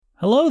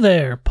Hello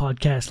there,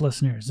 podcast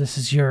listeners. This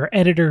is your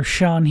editor,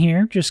 Sean,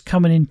 here, just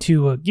coming in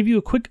to give you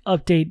a quick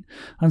update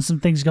on some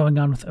things going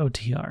on with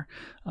OTR.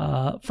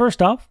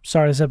 First off,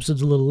 sorry this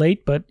episode's a little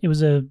late, but it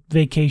was a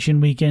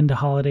vacation weekend, a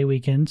holiday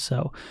weekend,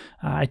 so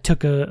I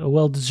took a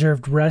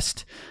well-deserved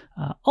rest.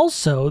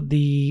 Also,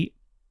 the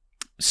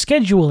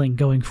scheduling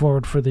going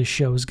forward for this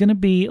show is going to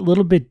be a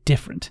little bit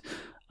different.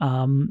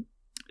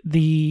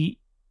 The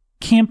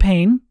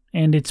campaign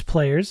and its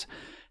players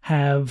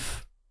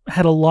have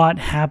had a lot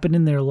happen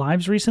in their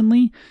lives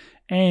recently,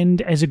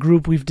 and as a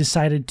group we've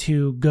decided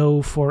to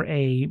go for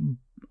a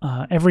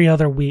every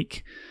other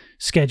week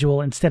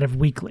schedule instead of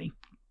weekly.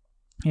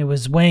 It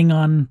was weighing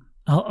on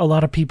a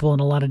lot of people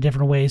in a lot of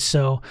different ways,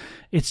 so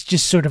it's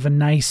just sort of a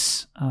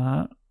nice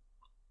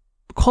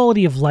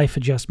quality of life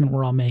adjustment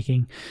we're all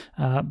making,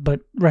 but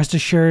rest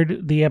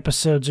assured the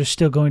episodes are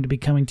still going to be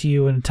coming to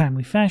you in a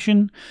timely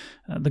fashion.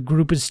 The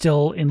group is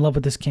still in love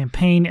with this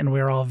campaign, and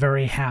we're all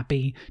very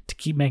happy to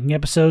keep making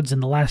episodes,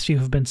 and the last few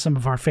have been some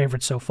of our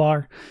favorites so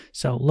far,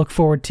 so look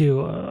forward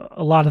to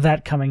a lot of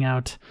that coming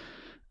out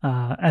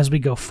as we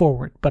go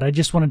forward. But I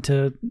just wanted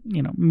to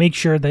make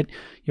sure that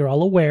you're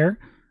all aware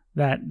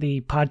that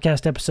the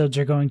podcast episodes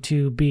are going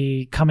to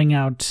be coming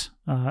out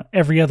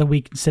every other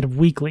week instead of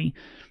weekly.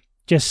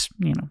 Just,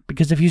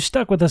 because if you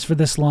stuck with us for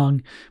this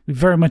long, we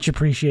very much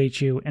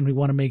appreciate you, and we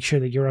want to make sure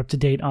that you're up to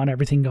date on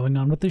everything going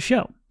on with the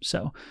show.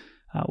 So,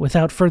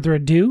 without further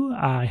ado,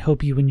 I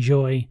hope you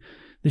enjoy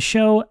the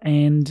show,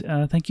 and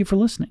thank you for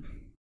listening.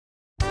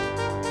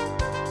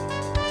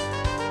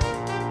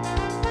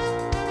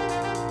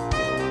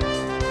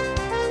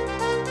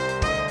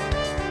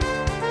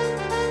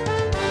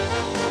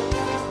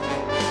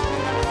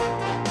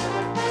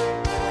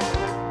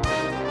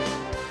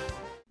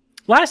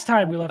 Last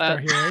time we left our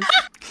heroes,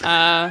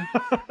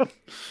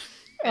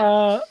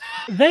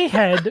 they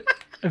had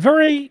a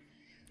very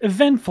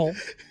eventful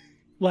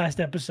last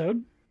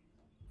episode.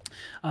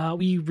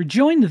 We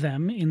rejoined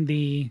them in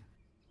the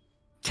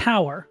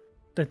tower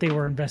that they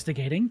were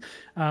investigating,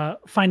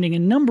 finding a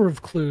number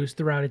of clues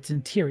throughout its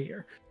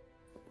interior.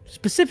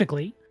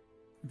 Specifically,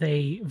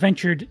 they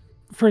ventured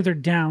further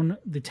down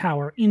the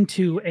tower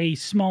into a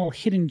small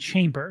hidden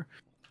chamber,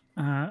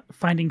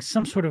 finding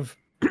some sort of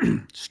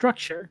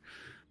structure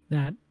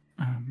that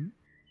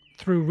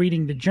through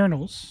reading the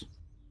journals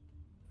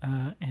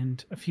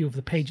and a few of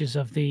the pages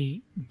of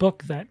the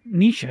book that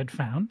Nisha had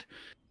found,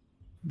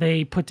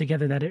 they put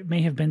together that it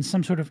may have been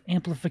some sort of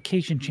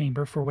amplification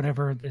chamber for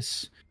whatever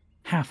this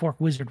half-orc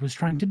wizard was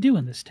trying to do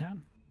in this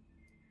town.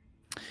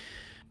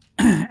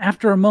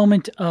 After a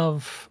moment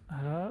of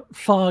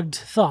fogged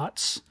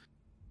thoughts,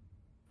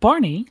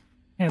 Barney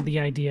had the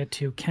idea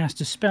to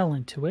cast a spell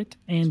into it,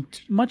 and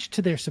much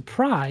to their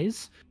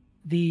surprise,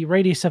 the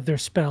radius of their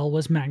spell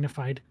was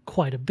magnified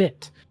quite a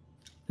bit.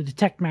 The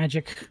detect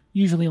magic,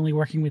 usually only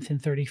working within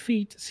 30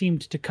 feet,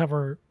 seemed to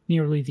cover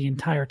nearly the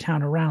entire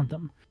town around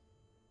them.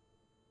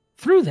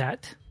 Through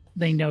that,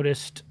 they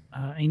noticed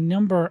a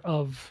number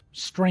of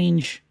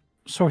strange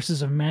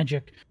sources of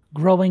magic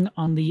growing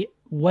on the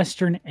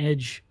western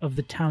edge of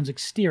the town's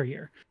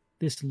exterior.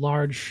 This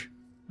large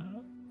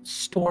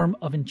storm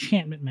of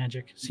enchantment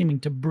magic seeming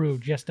to brew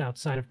just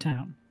outside of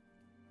town.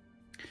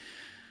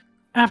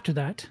 After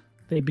that,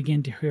 they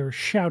began to hear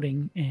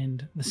shouting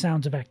and the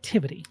sounds of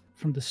activity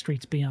from the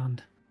streets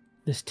beyond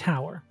this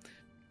tower.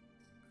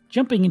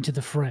 Jumping into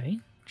the fray,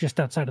 just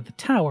outside of the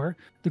tower,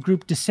 the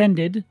group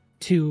descended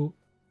to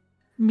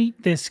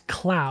meet this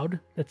cloud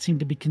that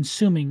seemed to be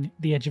consuming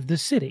the edge of the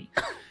city,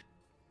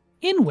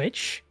 in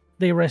which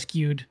they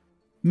rescued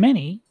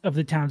many of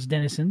the town's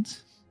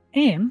denizens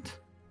and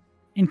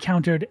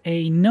encountered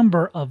a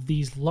number of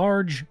these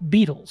large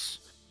beetles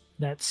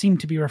that seemed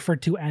to be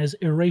referred to as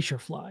erasure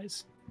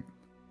flies.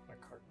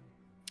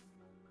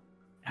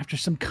 After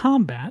some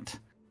combat,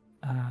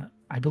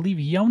 I believe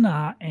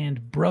Yona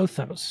and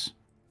Brothos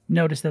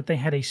noticed that they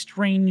had a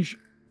strange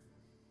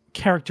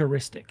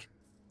characteristic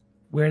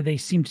where they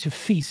seemed to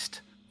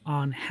feast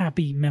on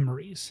happy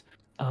memories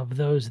of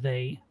those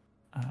they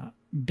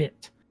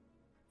bit.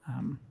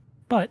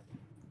 But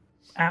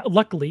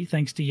luckily,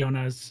 thanks to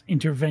Yona's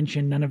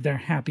intervention, none of their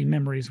happy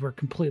memories were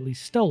completely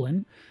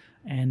stolen,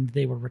 and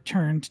they were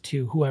returned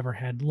to whoever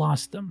had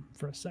lost them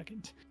for a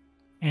second.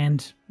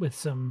 And with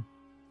some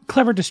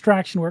clever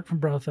distraction work from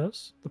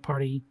Brothos, the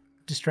party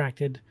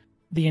distracted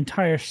the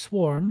entire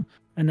swarm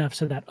enough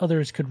so that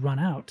others could run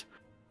out,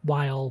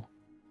 while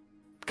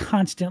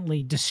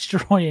constantly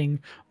destroying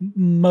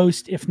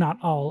most, if not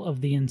all,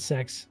 of the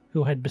insects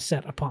who had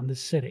beset upon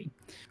this city.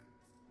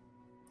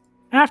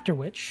 After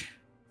which,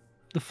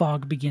 the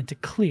fog began to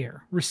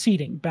clear,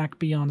 receding back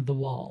beyond the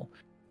wall,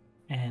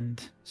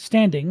 and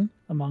standing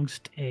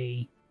amongst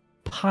a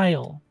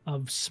pile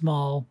of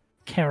small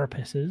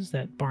carapaces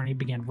that Barney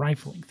began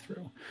rifling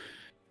through,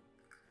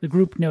 the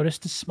group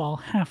noticed a small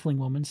halfling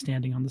woman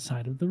standing on the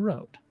side of the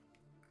road.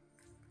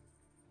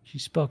 She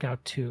spoke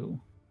out to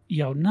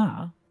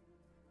Yona,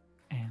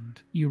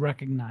 and you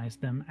recognize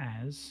them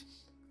as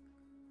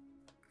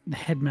the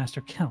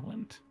headmaster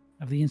Kelland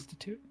of the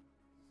Institute.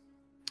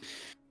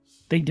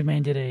 they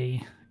demanded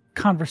a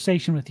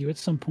conversation with you at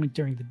some point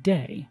during the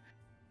day.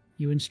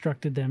 You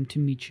instructed them to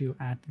meet you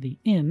at the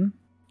inn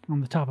on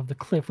the top of the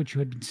cliff which you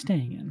had been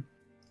staying in.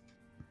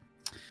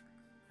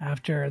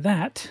 After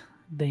that,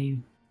 they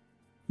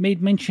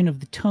made mention of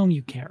the tome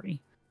you carry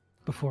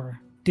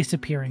before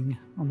disappearing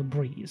on the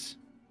breeze.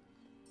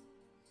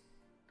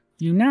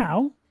 You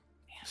now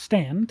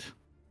stand,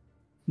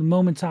 the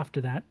moments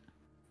after that,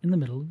 in the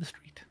middle of the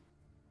street.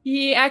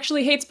 He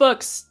actually hates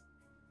books.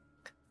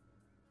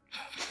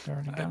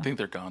 I think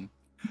they're gone.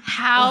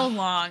 How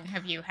long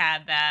have you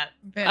had that?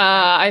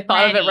 I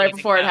thought of it right ready to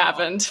before it go?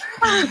 happened.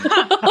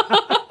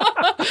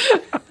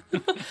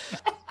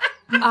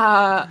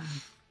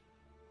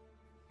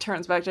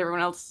 Turns back to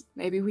everyone else.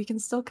 Maybe we can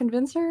still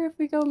convince her if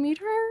we go meet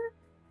her?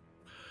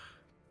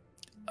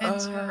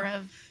 Convince her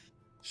of...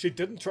 She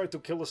didn't try to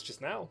kill us just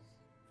now.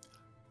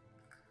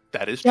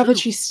 That is true. Yeah, but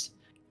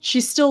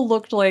she still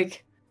looked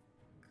like...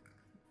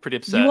 Pretty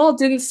upset. You all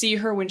didn't see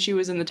her when she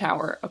was in the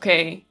tower,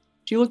 okay?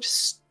 She looked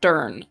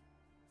stern,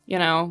 you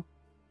know?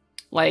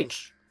 Like,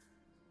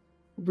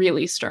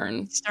 really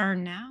stern.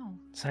 Stern now.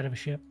 Side of a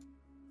ship.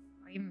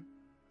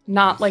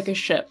 Not like a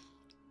ship.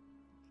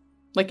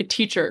 Like a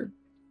teacher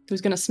who's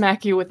gonna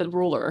smack you with a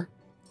ruler.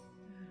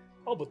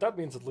 Oh, but that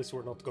means at least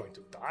we're not going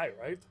to die,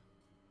 right?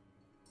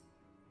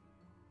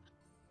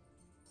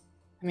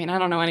 I mean, I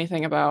don't know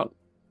anything about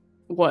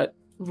what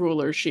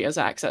rulers she has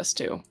access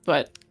to,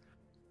 but...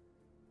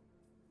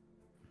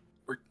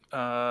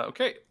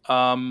 Okay.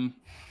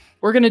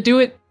 We're gonna do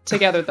it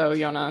together, though,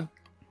 Yona.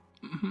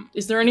 Mhm.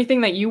 Is there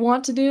anything that you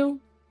want to do?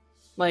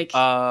 Like,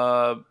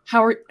 how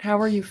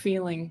are you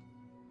feeling?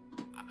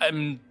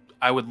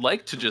 I would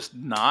like to just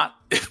not,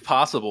 if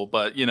possible,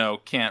 but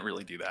can't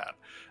really do that.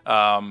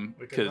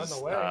 We can run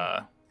away.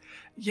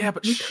 Yeah,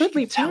 but We she could could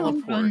leave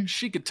town. teleport.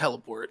 She could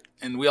teleport,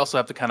 and we also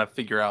have to kind of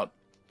figure out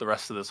the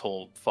rest of this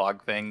whole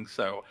fog thing.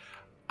 So,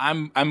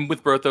 I'm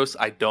with Brothos.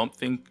 I don't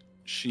think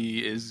she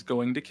is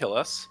going to kill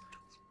us.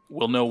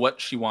 We'll know what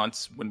she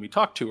wants when we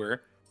talk to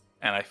her,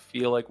 and I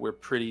feel like we're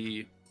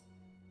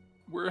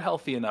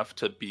healthy enough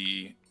to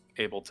be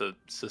able to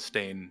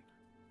sustain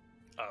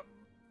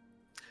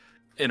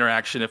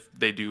interaction if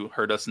they do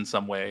hurt us in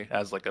some way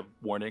as like a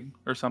warning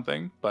or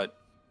something. But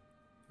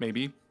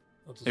maybe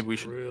we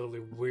should. Really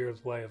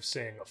weird way of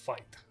saying a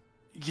fight.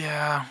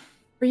 Yeah.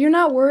 Are you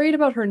not worried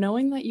about her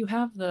knowing that you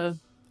have the...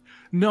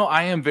 No,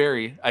 I am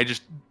very.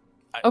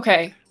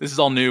 Okay. This is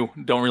all new.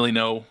 Don't really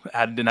know.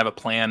 I didn't have a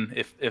plan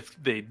if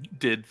they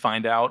did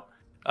find out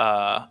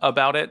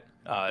about it.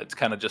 It's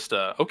kind of just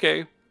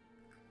okay.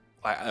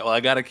 I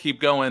got to keep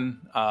going.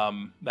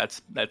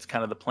 That's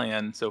kind of the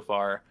plan so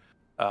far.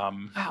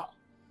 Wow.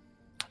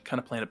 Kind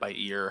of playing it by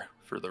ear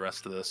for the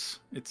rest of this,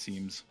 it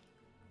seems.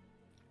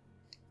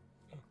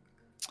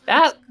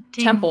 That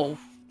temple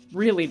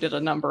really did a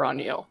number on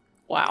you.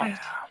 Wow. Yeah.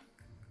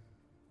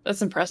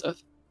 That's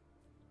impressive.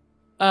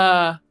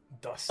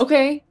 Dust.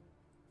 Okay.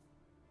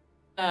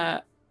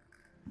 Well,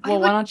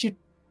 why don't you...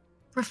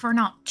 Prefer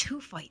not two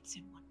fights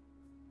in one.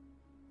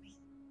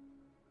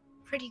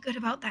 Pretty good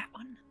about that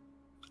one.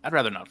 I'd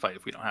rather not fight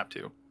if we don't have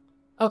to.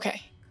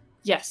 Okay.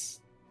 Yes.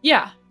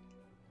 Yeah.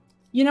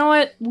 You know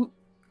what?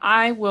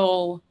 I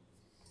will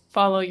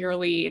follow your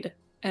lead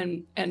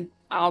and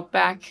I'll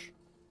back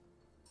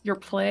your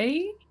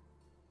play.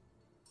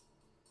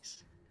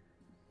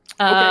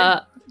 Okay.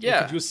 We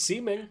Yeah. could use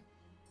seeming.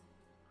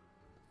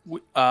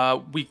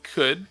 We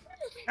could.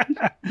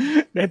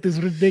 That is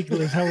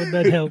ridiculous. How would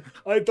that help?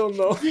 I don't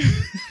know.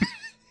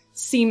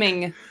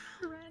 Seeming.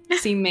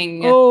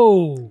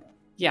 Oh,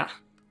 Yeah.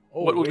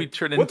 Oh, What would we wait.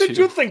 turn What into? did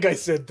you think I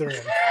said, Duran?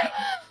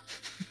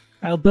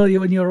 I'll tell you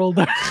when you're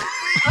older.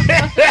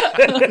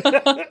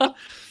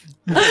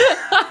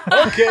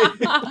 Okay.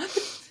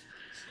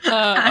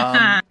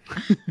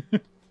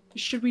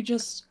 Should we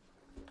just...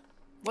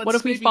 Let's What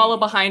if we maybe- follow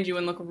behind you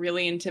and look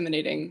really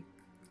intimidating?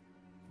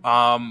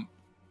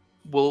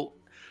 Will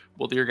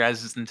your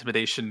guys'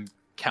 intimidation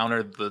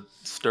counter the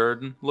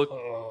stern look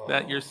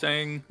that you're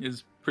saying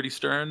is pretty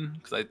stern?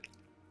 Because I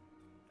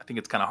think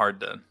it's kind of hard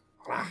to.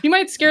 You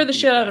might scare the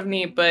shit out of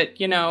me, but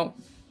you're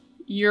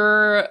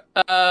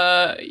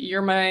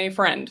my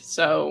friend,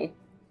 so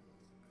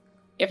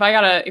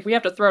if we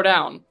have to throw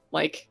down,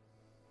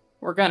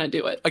 we're gonna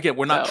do it. Again,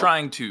 we're not So-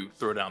 trying to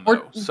throw down We're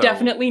though. So,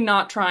 definitely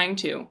not trying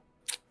to.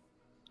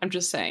 I'm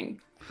just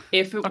saying,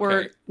 if it were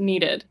Okay.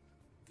 needed.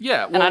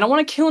 Yeah. And I don't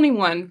want to kill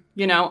anyone,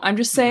 I'm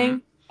just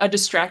saying a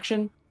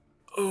distraction.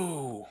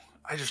 Oh,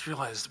 I just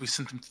realized we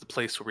sent them to the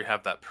place where we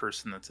have that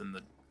person that's in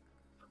the.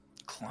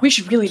 We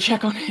should really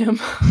check on him.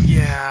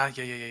 Yeah.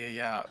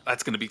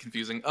 That's gonna be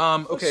confusing.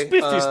 Okay.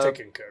 Spiffy's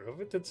taking care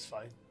of it. It's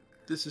fine.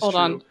 This is Hold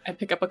true. on. I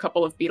pick up a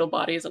couple of beetle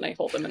bodies and I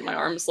hold them in my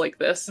arms like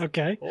this.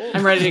 Okay. Oh,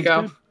 I'm ready to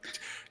go. Good.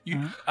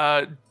 You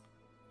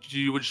do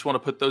you just want to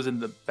put those in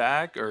the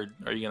bag, or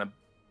are you gonna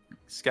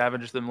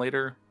scavenge them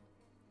later?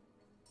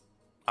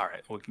 All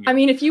right, we can. I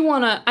mean, if you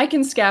wanna, I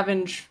can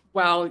scavenge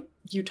while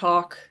you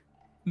talk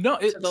no,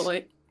 it's to the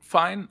light.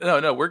 fine.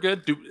 No, we're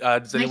good.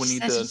 Does anyone Nice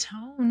need as to a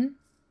tone.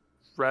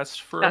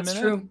 rest for That's a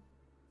minute? true.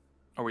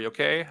 Are we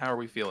okay? How are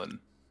we feeling?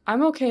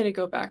 I'm okay to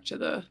go back to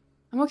the.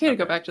 I'm okay to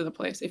go back to the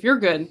place if you're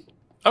good.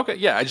 Okay,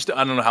 yeah. I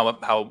don't know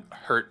how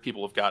hurt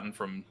people have gotten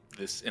from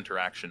this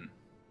interaction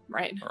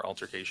Right. or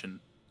altercation.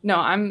 No,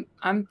 I'm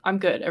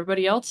good.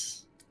 Everybody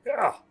else?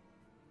 Yeah.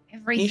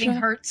 Everything Nisha?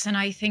 hurts and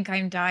I think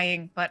I'm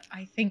dying, but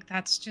I think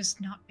that's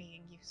just not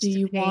being used Do to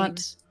you pain.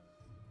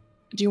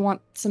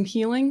 want some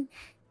healing?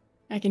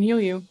 I can heal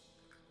you.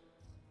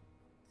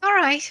 All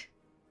right.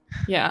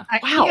 Yeah. I,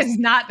 Wow. It's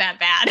not that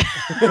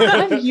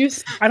bad. I'm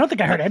used. I don't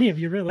think I heard any of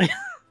you really.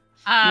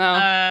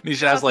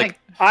 Nisha has like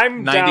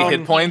I'm 90 down.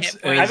 hit points,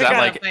 and I is think at I-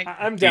 like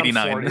I'm down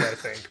 89. 40, I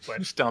think. But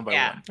just down by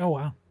Yeah. one. Oh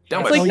wow.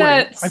 Down It's by like one.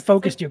 that. I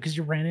focused you because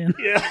you ran in.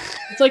 yeah.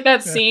 It's like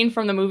that Yeah. scene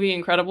from the movie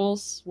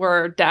Incredibles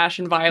where Dash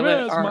and Violet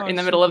Where's are my in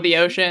the middle of the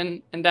super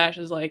ocean, and Dash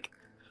is like,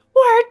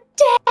 "We're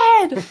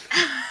dead.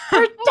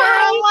 We're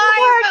dying.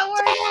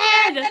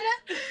 We're dead."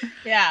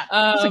 Yeah.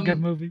 That's a good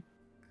movie.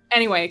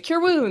 Anyway,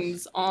 cure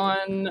wounds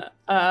on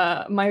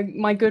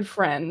my good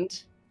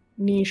friend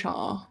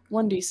Nisha.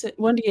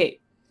 1d8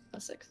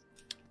 plus 6.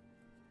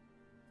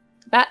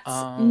 That's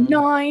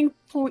 9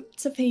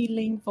 points of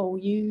healing for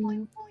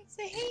you. Points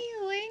of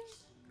healing.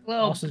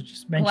 Little Also,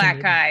 just mention black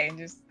it. guy.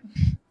 Just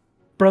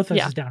Brothos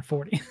Yeah. is down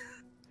 40.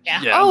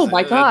 yeah. Yeah, Oh it's-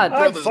 my god,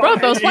 I'm Brothos- fine.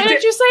 Brothos, why He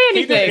didn't did- you say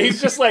anything?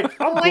 He's just like,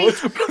 I'm Wait.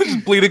 good.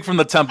 Just bleeding from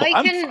the temple. I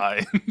I'm can-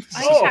 fine.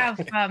 I Oh. have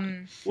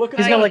Look at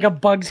He's I- got him. like a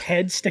bug's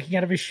head sticking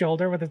out of his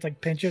shoulder with its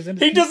like pinches in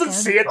his He doesn't arm.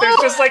 see it. There's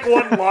just like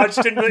one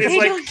lodged in his He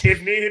like don't-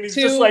 kidney, and he's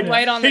Two just like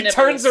right on the he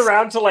turns nipples.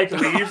 around to like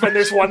leave, and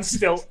there's one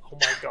still. Oh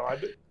my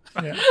god.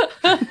 Yeah.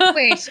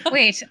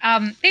 wait.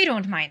 They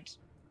don't mind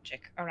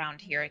magic around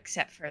here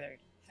except for the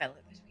fellow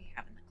that we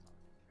have in the club,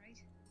 right?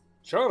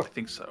 Sure. I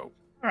think so.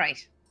 All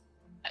right.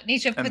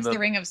 Nisha And puts the- the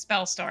ring of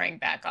spell storing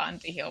back on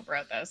to heal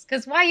Brothos.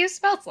 Because why use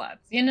spell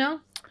slots, you know?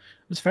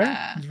 It's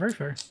fair. It's very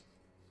fair.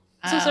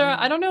 So Sarah, Um,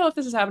 I don't know if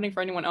this is happening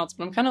for anyone else,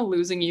 but I'm kind of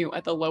losing you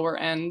at the lower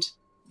end.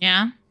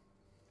 Yeah?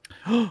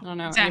 I don't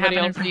know. Is that Anybody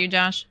happening else? for you,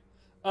 Josh?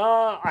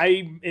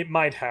 It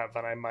might have,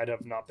 and I might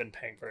have not been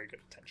paying very good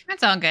attention.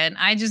 That's all good.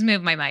 I just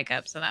moved my mic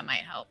up, so that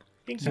might help.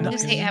 Thank I you.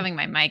 just hate having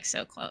my mic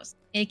so close.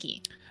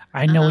 Icky.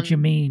 I know what you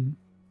mean.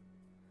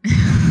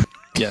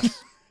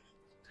 Yes.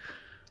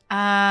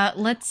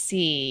 Let's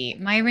see.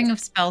 My ring of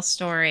spell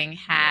storing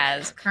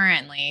has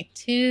currently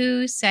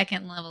 2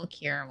 second level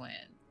cure wounds.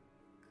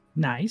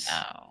 Nice.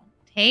 So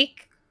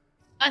take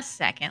a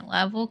second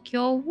level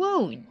cure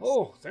wounds.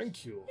 Oh,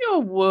 thank you. Your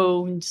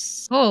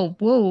wounds. Oh,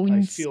 I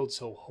wounds. feel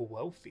so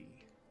wealthy.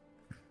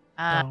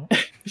 Oh,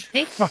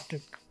 Take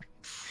fucking.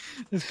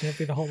 This can't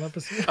be the whole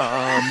episode.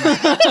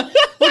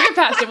 We'll get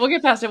past it. We'll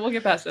get past it. We'll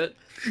get past it.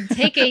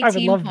 take 18 I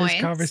would love points.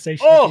 this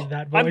conversation with Oh, you in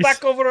that voice. I'm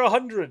back over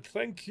 100.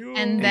 Thank you.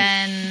 And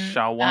then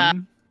Shall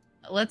one?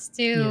 let's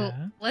do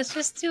Yeah. let's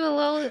just do a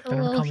little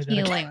call me that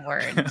again. healing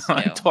word.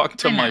 I too. talk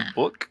to Why my not?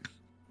 book.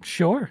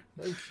 Sure.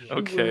 Thank you.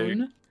 Okay.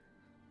 Wound.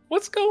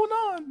 What's going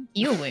on?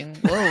 Healing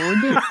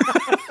word.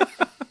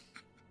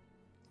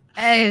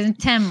 10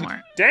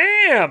 more.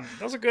 Damn,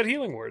 that was a good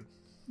healing word.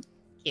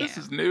 Yeah. This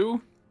is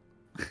new.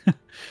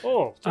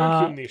 Oh,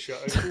 Uh, thank you, Nisha.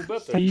 I feel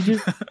So better. you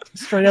just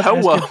straight up ask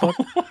Hello. your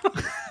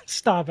book.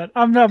 Stop it.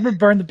 I'm gonna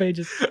burn the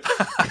pages.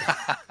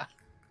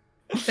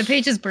 The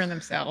pages burn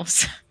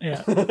themselves.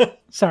 Yeah.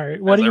 Sorry.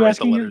 What As are I you write the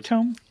asking your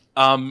letters.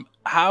 Tome?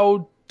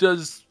 How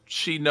does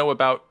she know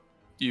about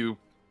you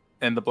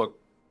and the book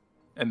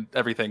and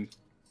everything?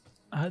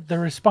 The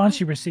response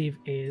you receive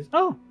is,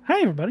 "Oh,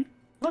 hi everybody.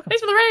 Welcome.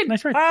 Thanks for the raid.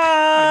 Nice raid.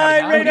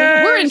 Hi, Howdy, howdy.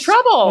 Raiders! We're in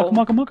trouble. Welcome,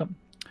 welcome, welcome."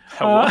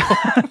 Hello.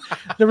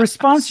 The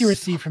response you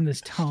receive from this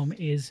tome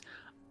is,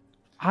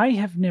 "I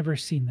have never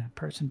seen that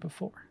person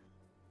before."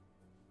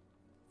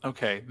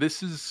 Okay,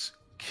 this is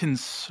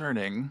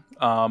concerning.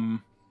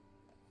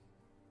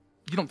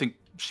 You don't think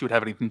she would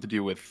have anything to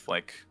do with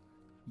like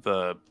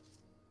the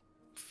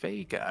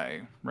Fey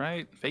guy,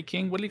 right? Fey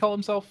King? What did he call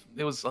himself?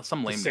 It was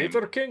some The lame name.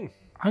 Satyr King.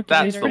 Okay,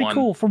 That's it's the pretty one.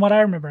 cool from what I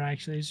remember.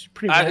 Actually, it's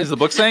pretty. Is the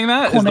book saying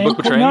that? Is the book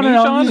betraying no, me,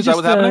 no, Sean? this Is that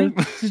what's happening?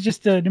 This is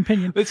just an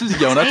opinion. This is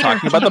Yona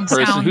talking about the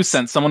Satyr person who sounds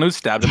sent someone who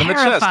stabbed him in the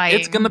chest. terrifying.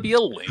 It's gonna be a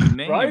lame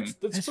name. Right?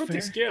 That's That's pretty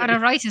fair. scary. Gotta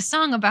write a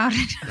song about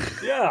it.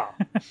 Yeah.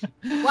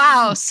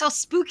 Wow, so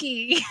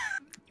spooky.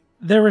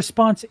 Their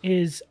response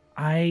is,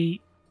 "I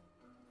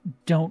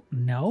don't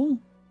know,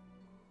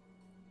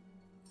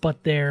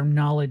 but their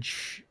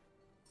knowledge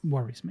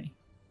worries me."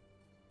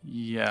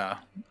 Yeah,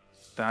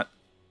 that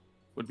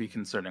would be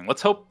concerning.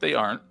 Let's hope they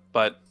aren't,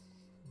 but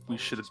we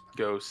should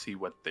go see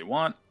what they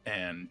want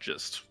and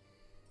just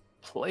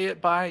play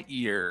it by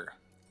ear,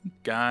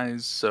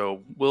 guys.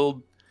 So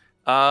we'll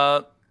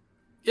we'll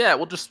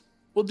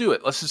do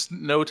it. Let's just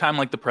no time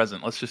like the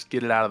present. Let's just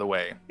get it out of the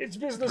way. It's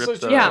business Rip as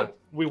the- usual. Yeah.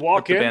 We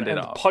walk rip the in Band-Aid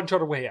and off. punch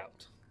our way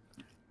out.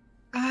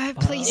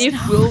 Please. If no.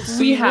 We'll We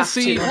see. have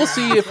to. We'll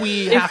see if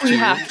we If have we to.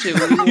 have to,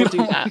 we will do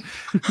that.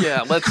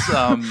 Yeah, let's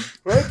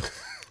Right?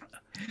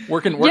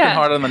 working Yeah.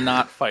 hard on the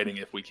not fighting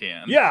if we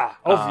can. Yeah,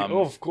 Um,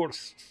 of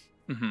course.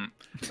 hmm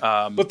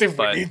But if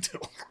we need to.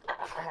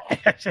 Oh,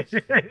 that's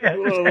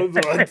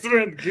what I'm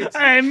trying to get to.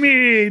 I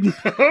mean,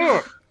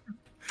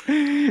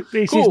 This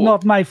is Cool.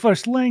 not my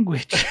first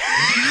language.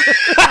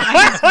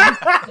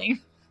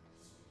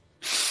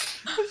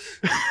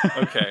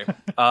 Okay.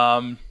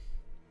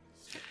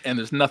 And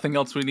there's nothing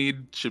else we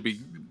need. Should we,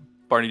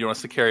 Barney? Do you want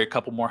us to carry a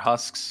couple more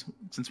husks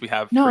since we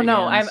have? No, free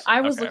no. hands? I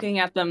was Okay. looking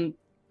at them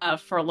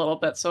for a little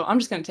bit, so I'm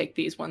just gonna take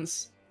these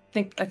ones.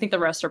 I think the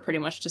rest are pretty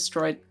much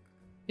destroyed.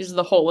 These are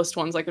the wholest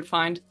ones I could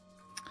find.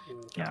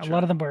 Yeah, a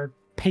lot of them were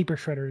paper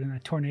shredded in a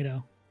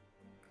tornado.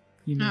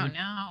 You Oh mean,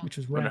 no. which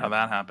was Wonder how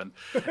rad. that happened.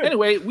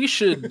 Anyway, we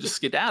should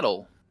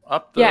skedaddle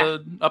up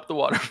the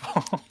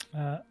waterfall.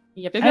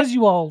 Yep. As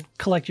you all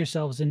collect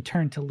yourselves and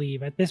turn to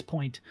leave, at this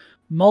point,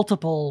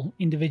 multiple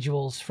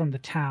individuals from the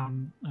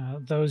town,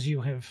 those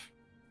you have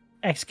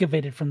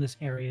excavated from this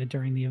area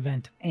during the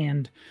event,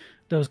 and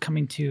those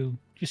coming to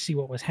just see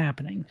what was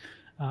happening,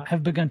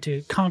 have begun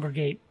to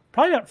congregate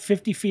probably about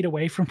 50 feet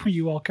away from where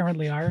you all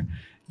currently are,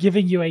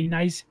 giving you a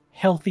nice,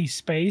 healthy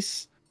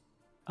space,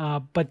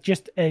 but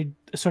just a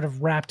sort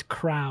of wrapped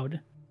crowd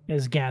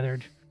is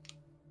gathered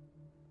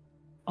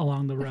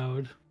along the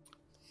road.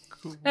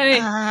 Hey.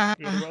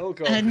 You're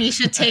welcome.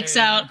 Anisha takes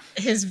out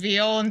his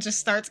viol and just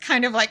starts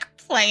kind of like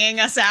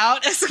playing us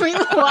out as we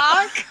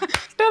walk,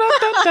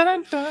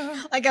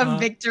 like a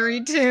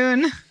victory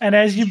tune. And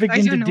as you I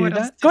begin to don't know do what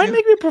else that, to go ahead and do.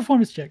 make me a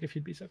performance check if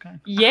you'd be so kind.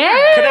 Yeah.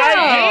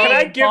 Can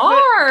I give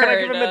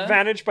him Bard.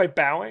 advantage by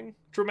bowing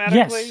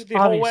dramatically Yes, the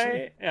whole obviously.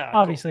 way? Yeah, cool.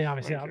 Obviously.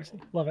 Okay.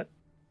 Love it.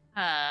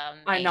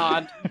 I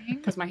nod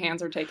because my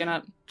hands are taken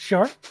up.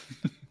 Sure.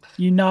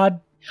 You nod.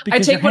 I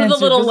because take your one of the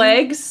hands are little busy.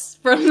 legs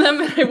from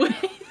them and I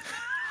wave.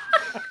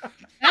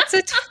 That's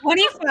a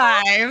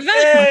 25.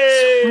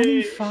 Hey!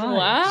 25.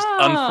 Wow.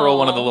 Unfurl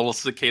one of the little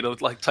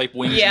cicada-like type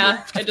wings.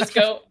 Yeah, I just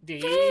go. You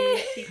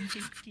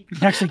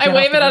actually I get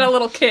wave off it the at a ground,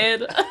 little kid.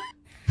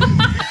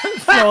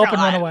 throw up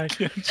and run away.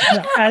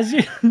 No,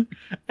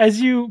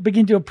 as you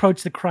begin to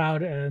approach the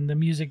crowd and the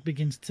music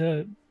begins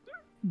to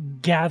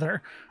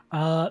gather,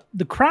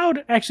 the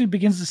crowd actually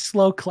begins to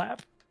slow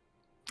clap.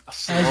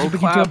 As you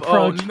begin to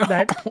approach,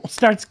 that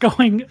starts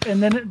going,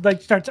 and then it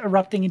like starts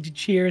erupting into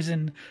cheers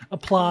and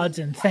applauds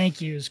and thank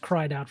yous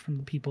cried out from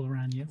the people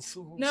around you.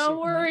 No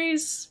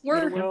worries.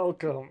 You're We're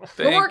welcome.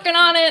 working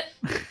on it.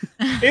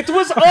 It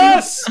was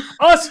us!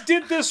 Us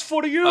did this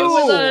for you!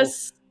 With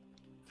us.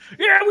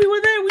 Yeah, we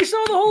were there. We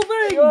saw the whole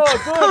thing.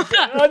 Oh,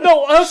 good.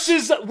 No, us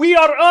is... We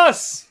are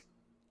us!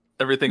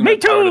 Everything Me in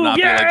my power to too, not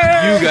be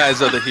yeah! like, you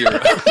guys are the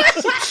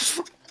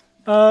heroes.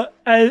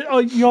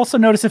 You also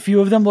notice a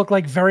few of them look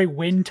like very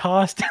wind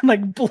tossed and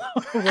like blown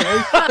away.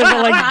 There's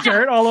like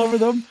dirt all over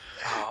them.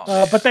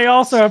 But they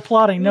also are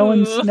applauding. No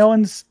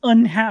one's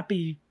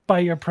unhappy by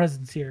your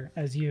presence here,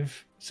 as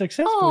you've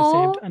successfully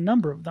Aw. saved a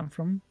number of them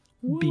from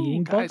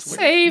being guys, both.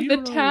 Save the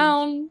Heroes.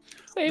 town.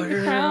 Save the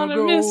There town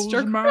and goes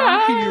Mr. my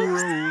Krabs.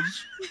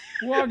 heroes.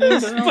 Walking down the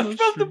From the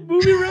street.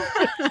 movie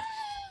reference.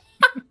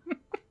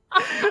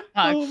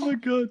 Oh my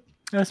god,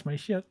 that's my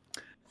shit.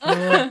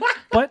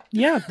 But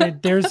yeah,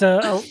 there's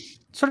a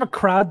sort of a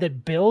crowd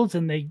that builds,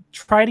 and they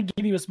try to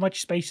give you as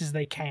much space as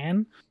they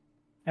can.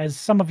 As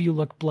some of you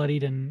look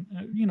bloodied and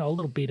a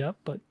little beat up,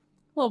 but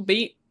Little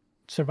beat.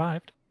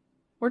 survived.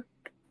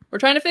 We're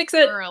trying to fix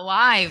it. We're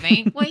alive,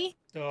 ain't we?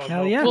 Oh,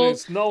 Hell no, yeah.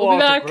 please. No We'll be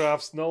back.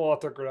 autographs. No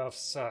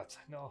autographs.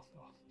 No.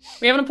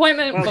 We have an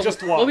appointment. Well, but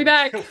just one. We'll be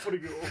back. For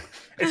you.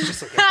 It's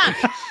just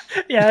okay.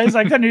 Yeah, it's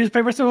like the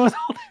newspaper. So it was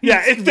all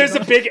Yeah, if there's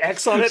a big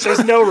X on it,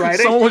 there's no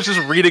writing. Someone was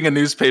just reading a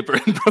newspaper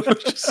and brother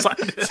just signed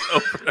it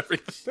over and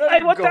everything. There Hey,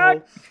 you what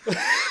go. the?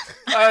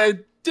 I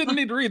didn't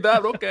need to read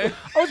that. Okay.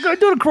 I was going to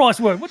do the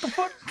crossword. What the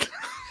fuck?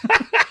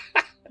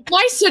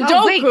 Why Sudoku?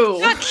 Oh, wait,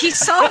 look, he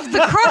solved the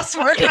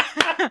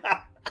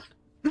crossword.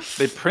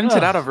 They printed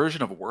Ugh. out a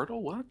version of Wordle.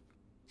 What?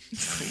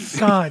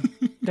 God,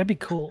 that'd be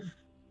cool.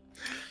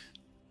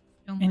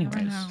 You'll never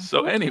Anyways. know.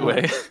 So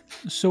anyway,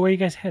 So where are you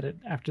guys headed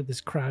after this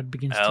crowd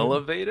begins to...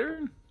 elevator.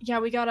 Yeah,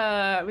 we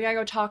gotta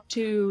go talk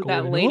to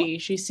that Going lady.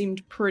 She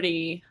seemed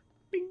pretty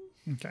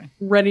Okay.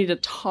 ready to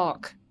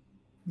talk.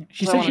 Yeah,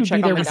 she I said wanna she would check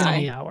be on there the within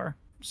guy. the hour.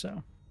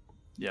 So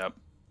Yep.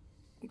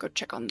 Go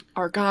check on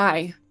our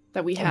guy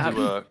that we have.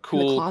 Do a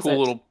cool closet.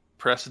 little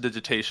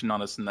prestidigitation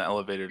on us in the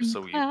elevator,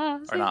 so we are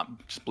not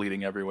just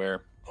bleeding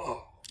everywhere.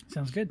 Oh,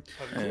 sounds good.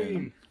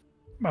 agreed.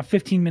 About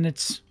 15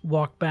 minutes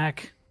walk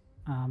back.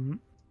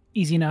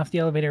 Easy enough. The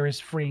elevator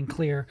is free and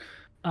clear.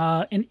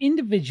 An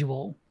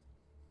individual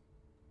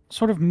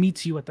sort of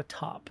meets you at the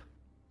top.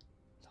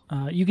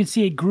 You can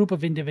see a group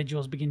of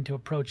individuals begin to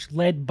approach,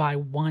 led by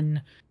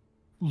one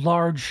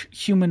large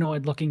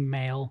humanoid-looking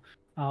male,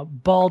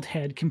 bald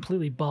head,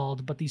 completely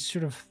bald, but these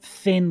sort of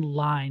thin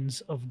lines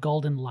of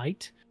golden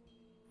light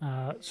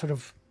sort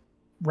of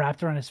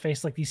wrapped around his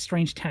face, like these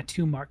strange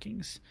tattoo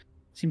markings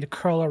seem to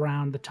curl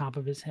around the top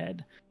of his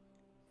head.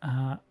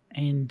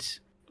 And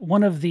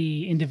one of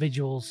the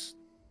individuals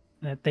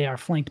that they are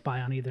flanked by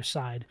on either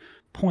side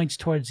points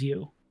towards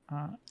you,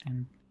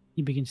 and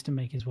he begins to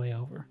make his way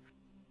over.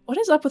 What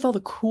is up with all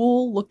the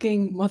cool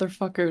looking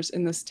motherfuckers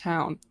in this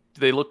town?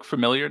 Do they look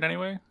familiar in any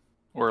way,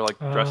 or like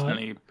dressed in Uh,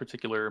 any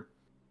particular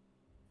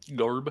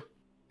garb?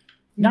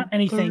 Not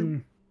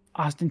anything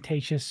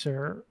ostentatious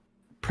or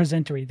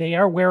presentery. They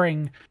are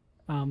wearing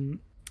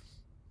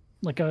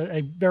like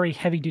a very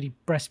heavy-duty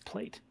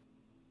breastplate.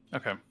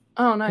 Okay.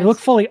 Oh, nice. They look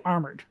fully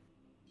armored.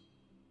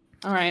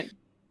 All right.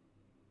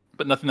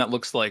 But nothing that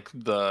looks like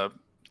the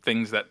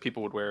things that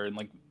people would wear in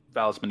like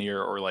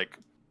Valismanir or like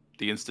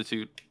the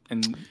Institute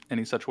in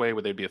any such way.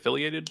 Would they be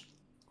affiliated?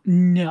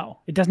 No,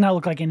 it does not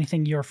look like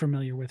anything you're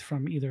familiar with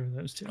from either of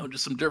those two. Oh,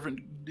 just some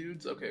different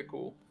dudes. Okay,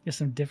 cool. Just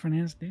some different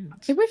ass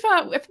dudes. If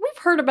we've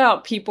heard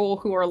about people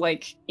who are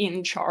like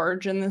in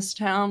charge in this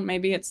town,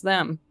 maybe it's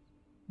them.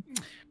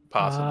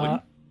 Possibly.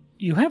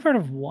 You have heard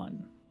of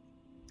one.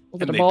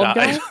 Was And it a they bald guy?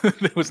 died.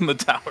 It was in the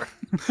tower.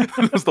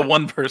 It was the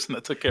one person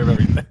that took care of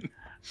everything.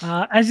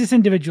 As this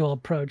individual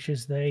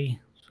approaches, they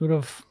sort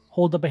of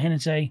hold up a hand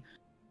and say,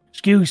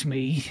 "Excuse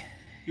me,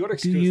 You're do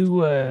excused.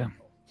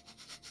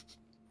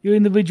 you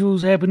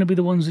individuals happen to be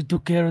the ones that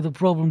took care of the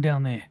problem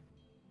down there?"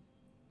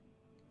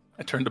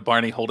 I turned to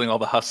Barney holding all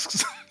the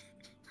husks.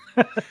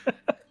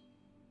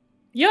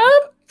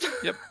 Yup.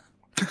 Yep.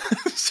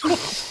 So,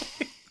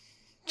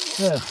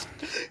 Well,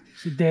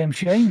 it's a damn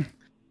shame.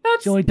 That's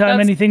It's the only time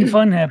that's- anything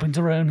fun happens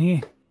around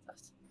here.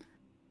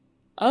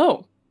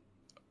 Oh.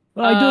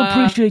 Well, I do Uh,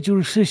 appreciate your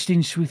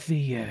assistance with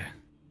the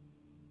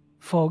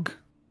fog.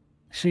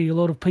 I see a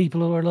lot of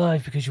people who are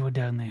alive because you were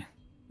down there.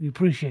 We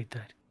appreciate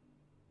that.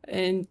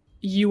 And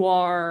you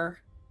are.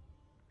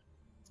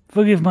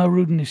 Forgive my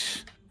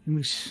rudeness in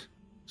this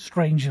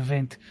strange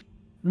event.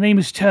 The name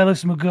is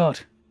Talus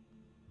Magot.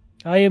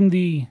 I am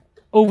the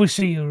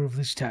overseer of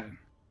this town.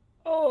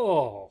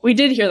 Oh. We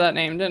did hear that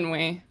name, didn't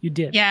we? You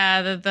did.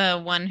 Yeah, the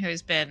one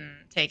who's been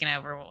taken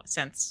over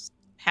since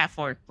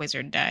half-orc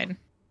wizard died.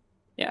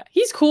 Yeah.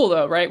 He's cool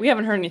though, right? We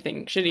haven't heard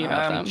anything shitty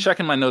about I'm them.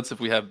 checking my notes if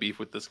we have beef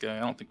with this guy. I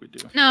don't think we do.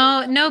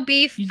 No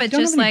beef, You but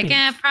don't just have any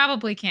like, beef.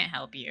 probably can't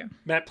help you.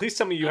 Matt, please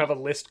tell me you have a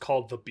list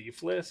called the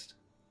beef list.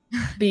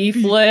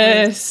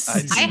 Beefless.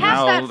 I have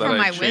Now that for I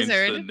my changed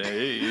wizard. the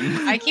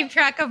name. I keep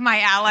track of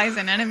my allies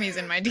and enemies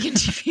in my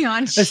D&D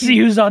Beyond Let's see sheet.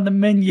 who's on the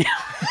menu.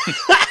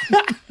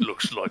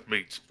 Looks like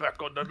meat's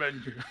back on the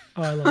menu.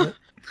 Oh, I love it.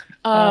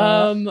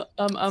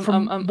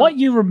 From What what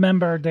you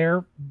remember,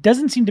 there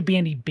doesn't seem to be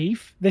any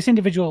beef. This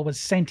individual was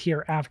sent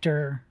here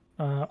after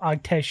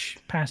Agtesh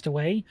passed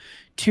away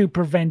to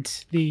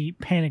prevent the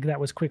panic that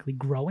was quickly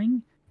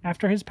growing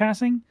after his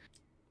passing.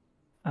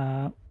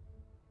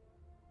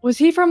 Was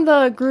he from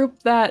the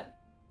group that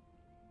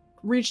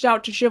reached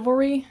out to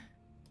Chivalry?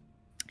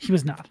 He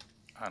was not.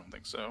 I don't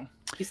think so.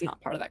 He's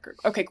not part of that group.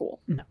 Okay, cool.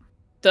 No.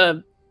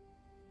 The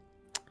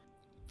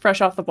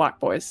fresh off the block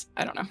boys.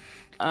 I don't know.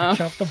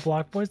 Shop the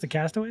Block Boys, the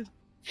Castaways.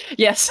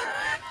 Yes.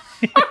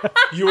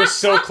 You were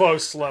so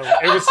close, Sloan.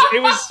 It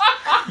was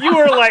you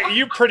were like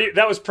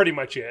that was pretty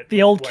much it.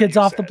 The old what kids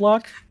you off the said.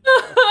 block.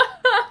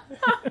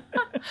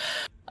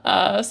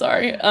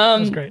 Sorry. That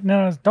was great.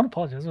 No, don't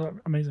apologize. That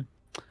was amazing.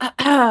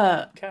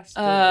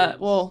 Castaways.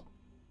 Well,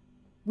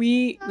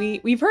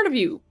 we've heard of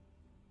you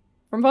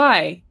from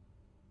Vi.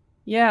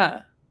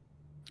 Yeah.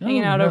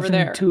 Hanging out over nothing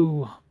there.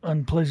 Too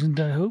unpleasant,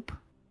 I hope.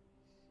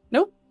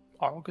 Nope.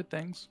 All good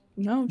things.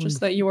 No, just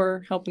that you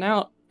were helping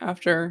out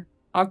after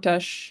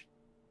Ogtesh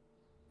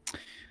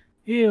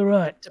Yeah,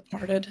 right.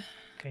 departed.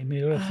 Came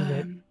here after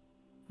that Um,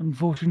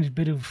 unfortunate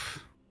bit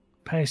of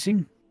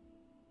passing.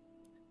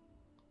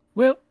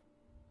 Well,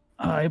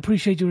 I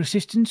appreciate your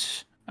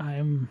assistance. I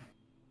am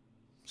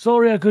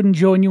sorry I couldn't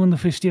join you in the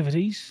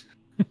festivities.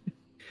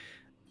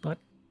 But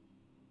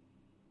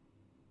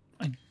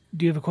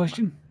do you have a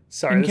question?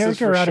 Sorry, in this is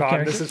character for or out of Sean.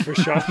 character? This is for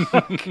Sean.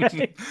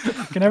 Okay.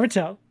 Can never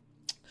tell.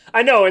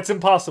 I know it's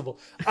impossible.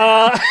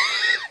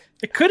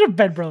 It could have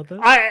been Brothos.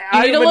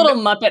 you need a little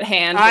Muppet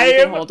hand that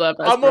you can hold up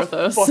as I'm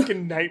Brothos. a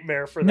fucking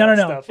nightmare for No, that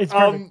no, stuff. it's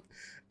perfect.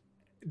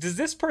 Does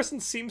this person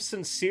seem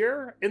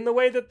sincere in the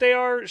way that they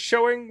are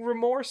showing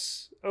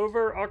remorse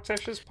over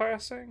Oktesh's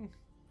passing?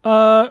 Go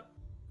ahead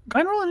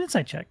and roll an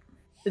insight check.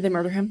 Did they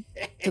murder him?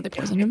 Did they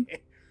poison him?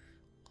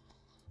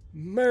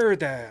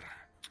 Murder.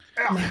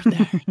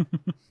 Murder.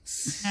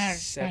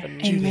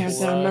 7 A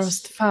murder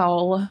most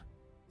foul.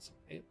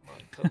 8,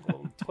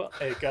 9, 12.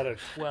 I got a A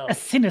 12.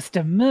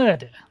 sinister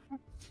murder.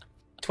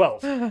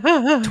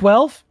 12.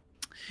 12.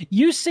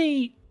 You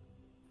see,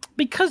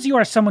 because you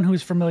are someone who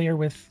is familiar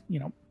with,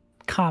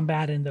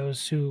 combat and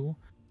those who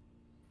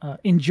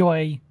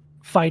enjoy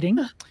fighting,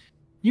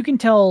 you can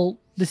tell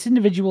this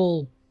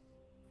individual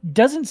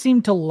doesn't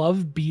seem to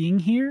love being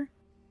here.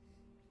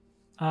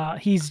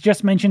 He's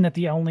just mentioned that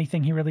the only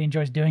thing he really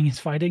enjoys doing is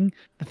fighting,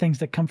 the things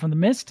that come from the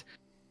mist.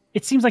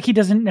 It seems like he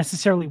doesn't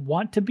necessarily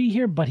want to be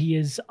here, but he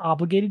is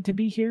obligated to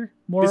be here,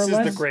 more This or is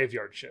less. the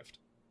graveyard shift.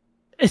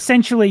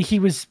 Essentially, he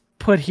was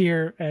put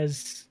here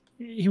as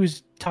he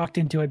was talked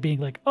into it being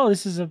like, oh,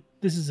 this is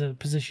a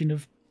position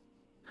of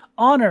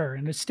honor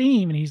and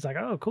esteem, and he's like,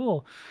 oh,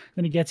 cool.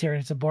 Then he gets here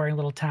and it's a boring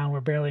little town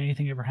where barely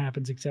anything ever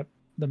happens except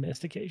the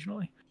mist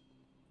occasionally.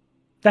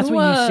 That's Who,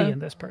 what you see in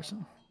this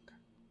person.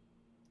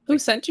 Who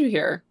sent you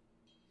here?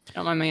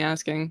 Don't mind me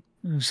asking.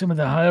 Some of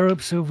the higher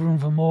ups over in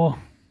Vermore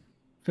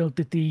felt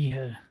that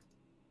the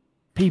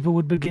people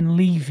would begin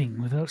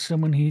leaving without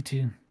someone here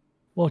to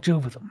watch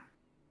over them.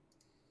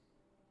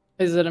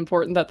 Is it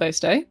important that they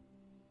stay?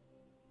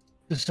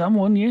 To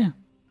someone, yeah.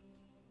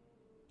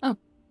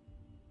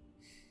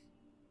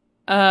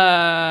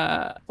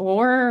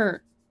 Well,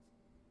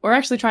 we're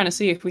actually trying to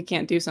see if we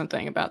can't do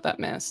something about that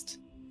mist.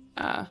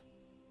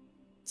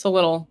 It's a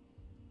little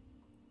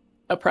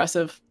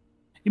oppressive.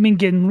 You mean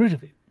getting rid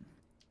of it?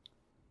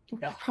 We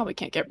probably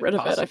can't get rid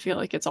of it. I feel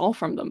like it's all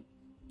from them.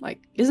 Like,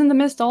 isn't the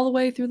mist all the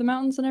way through the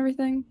mountains and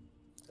everything?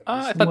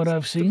 I From thought what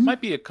I've that seen.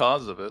 might be a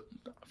cause of it.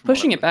 from what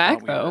Pushing I it back,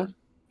 thought we though. heard.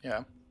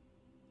 Yeah.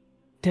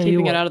 Tell you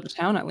Keeping what, it out of the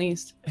town, at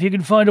least. if you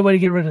can find a way to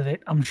get rid of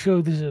it, I'm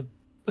sure there's a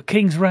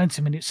king's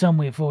ransom in it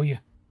somewhere for you.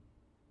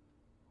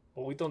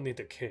 Well, we don't need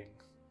a king.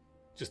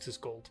 Just his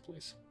gold,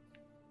 please.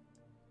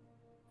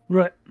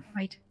 Right.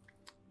 Right.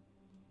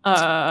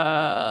 Sounds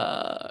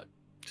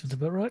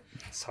about right.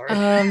 Sorry.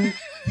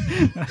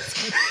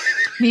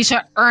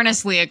 Nisha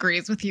earnestly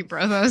agrees with you,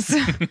 Brothos.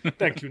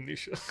 Thank you,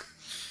 Nisha.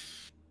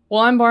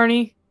 Well, I'm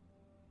Barney.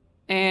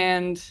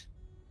 And...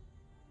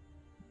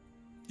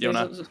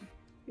 Yona.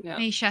 Yeah.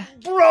 Nisha.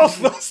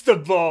 Brothos the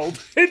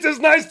Bold! It is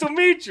nice to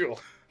meet you!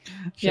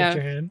 Shake Yeah.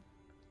 your hand.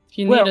 If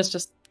you Well- need us,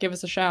 just give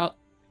us a shout.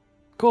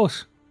 Of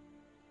course.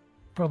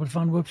 Probably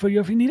find work for you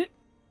if you need it.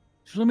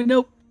 Just let me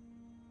know.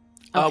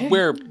 Okay.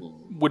 Where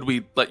would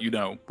we let you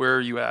know? Where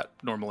are you at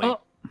normally?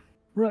 Oh,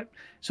 right.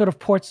 Sort of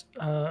points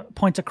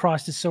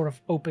across this sort of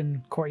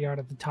open courtyard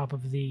at the top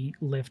of the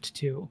lift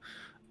to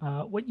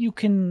what you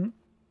can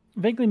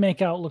vaguely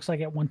make out looks like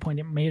at one point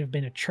it may have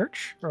been a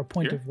church or a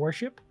point Here? of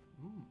worship.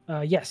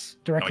 Yes,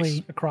 directly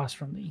Nice. across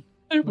from the.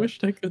 I wish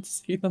I could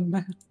see the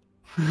map.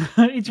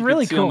 It's You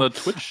really can see cool. on the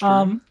Twitch stream.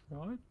 Um,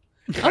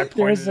 If I there's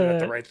pointed at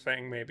the a- right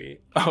thing, maybe.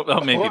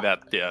 Oh, maybe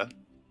that. Yeah,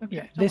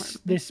 Yeah, don't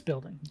this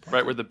building.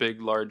 right where the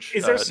big, large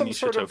Is there some Nisha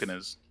sort of- token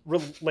is.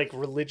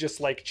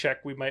 Religious-like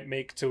check we might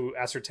make to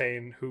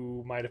ascertain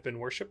who might have been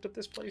worshipped at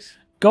this place?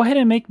 Go ahead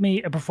and make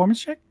me a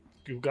performance check.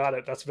 You got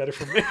it. That's better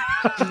for me.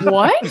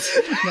 What?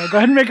 No, go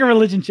ahead and make a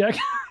religion check.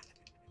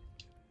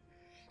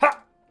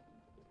 Ha!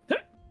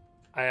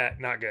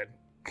 Not good.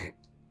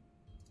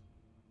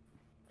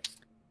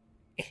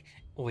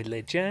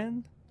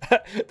 Religion?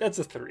 That's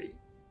a 3.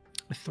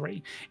 A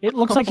 3. It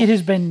looks like it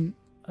has been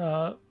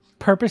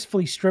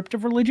purposefully stripped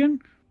of religion.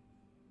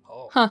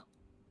 Oh. Huh.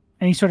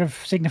 Any sort of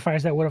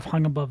signifiers that would have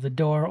hung above the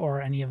door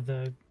or any of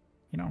the,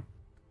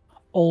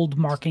 old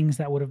markings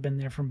that would have been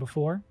there from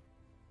before.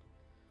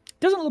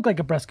 Doesn't look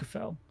like a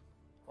Breskafell.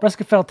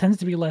 Breskafell tends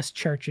to be less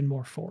church and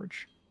more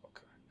forge.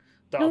 Okay.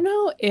 I don't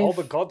know if... All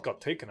the god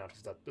got taken out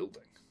of that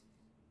building.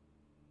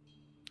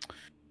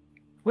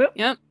 Well,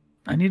 Yep.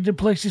 I needed a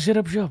place to set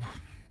up shop.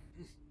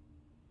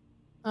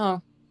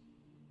 Oh.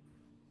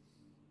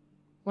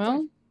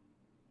 Well...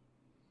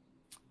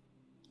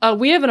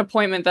 we have an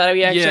appointment that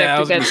we actually Yeah, I have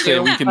was to gonna get say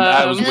to. we can.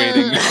 I was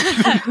waiting.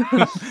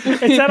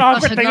 It's that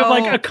awkward should thing of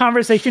like go. a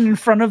conversation in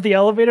front of the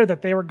elevator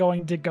that they were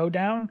going to go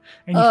down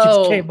and you Oh.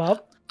 just came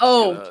up.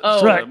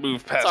 Oh, Right.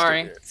 Move past.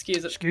 sorry. it.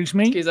 Excuse Excuse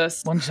me. Excuse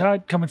us. One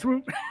side coming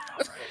through.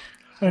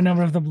 A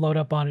number of them load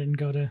up on it and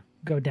go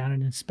down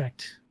and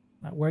inspect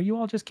where you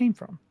all just came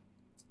from.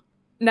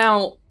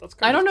 Now, That's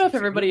kind I of don't know if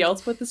confusing. everybody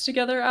else put this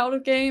together out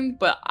of game,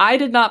 but I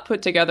did not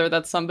put together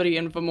that somebody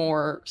in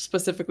Vamore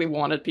specifically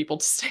wanted people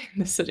to stay in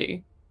the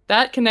city.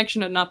 That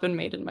connection had not been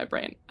made in my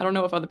brain. I don't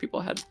know if other people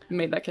had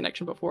made that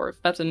connection before,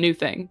 if that's a new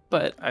thing,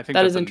 but I think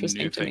that that's is a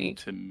interesting new to thing me.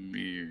 To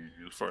me,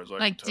 as far as I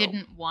Like, can tell.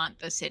 didn't want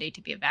the city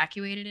to be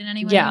evacuated in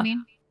any way, Yeah. you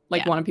mean?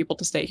 Like, Yeah. wanted people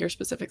to stay here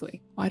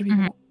specifically. Why do people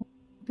want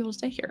people to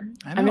stay here?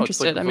 I I'm know,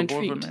 it's interested. like I'm the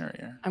more the intrigued.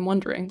 merrier. I'm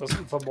wondering.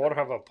 Doesn't Vamor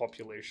have a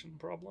population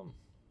problem?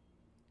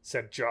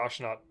 Said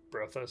Josh, not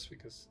Brothos,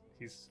 because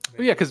he's...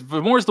 Well, yeah, because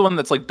Vamore's the one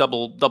that's like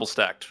double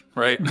stacked,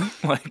 right?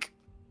 like,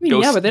 I mean,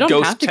 yeah, Ghost- but they don't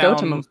Ghost have to go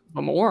Town. to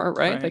Vamore,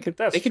 right? Right. They could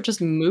That's they could true.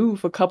 just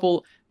move a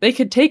couple. They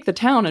could take the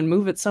town and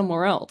move it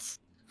somewhere else.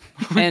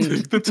 And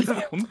the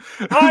town.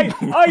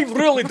 I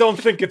really don't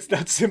think it's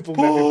that simple,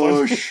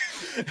 everybody.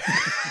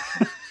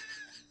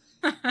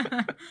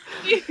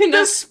 you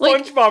know, The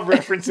like, SpongeBob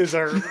references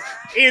are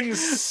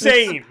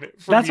insane.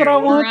 from That's what I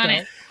you. want. We're on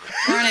it.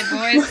 We're on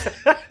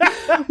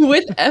it, boys.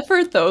 with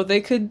effort though,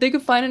 they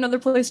could find another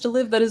place to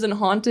live that isn't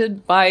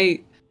haunted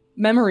by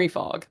memory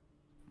fog.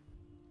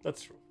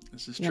 That's true.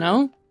 This is true. You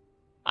know,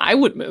 I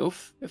would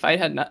move if I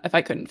had if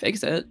I couldn't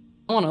fix it.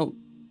 I want to,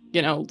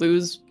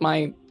 lose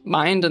my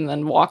mind and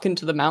then walk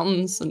into the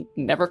mountains and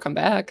never come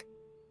back.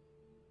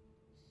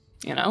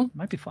 You know.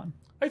 Might be fun.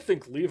 I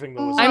think leaving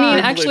though is I a mean,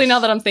 privilege. actually, now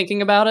that I'm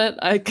thinking about it,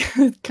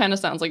 it kind of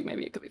sounds like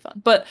maybe it could be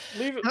fun. But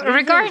Leaving-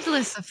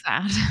 Regardless of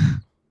that,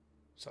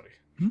 Sorry.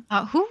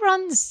 who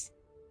runs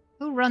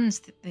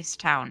this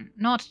town?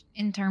 Not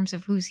in terms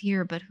of who's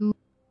here, but who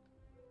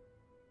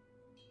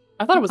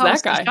I thought it was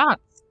calls that the guy.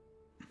 shots?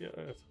 Yeah,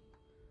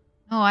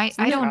 No, I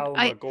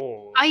don't.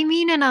 Gold. I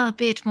mean, in a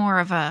bit more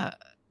of a.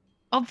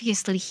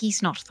 Obviously,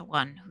 he's not the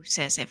one who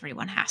says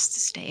everyone has to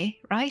stay,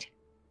 right?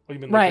 Oh, you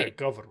mean like the Right.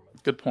 government?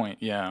 Good point.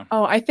 Yeah.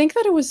 Oh, I think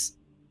that it was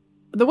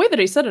the way that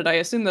he said it. I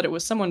assumed that it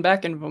was someone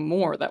back in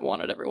Vamore that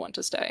wanted everyone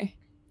to stay.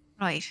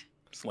 Right.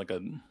 It's like a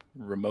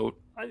remote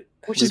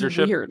Which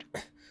leadership. is weird.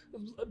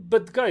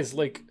 But guys,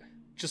 like,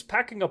 just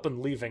packing up and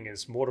leaving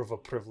is more of a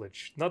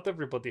privilege. Not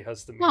everybody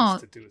has the means No.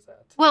 to do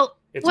that. Well,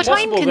 It's what I'm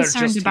possible they're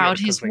concerned just here about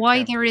because is they why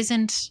can't there leave.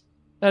 isn't.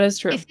 That is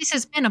true. If this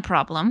has been a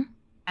problem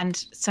and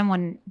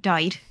someone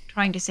died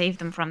trying to save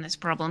them from this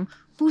problem,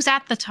 who's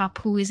at the top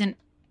who isn't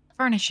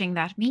furnishing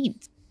that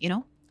means? You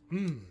know?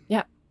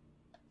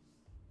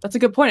 That's a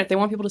good point. If they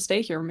want people to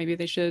stay here, maybe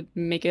they should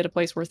make it a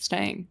place worth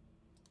staying.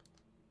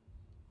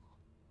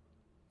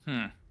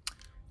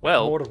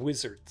 Well, More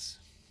wizards.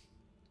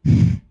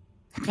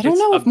 I don't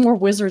know if more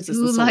wizards is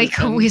the You like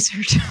a solution.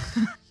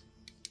 wizard.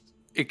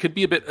 it could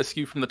be a bit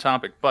askew from the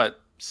topic,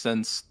 but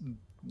since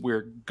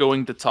we're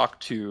going to talk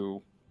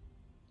to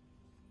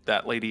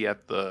that lady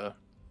at the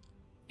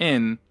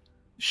inn,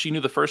 she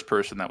knew the first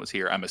person that was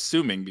here. I'm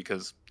assuming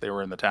because they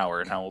were in the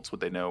tower, and how else would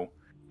they know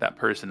that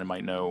person and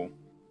might know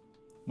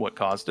what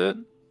caused it?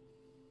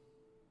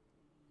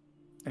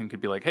 And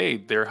could be like, hey,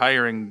 they're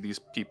hiring these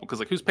people because,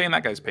 like, who's paying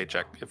that guy's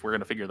paycheck? If we're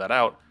gonna figure that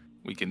out,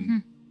 we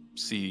can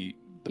see.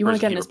 The You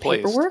want to person get he in his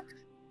replaced. paperwork?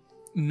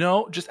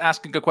 No, just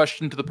asking a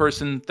question to the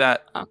person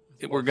that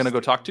we're gonna go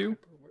talk to.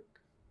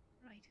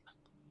 Right.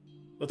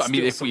 Let's I mean,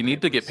 steal if some we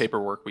need to get papers.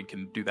 paperwork, we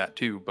can do that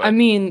too. But I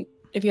mean,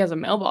 if he has a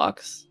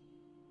mailbox,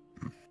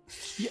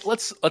 yeah,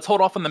 let's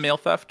hold off on the mail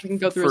theft. we can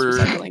go through his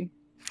for- recycling.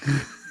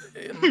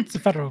 It's a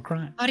federal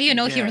crime. How do you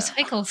know he Yeah.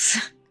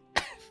 recycles?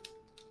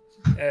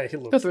 He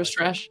looks Go through his like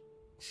trash.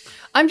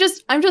 I'm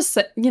just,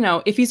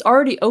 if he's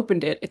already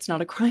opened it, it's not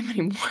a crime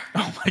anymore.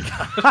 Oh my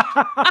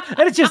god!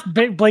 And it's just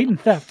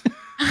blatant theft,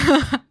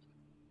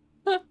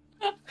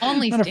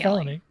 Only not a stealing.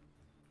 felony.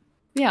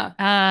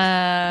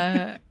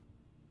 Yeah.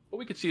 Well,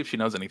 we could see if she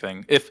knows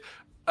anything. If,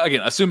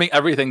 again, assuming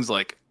everything's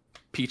like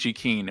peachy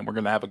keen and we're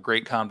gonna have a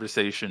great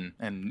conversation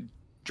and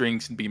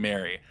drinks and be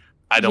merry,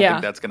 I don't Yeah.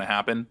 think that's gonna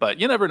happen. But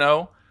you never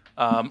know.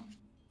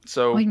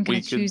 So I'm we gonna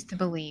could choose to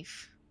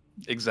believe.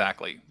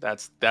 exactly.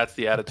 That's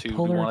the attitude we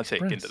Polar want to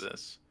take Express. into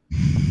this.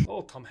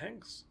 Oh, Tom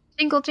Hanks.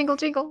 Jingle, jingle,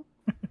 jingle.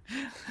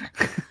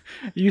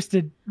 You used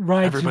to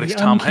ride Everybody's to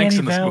the Tom Uncanny Hanks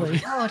in this Valley.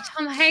 movie. Oh,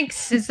 Tom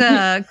Hanks is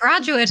a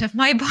graduate of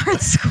my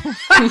Bard school.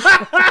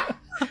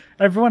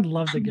 Everyone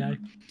loved the guy.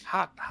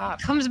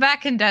 Hot. Comes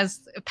back and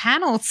does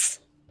panels.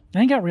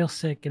 Then he got real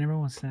sick, and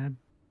everyone was sad.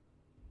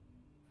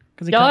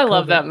 Because Yeah, I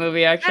love that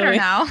movie, I don't actually.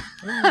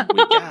 know.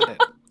 We got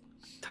it.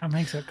 Tom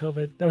Hanks got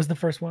COVID. That was the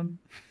first one.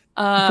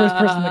 The first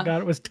person that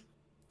got it was.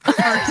 First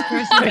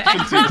person to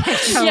Patient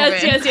zero.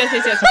 get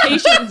COVID. Yes.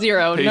 Patient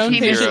zero. Known Patient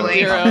patient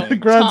zero. zero.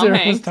 Ground Tom zero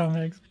Hanks. was Tom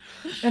Hanks.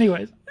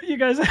 Anyways, you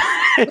guys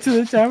head to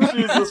the tower.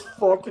 Jesus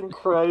fucking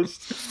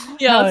Christ.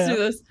 Yeah, Hell let's yeah.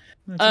 do this.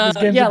 That's what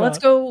this game's Yeah,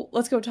 about.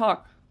 let's go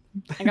talk.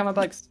 I got my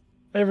bugs.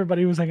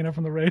 Everybody was hanging out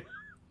from the raid.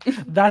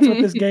 That's what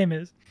this game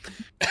is.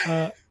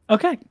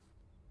 Okay.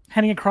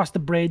 Heading across the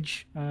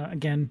bridge.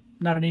 Again,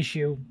 not an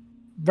issue.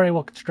 Very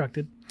well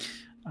constructed.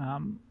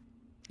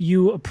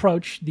 You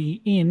approach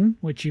the inn,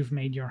 which you've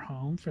made your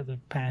home for the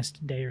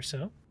past day or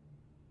so.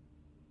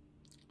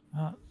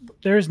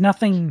 There's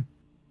nothing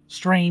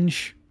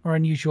strange or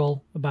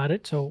unusual about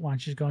it, so why don't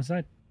you just go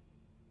inside?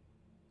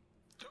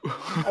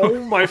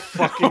 Oh my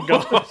fucking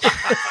god.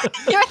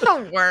 You're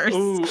the worst.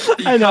 Ooh,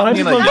 you I know, caught I me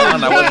in a just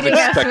yawn. I wasn't Hating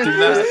us expecting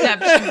with that.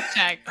 Perception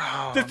check.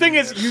 Oh, The thing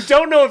is, you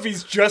don't know if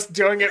he's just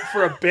doing it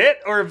for a bit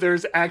or if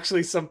there's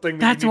actually something.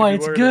 That That's you need why to be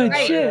it's worried good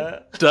about. shit.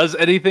 Yeah. does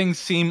anything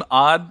seem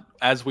odd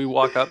as we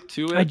walk up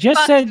to it? I just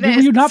Fuck said, were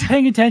you this. not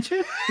paying attention?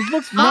 It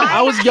looks fine.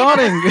 I was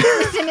yawning.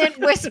 Dissonant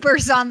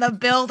whispers on the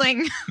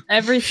building.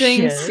 Everything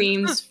Shit.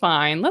 seems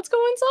fine. Let's go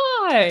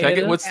inside. Can I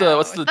get, what's the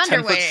 10-foot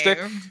Thunderwave. stick?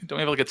 Don't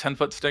we have like a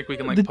 10-foot stick we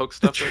can like the, poke the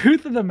stuff with?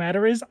 truth of the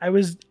matter is, I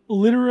was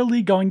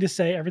literally going to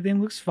say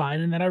everything looks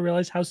fine, and then I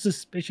realized how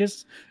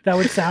suspicious that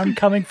would sound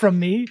coming from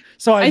me.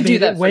 So I I made do it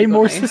that way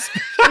more frequently.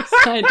 suspicious.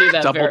 I do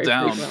that Double very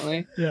down.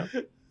 frequently.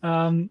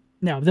 Yeah.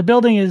 No, the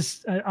building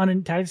is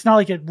unintact. It's not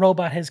like a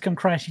robot has come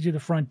crashing through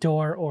the front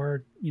door,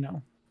 or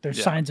there's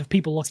Yeah. signs of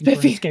people looking for an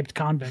Spiffy. escaped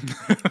convict.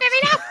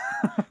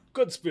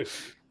 Good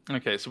spiff.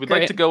 Okay, so we'd Great.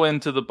 like to go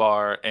into the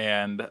bar,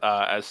 and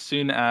as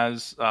soon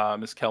as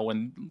Miss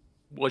Kelwin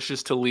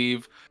wishes to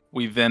leave,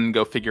 we then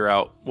go figure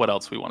out what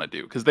else we want to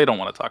do, because they don't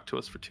want to talk to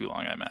us for too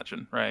long, I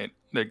imagine, right?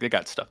 They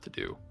got stuff to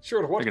do.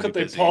 Sure, what They're gonna could be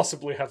they busy.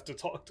 possibly have to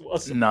talk to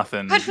us?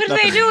 Nothing. What would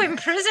nothing. they do?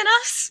 Imprison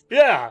us?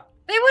 Yeah.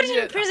 They wouldn't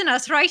Yeah. imprison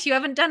us, right? You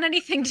haven't done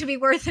anything to be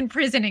worth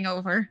imprisoning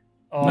over.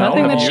 Oh, No,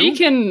 Nothing have that you? she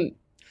can.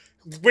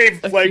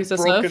 We've like Accuse us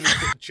of. broken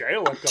into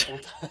jail a couple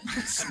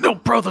times. No,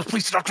 brother,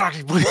 please stop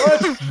talking. Please.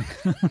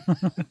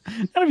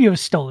 None of you have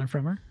stolen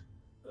from her.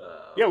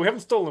 Yeah, we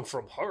haven't stolen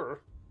from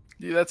her.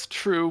 Yeah, that's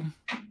true.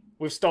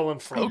 We've stolen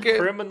from Okay.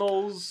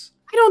 criminals.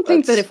 I don't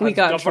think that That's if we like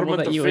got in trouble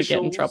government that you would get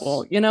in officials.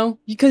 trouble,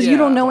 because you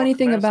don't Yeah. know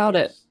anything about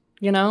it,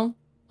 Masters.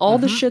 All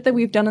the Mhm. shit that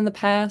we've done in the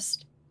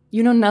past,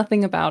 you know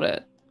nothing about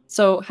it.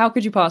 So how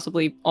could you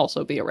possibly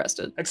also be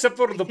arrested? Except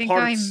for the think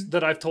parts I'm-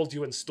 that I've told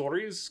you in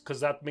stories,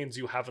 because that means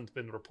you haven't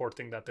been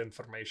reporting that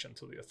information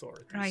to the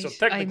authorities. Right. So I'm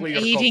technically,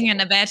 you're aiding and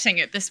culpable. abetting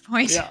at this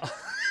point. Yeah.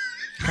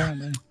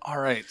 Apparently. All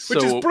right,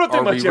 Which is so pretty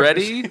are much we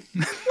ready?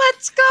 everything. Let's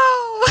Let's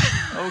go.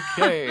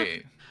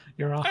 Okay.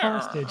 You're a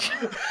hostage.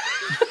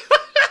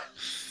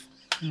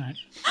 All right.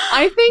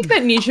 I think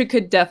that Nisha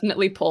could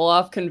definitely pull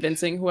off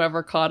convincing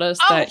whoever caught us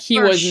Oh, that he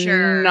for was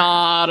sure.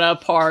 not a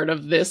part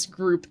of this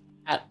group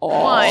at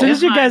all. Why? As soon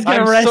as you guys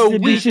get I'm arrested, so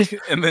weak, Nisha,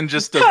 and then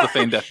just does the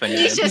feign death thing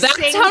again. Nisha That's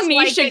sings how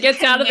like Nisha a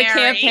gets out of the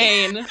canary.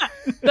 campaign.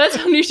 That's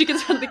how Nisha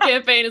gets out of the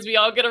campaign is we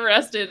all get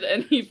arrested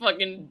and he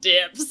fucking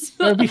dips.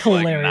 that would be Like,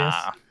 hilarious.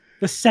 nah.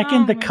 The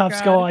second Oh the my cuffs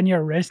God. go on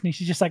your wrist,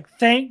 Nisha's just like,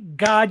 "Thank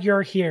God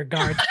you're here,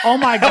 guards! Oh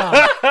my God,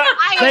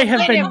 I they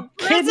have been in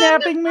prison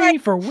kidnapping me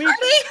for weeks."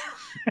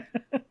 I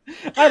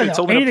don't They know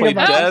told me to anything play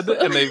about dead,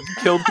 this. and they've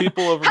killed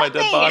people over my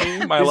dead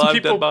body, my These alive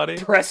people dead body.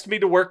 pressed me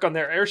to work on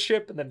their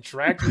airship and then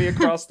dragged me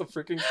across the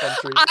freaking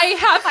country. I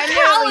have I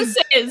calluses.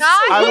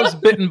 died. I was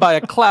bitten by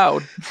a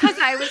cloud. Because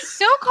I was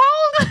so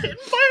cold.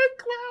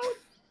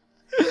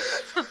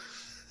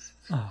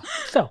 Oh,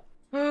 so,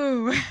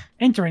 Ooh.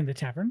 entering the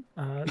tavern,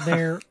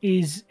 there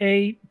is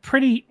a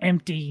pretty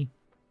empty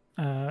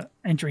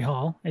entry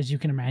hall, as you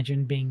can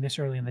imagine, being this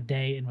early in the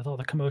day and with all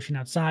the commotion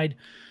outside.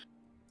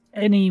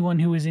 Anyone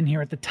who was in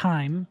here at the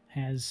time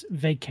has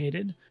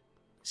vacated,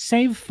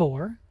 save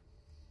for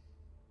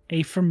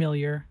a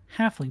familiar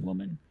halfling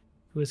woman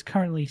who is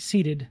currently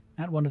seated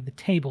at one of the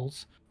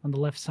tables on the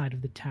left side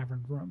of the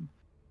tavern room.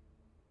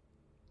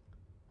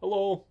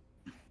 Hello,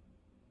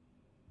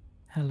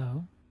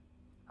 Hello.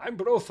 I'm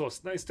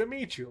Brothos. Nice to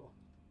meet you.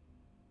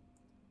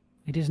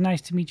 It is nice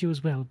to meet you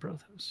as well,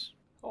 Brothos.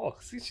 Oh,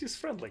 see, she's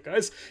friendly,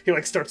 guys.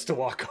 He starts to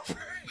walk over.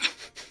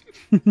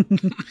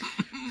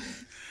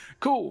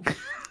 Cool.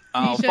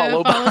 I'll Nisha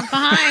follow follows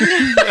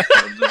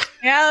behind.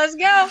 Yeah, let's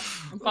go.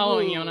 I'm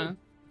following Yona.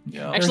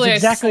 Yeah. Actually,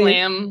 exactly- I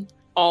slam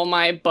all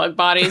my bug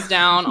bodies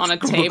down on a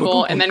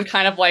table and then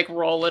kind of like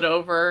roll it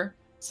over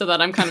so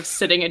that I'm kind of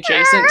sitting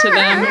adjacent to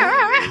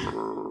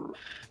them.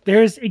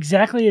 There's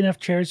exactly enough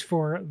chairs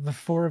for the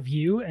four of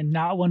you and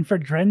not one for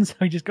Dren, so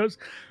he just goes,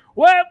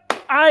 "Well,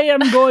 I am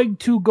going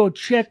to go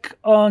check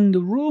on the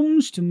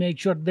rooms to make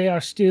sure they are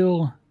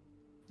still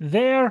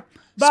there.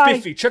 Bye."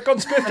 Spiffy, check on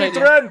Spiffy.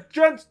 idea.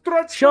 Dren.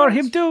 Sure,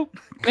 him too.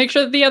 Make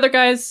sure that the other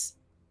guys.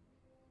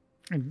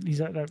 And he's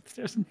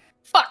upstairs.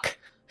 Fuck!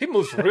 He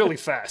moves really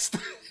fast.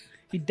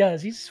 He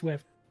does. He's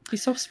swift.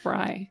 He's so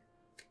spry.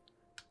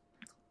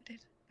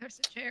 There's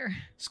a chair.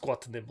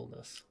 Squat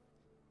nimbleness.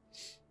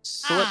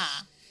 So what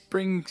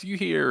brings you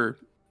here,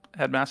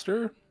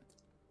 Headmaster?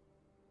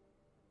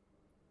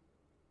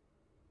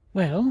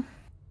 Well,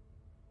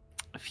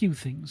 a few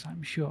things,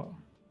 I'm sure.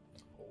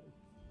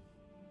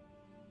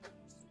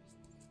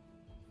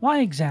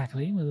 Why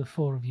exactly were the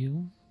four of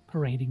you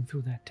parading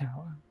through that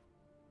tower?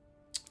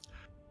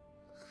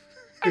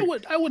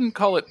 I wouldn't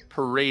call it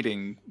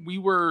parading. We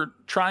were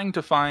trying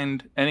to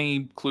find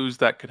any clues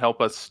that could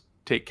help us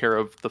take care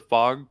of the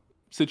fog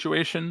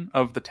situation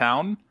of the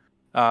town.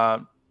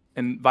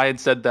 And Vi had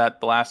said that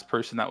the last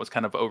person that was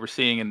kind of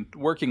overseeing and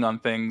working on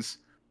things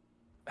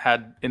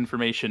had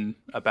information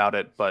about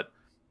it, but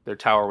their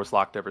tower was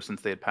locked ever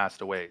since they had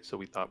passed away. So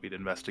we thought we'd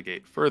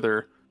investigate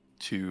further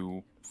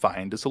to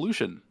find a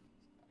solution.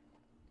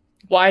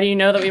 Why do you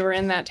know that we were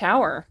in that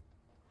tower?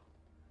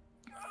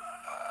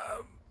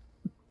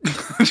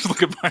 Just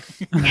look at my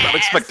not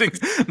expecting.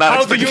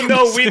 How do you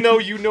know? We know.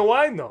 You know.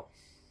 I know.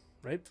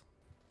 Right?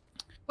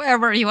 Where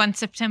were you on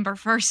September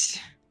 1st?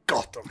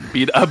 Got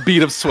him. A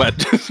bead of sweat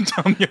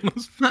down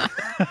Yona's.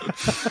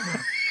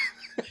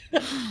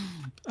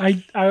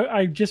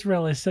 I just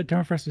realized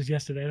September 1st was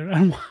yesterday.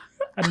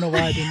 I don't know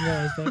why I didn't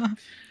realize that.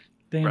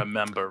 Damn.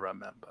 Remember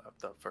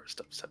the 1st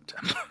of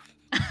September.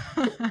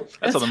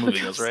 That's how the movie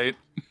goes, right?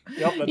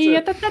 Yep, that's Yeah,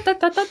 it. da, da, da,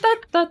 da, da,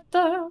 da,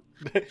 da.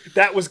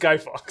 That was Guy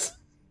Fawkes.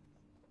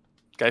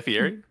 Guy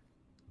Fieri?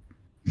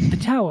 The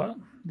tower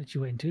that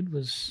you entered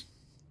was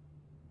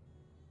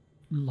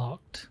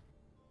locked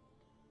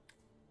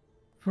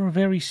for a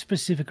very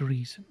specific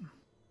reason.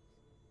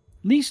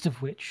 Least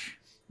of which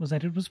was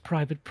that it was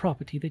private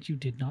property that you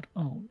did not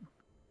own.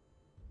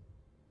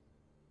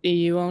 Do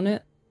you own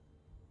it?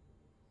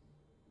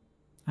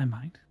 I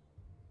might.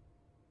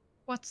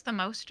 What's the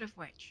most of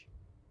which?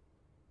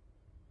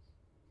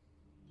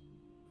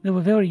 There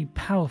were very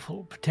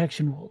powerful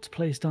protection walls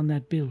placed on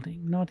that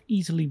building, not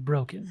easily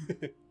broken.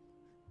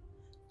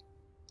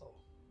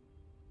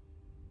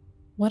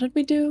 What did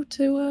we do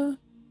to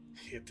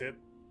Hit it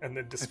and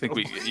then I dispel.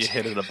 think you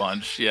hit it a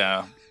bunch,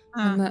 yeah.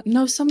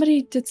 No,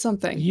 somebody did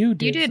something. You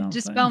did. You did something.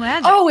 dispel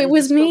magic. Oh, it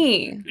was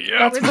me.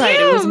 Yeah. That's right,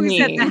 it was You me.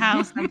 set the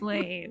house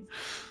ablaze.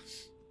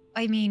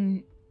 I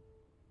mean,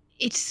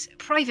 it's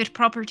private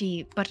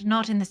property, but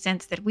not in the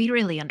sense that we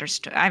really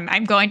understood.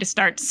 I'm going to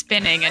start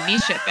spinning a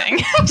Nisha thing.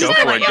 Just Go to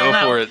for let it, y'all go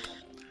know. for it.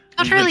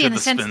 Not We've really in entered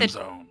the sense spin that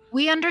zone.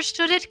 we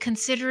understood it,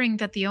 considering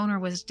that the owner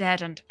was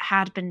dead and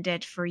had been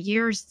dead for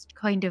years,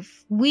 kind of,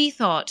 we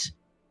thought,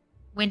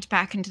 went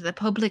back into the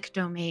public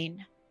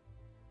domain.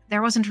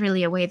 There wasn't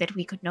really a way that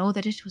we could know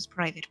that it was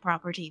private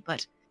property,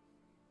 but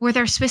were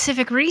there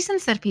specific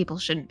reasons that people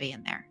shouldn't be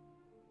in there?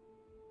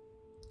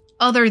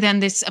 Other than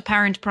this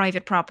apparent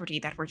private property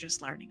that we're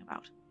just learning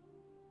about.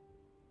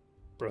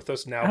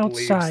 Brothos now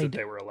believes that Outside.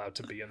 they were allowed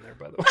to be in there,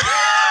 by the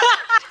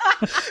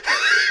way.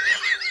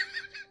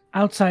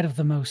 Outside of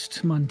the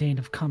most mundane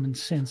of common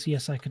sense,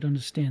 yes, I could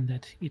understand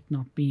that it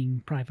not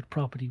being private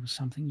property was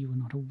something you were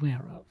not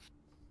aware of.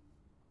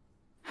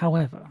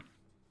 However,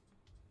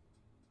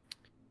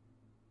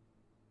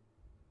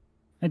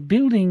 that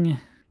building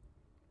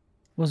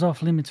was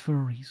off limits for a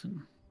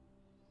reason.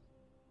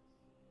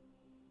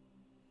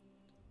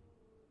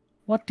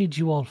 What did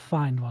you all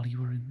find while you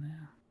were in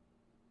there?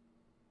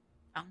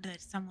 Found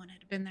that someone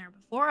had been there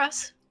before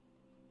us.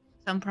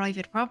 Some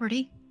private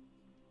property.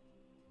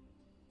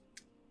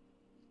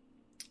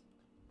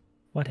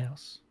 What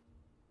else?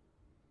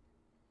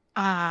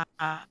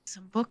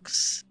 Some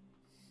books.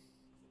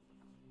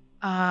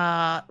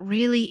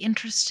 Really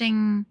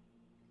interesting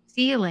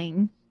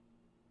ceiling.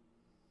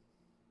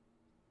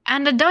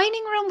 And a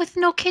dining room with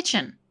no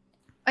kitchen.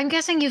 I'm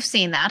guessing you've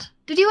seen that.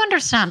 Did you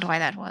understand why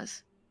that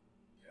was?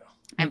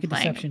 Make a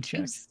deception check.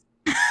 obtuse.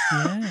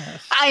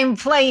 Yes. I'm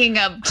playing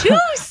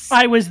obtuse.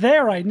 I was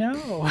there, I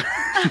know.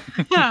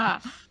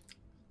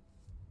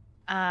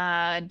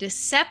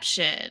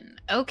 Deception.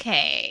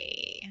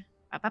 Okay.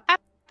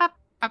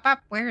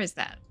 Where is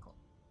that?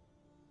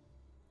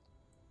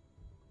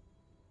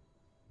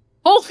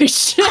 Holy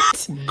shit!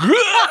 That's a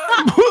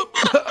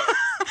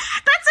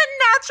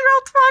natural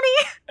 20.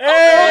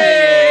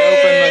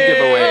 Hey!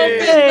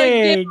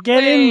 Hey,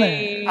 get in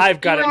there.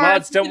 I've got it, We're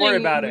mods. Don't worry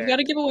kidding. about We've it. got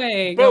a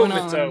giveaway Boom,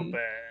 going it's on. open.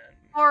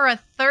 For a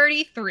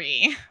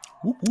 33.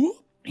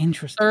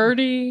 Interesting.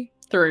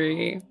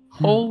 33.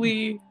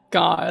 Holy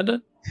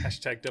God.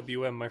 Hashtag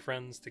WM, my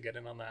friends, to get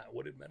in on that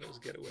Wooded Meadows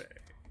getaway.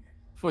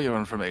 For your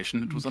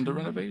information, it was under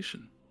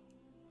renovation.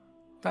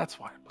 That's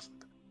why it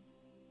wasn't there.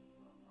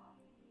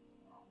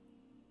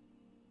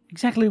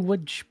 Exactly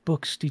which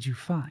books did you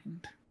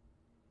find?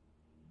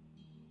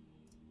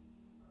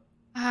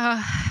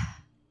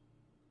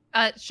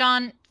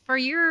 Sean, for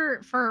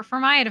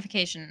my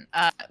edification,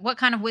 what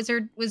kind of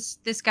wizard was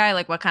this guy?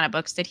 Like, what kind of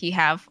books did he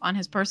have on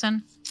his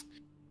person?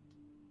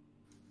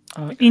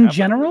 In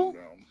general,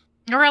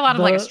 There were a lot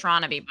of like The-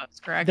 astronomy books,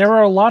 correct? there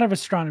are a lot of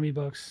astronomy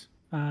books.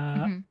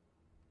 Mhm.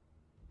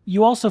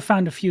 You also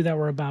found a few that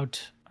were about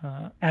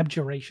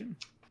abjuration,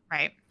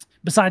 Right.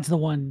 besides the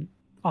one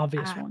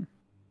obvious one.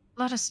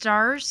 A lot of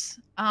stars.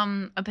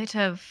 A bit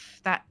of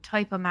that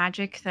type of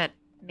magic that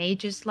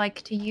mages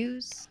like to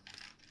use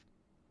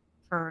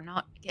for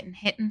not getting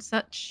hit and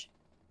such.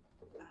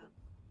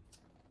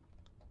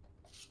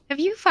 Have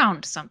you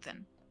found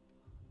something?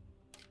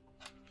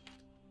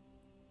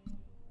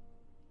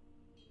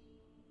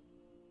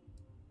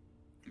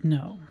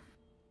 No.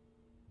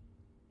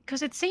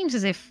 Because it seems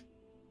as if,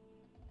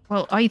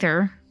 well,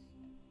 either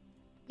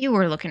you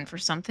were looking for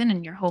something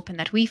and you're hoping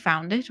that we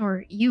found it,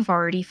 or you've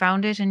already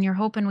found it and you're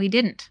hoping we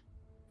didn't.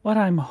 What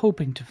I'm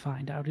hoping to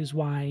find out is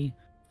why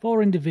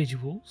 4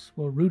 individuals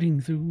were rooting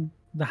through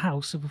the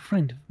house of a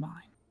friend of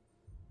mine.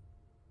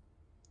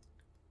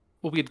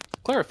 Well, we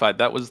had clarified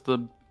that was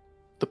the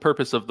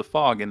purpose of the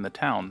fog in the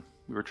town.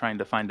 We were trying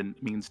to find a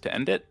means to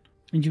end it.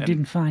 And you And-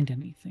 didn't find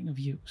anything of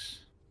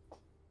use.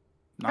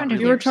 Not Friend of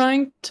really. You were yours.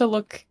 trying to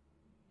look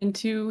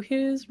into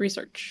his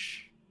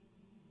research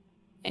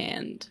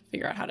and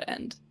figure out how to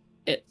end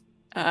it.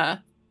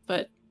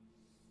 But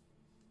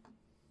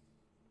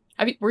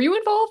were you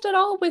involved at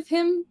all with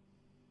him,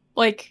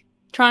 like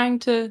trying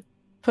to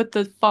put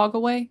the fog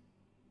away?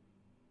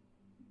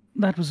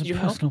 That was a Did you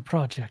help? personal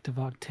project of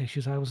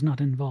Arctasia's. I was not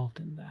involved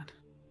in that.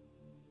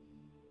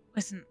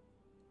 Listen,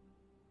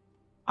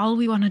 all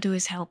we want to do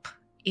is help.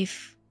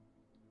 If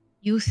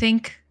you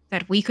think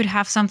that we could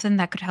have something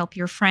that could help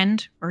your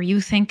friend, or you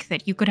think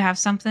that you could have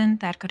something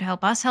that could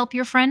help us help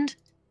your friend,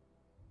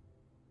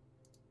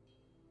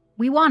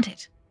 we want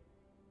it.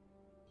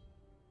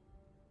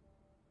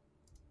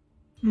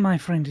 My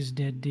friend is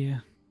dead,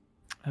 dear.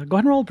 Go ahead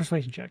and roll a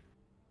persuasion check.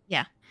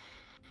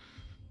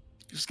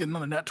 Just get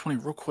another nat 20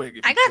 real quick.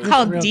 if I you got could.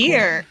 called Real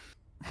dear.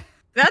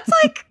 That's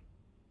like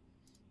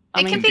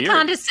I it mean, can be dear.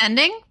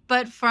 condescending,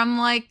 but from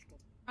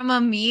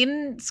a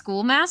mean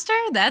schoolmaster,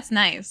 that's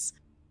nice.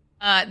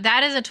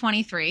 That is a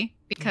 23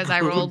 because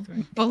I rolled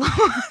below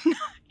a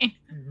 9.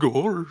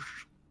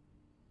 Gosh.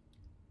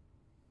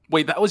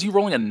 Wait, that was you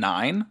rolling a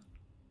 9?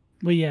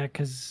 Well, yeah,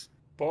 because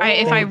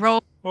If I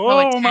roll, Oh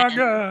a my 10.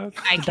 god.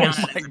 I The count dice.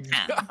 it as a 10.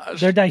 Gosh.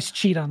 their dice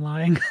cheat on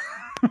lying.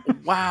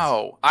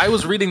 Wow. I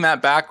was reading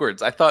that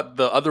backwards. I thought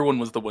the other one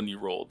was the one you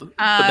rolled. But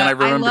then I I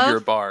remembered love- you're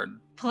a bard.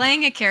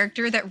 Playing a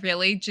character that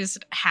really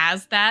just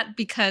has that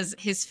because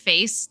his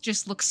face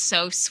just looks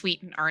so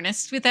sweet and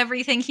earnest with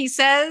everything he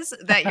says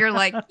that you're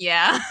like,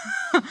 yeah.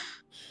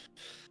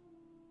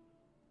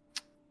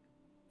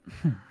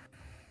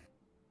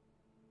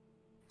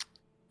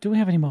 Do we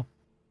have any more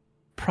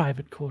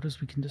private quarters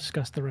we can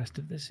discuss the rest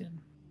of this in?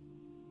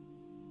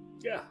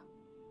 Yeah,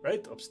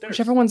 right upstairs.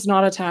 whichever one's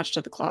not attached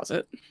to the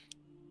closet.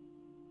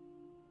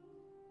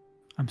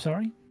 I'm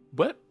sorry?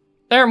 What?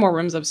 There are more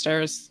rooms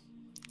upstairs.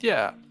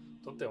 Yeah.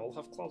 Don't they all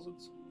have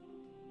closets?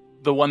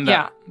 The one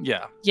that.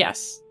 Yeah.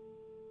 Yes.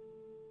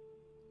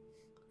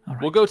 All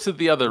We'll go to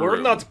the other We're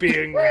room. not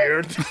being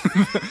weird.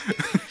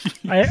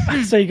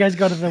 So you guys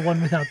go to the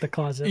one without the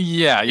closet.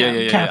 Yeah.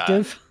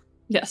 Captive.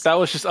 Yes. That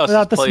was just us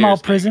Without as the players small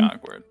being prison?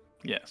 awkward.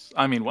 Yes.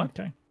 I mean, what?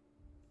 Okay.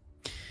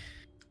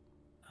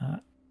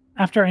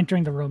 After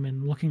entering the room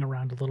and looking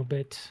around a little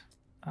bit,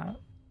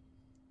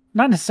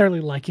 not necessarily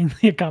liking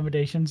the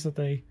accommodations that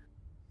they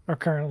are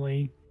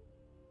currently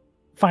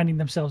finding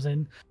themselves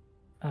in,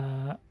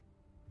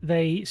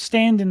 they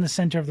stand in the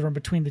center of the room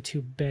between the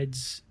two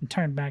beds and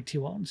turn back to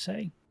you all and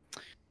say,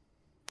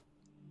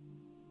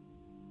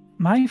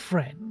 "My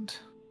friend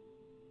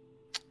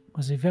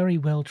was a very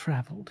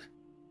well-traveled,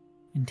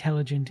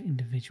 intelligent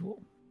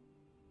individual.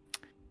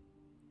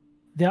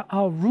 There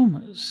are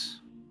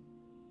rumors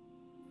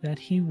that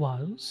he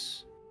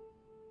was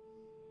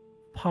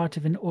part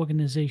of an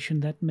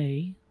organization that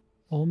may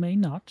or may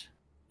not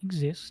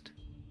exist,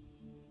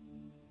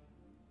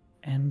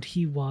 and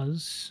he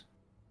was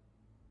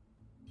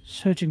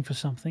searching for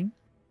something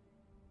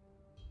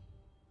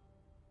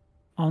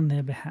on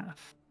their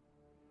behalf.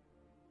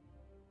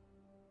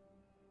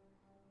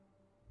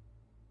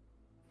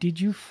 Did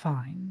you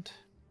find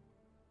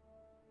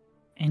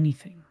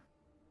anything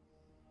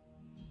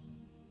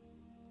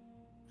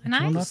that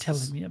you're not Nice.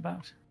 telling me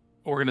about?"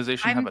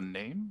 Organization I'm- have a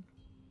name?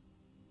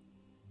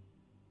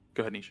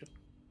 Go ahead, Nisha.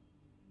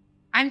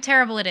 I'm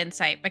terrible at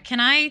insight, but can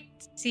I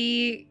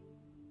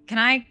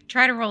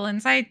try to roll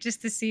insight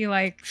just to see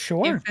like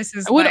Sure. if this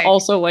is I would like,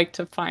 also like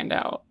to find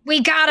out. we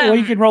got him. Well,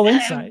 you can roll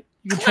insight.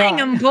 You can Clang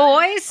try. 'em,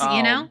 boys. I'll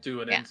You know,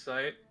 do an Yeah.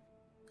 insight.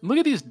 Look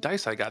at these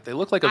dice I got. They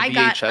look like a I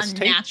got VHS a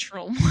tape,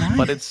 natural Nice.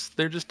 but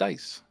they're just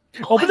dice.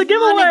 Open the I wanted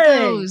giveaway.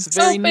 those. It's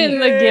very Open neat.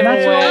 the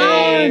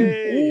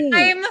giveaway. Yay.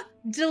 I'm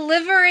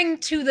delivering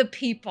to the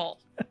people.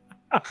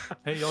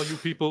 Hey, all you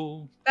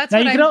people. That's Now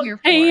what you I'm can here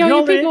for. Hey, You yo, can you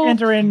only people.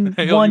 enter in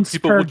Hey, all you once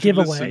people, per would you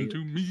giveaway. listen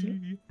to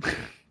me?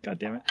 God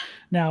damn it.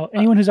 Now,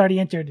 anyone who's already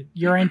entered,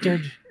 you're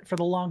entered for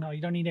the long haul.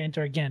 You don't need to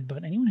enter again,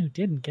 but anyone who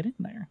didn't, get in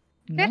there.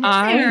 You Get in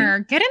know? there.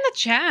 Get in the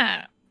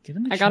chat. Get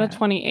in the I got a chat.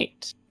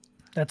 28.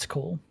 That's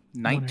cool.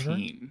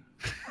 19.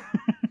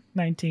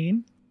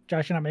 19.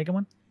 Josh, you're not making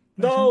one?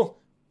 No.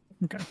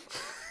 Okay.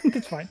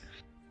 That's fine.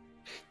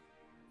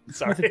 With a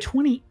Sorry.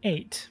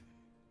 28,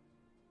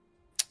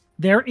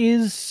 there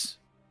is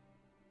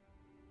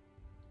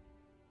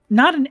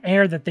not an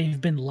air that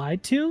they've been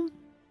lied to,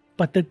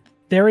 but that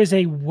there is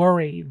a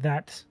worry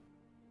that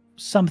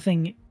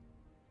something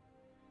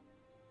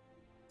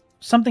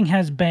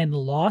has been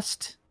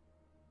lost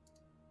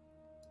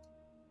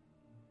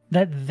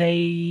that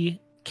they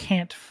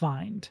can't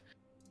find,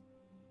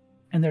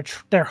 and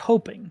they're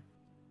hoping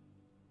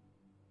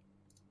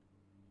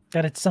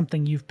that it's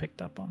something you've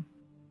picked up on.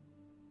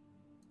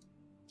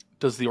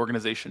 Does the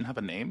organization have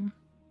a name?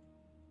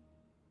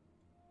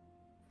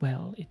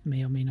 Well, it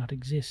may or may not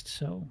exist,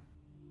 so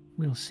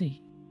we'll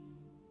see.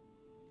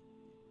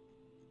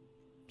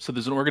 So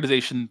there's an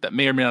organization that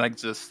may or may not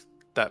exist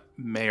that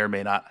may or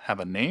may not have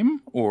a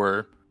name,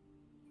 or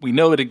we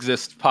know it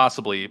exists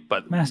possibly,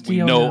 but Master we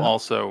know Yoda.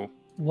 also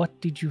What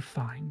did you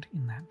find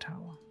in that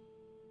tower?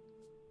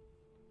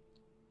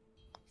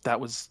 that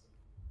was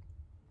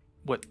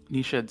what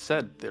Nisha had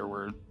said. There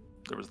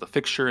was the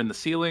fixture in the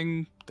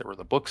ceiling, there were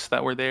the books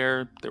that were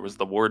there was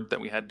the ward that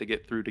we had to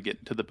get through to get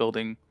into the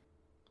building.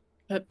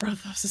 But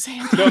Brothos'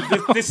 hand. No,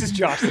 this is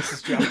Josh. This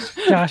is Josh.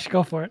 Josh,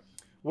 go for it.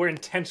 We're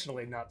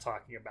intentionally not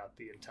talking about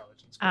the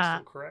intelligence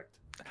crystal, correct?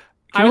 Can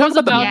I we talk was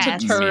about the about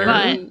Yes, to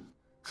turn.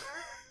 but-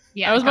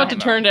 Yeah, I was about to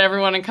go turn to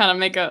everyone and kind of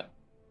make a.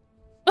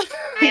 I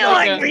feel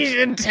like we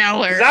should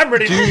tell her. 'Cause I'm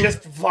ready to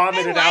just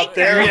vomit it like out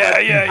there.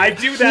 her. Yeah. I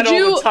do that Would all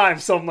you- the time,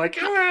 so I'm like,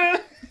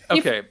 ah.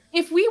 Okay.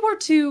 If we were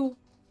to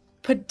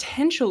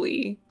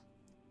potentially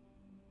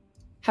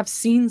have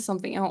seen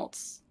something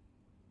else,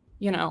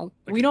 you know,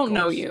 Like we a don't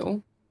know ghost.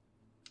 you.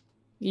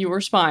 You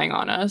were spying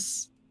on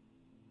us.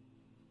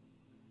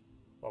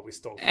 Well, we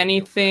stole.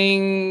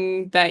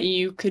 Anything that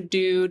you could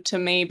do to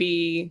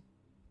maybe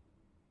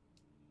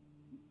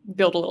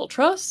build a little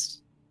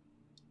trust?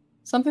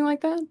 Something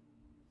like that?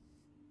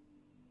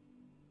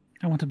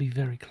 I want to be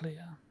very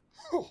clear.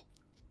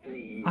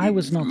 I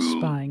was not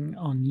spying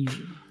on you.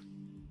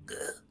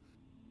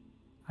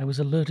 I was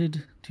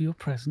alerted to your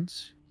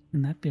presence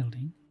in that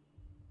building,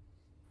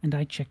 and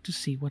I checked to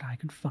see what I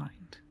could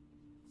find.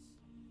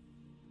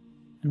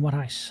 And what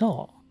I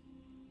saw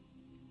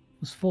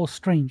was 4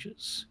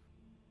 strangers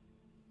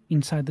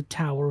inside the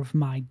tower of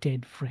my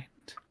dead friend.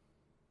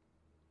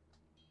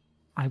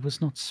 I was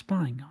not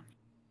spying on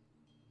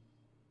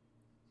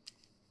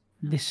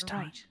you. This You're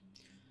time. right.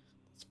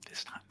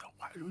 This time, though,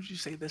 why would you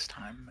say this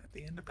time at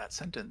the end of that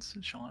sentence,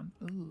 Sean?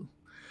 Ooh.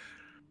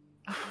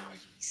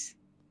 Please.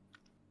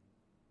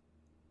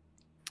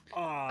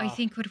 Ah. I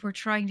think what we're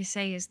trying to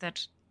say is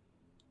that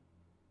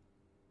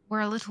we're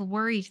a little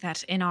worried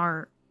that in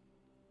our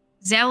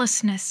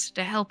zealousness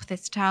to help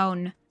this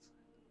town,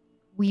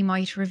 we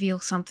might reveal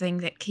something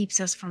that keeps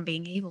us from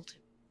being able to.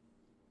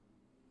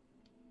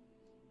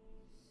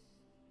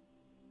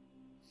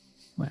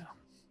 Well,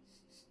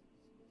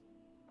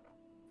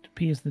 it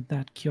appears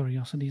that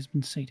curiosity has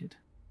been sated.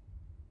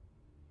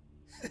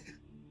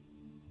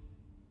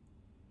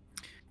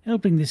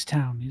 Helping this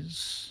town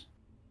is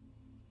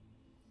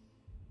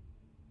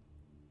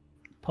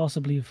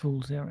possibly a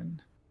fool's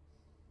errand.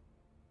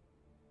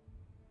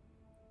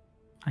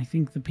 I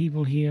think the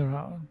people here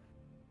are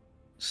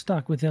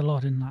stuck with their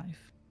lot in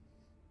life.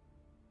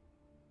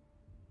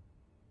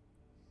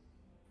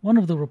 One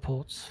of the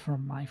reports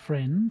from my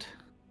friend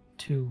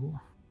to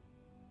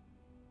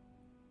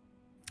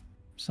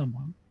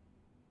someone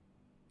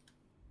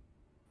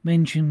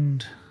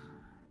mentioned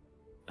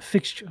a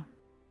fixture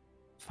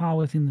far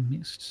within the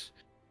mists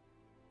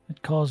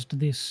that caused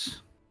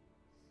this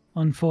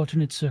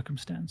unfortunate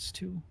circumstance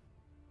to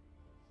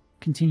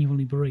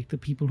continually berate the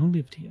people who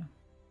lived here.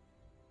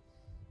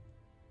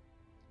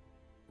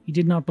 He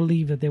did not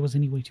believe that there was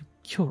any way to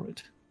cure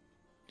it,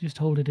 just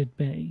hold it at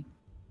bay.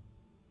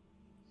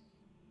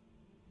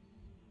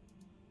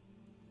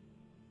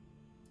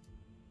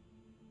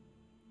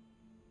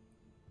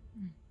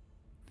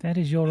 That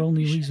is your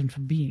only reason for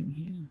being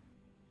here.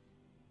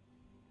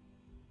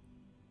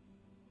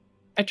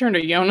 I turn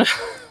to Yona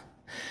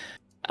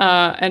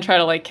and try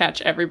to like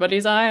catch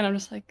everybody's eye, and I'm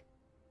just like,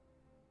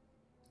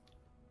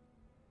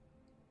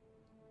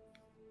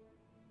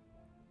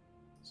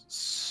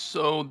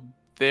 So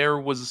there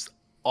was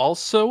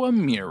also a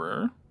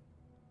mirror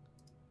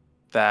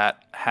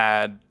that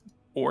had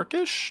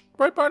Orcish,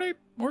 right, Barney?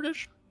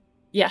 Orcish?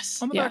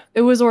 yes, On the yeah, back?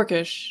 it was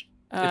Orcish.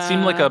 It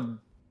seemed like a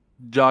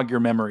jog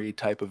your memory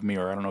type of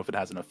mirror. I don't know if it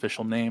has an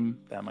official name.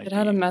 That might It be.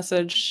 had a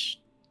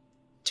message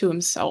to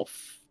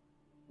himself,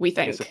 we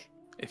guess think,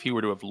 If he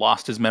were to have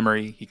lost his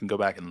memory, he can go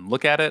back and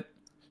look at it.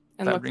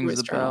 and that look through rings his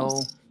a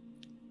bell.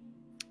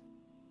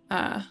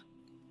 journals.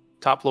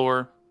 Top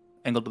floor,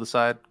 angled to the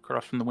side,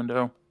 across from the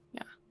window.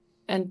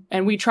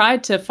 And we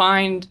tried to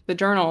find the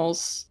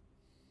journals,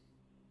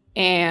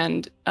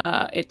 and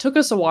it took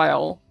us a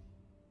while,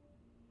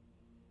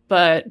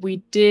 but we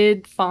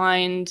did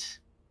find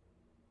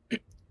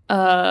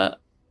a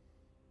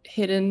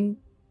hidden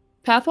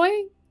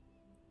pathway,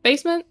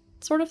 basement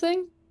sort of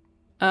thing,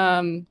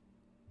 and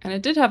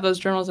it did have those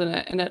journals in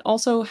it, and it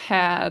also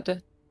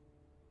had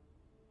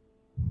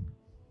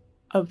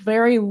a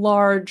very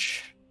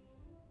large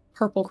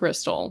purple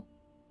crystal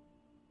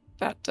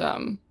that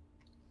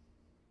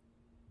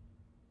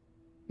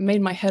made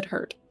my head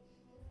hurt.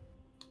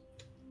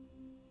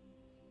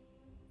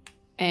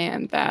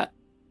 And that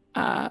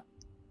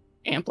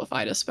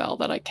amplified a spell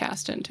that I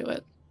cast into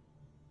it.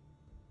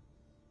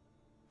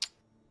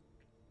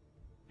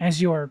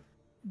 As you're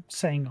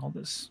saying all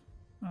this,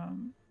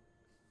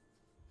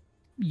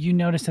 you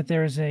notice that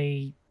there is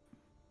a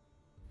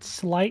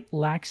slight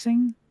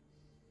laxing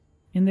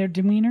in their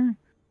demeanor.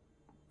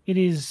 It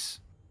is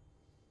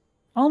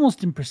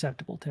almost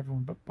imperceptible to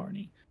everyone but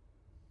Barney,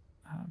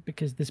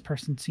 because this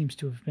person seems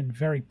to have been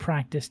very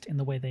practiced in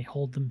the way they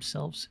hold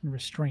themselves and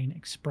restrain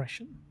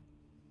expression.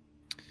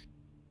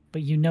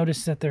 But you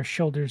notice that their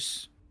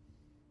shoulders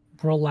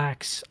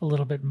relax a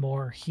little bit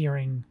more,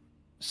 hearing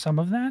some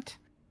of that,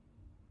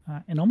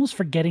 and almost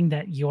forgetting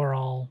that you're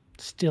all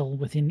still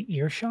within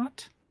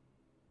earshot.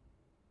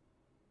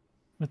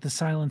 With the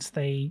silence,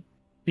 they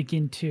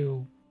begin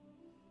to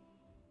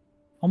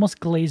almost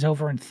glaze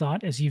over in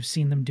thought, as you've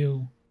seen them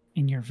do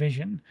in your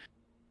vision.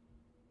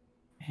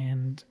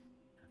 And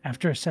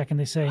after a second,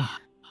 they say,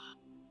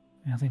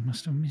 "Yeah, they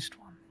must have missed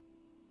one.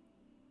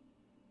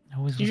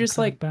 Always You was just, a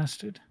clever like-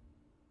 bastard."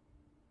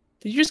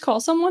 Did you just call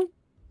someone?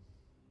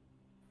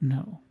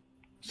 No,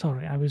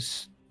 sorry, I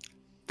was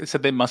They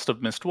said they must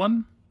have missed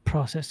one.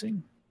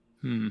 processing.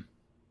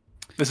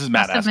 This is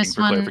Matt Must have asking missed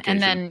for one,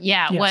 clarification. and then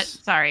Yes. what?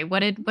 Sorry, what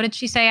did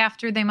she say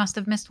after they must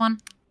have missed one?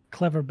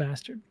 Clever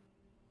bastard.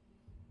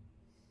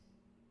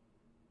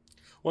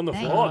 One of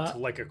Dang. what?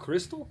 Like a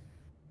crystal?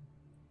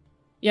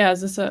 Yeah,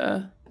 is this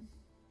a...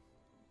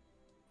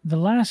 The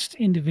last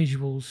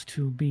individuals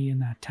to be in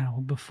that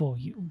tower before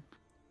you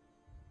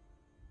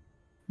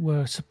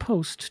were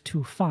supposed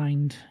to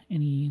find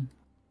any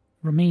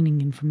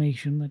remaining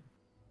information that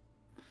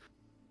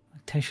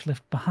Tesh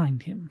left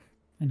behind him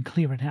and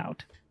clear it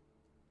out.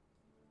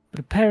 But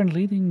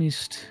apparently they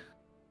missed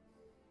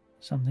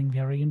something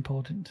very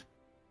important.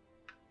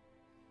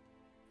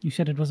 You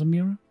said it was a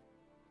mirror?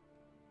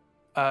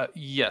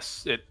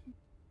 Yes, it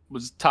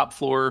was top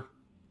floor,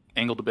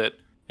 angled a bit,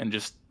 and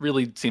just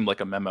really seemed like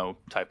a memo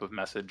type of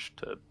message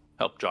to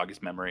help jog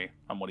his memory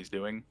on what he's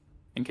doing,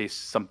 in case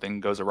something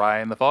goes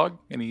awry in the fog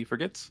and he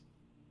forgets.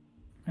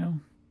 Well,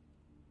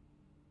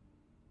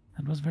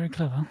 that was very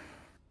clever.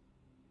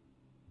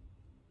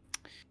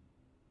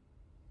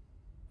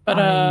 But,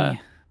 I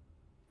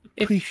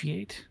if-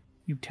 appreciate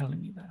you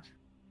telling me that.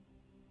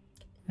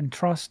 And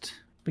trust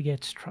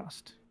begets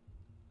trust.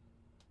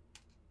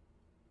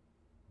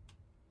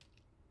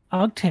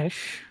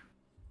 Agtesh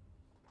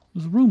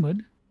was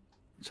rumored,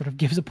 sort of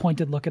gives a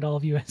pointed look at all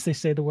of you as they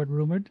say the word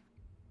rumored,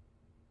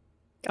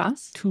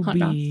 Goss? to Hot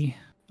be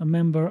a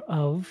member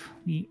of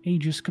the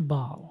Aegis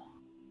Cabal.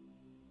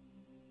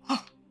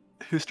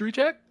 History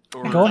check?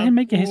 Or Go ahead and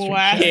make a history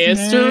Wow. check.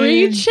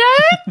 History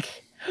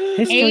check?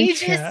 History Aegis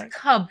check.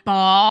 Oh,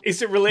 Cabal.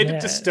 Is it related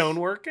to Yes.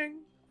 stoneworking?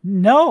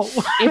 No. If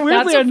that's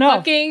Weirdly a enough.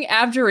 fucking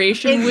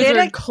abjuration Is it wizard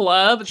a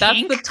club, that's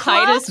kink the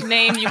club? tightest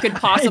name you could It's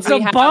possibly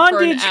a have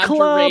bondage for an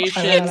club.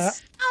 abjuration.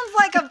 Sounds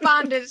like a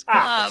bondage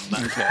club.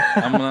 Okay,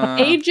 I'm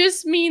gonna.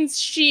 Aegis means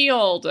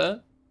shield.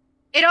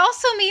 It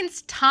also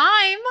means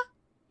time.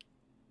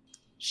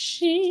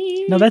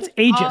 Shield. No, that's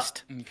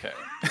ageist. Okay.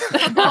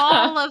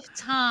 Cabal of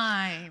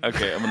time.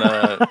 Okay, I'm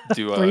gonna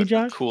do Three, a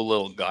Josh? cool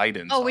little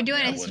guidance. Oh, we're on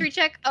doing a that history one.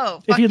 check? Oh,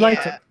 If fuck you'd like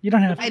yeah. to. You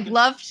don't have to. I'd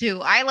love to.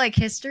 I like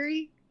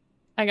history.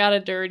 I got a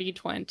dirty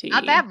 20.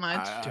 Not that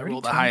much. I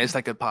rolled the 30. highest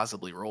I could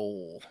possibly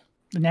roll.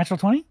 The natural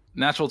 20?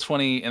 Natural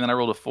 20, and then I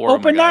rolled a 4. on my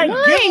Open night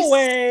guidance.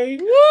 giveaway.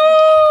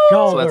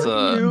 So that's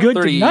a Good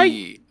 30,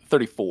 tonight.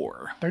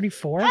 34.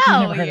 34? Hell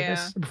You've never heard yeah. of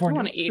this before. I you?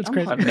 wanna eat. It's I'm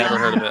crazy. I've never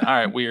heard of it. All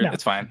right, weird. No.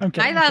 It's fine.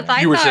 Okay.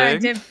 I You were thought I saying?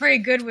 did pretty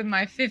good with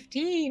my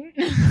 15.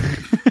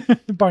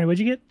 Barney, what'd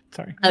you get?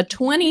 Sorry. A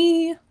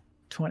 20.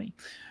 20.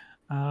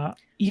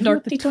 Even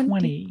with the Dirty 20.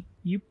 20,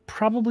 you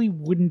probably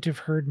wouldn't have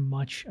heard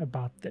much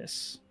about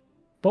this.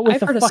 But with I've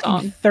the heard a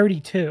fucking song.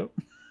 32.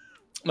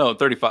 No,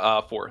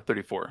 35.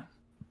 34.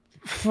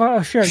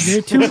 Sure, you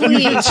hear two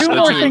Please.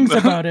 more things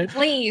about it.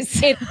 Please.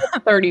 It's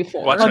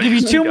 34. Watch I'll out, give you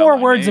you two got more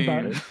my words name.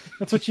 about it.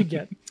 That's what you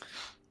get.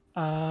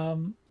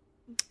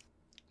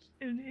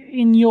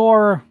 In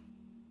your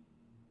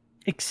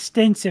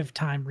extensive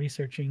time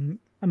researching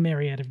a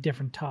myriad of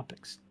different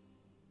topics,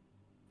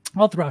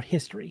 all throughout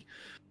history,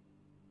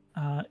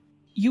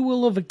 you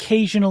will have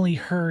occasionally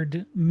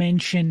heard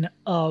mention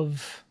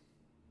of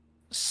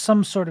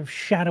some sort of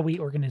shadowy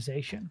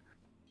organization,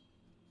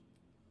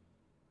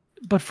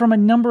 but from a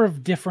number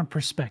of different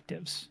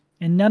perspectives,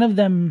 and none of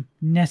them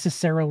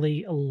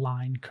necessarily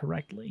align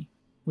correctly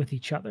with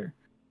each other.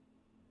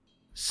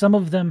 Some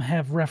of them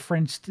have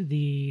referenced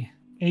the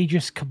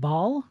Aegis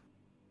Cabal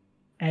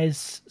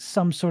as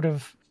some sort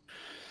of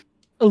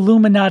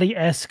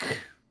Illuminati-esque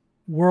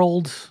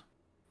world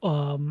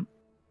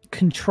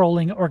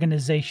controlling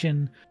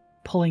organization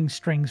pulling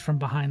strings from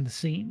behind the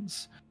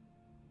scenes.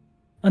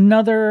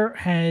 Another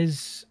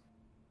has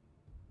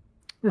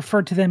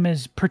referred to them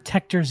as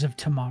protectors of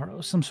tomorrow,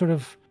 some sort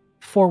of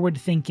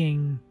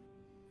forward-thinking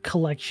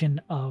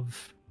collection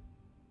of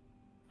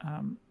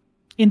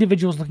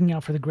individuals looking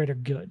out for the greater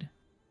good.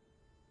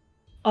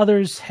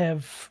 Others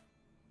have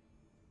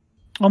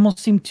almost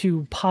seemed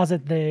to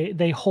posit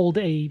they hold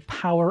a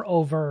power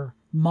over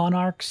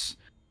monarchs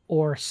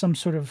or some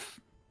sort of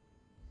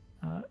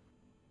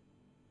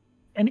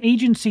an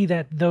agency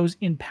that those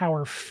in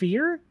power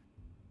fear.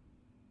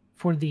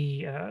 For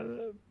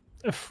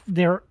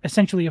they're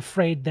essentially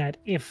afraid that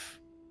if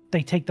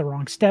they take the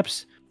wrong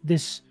steps,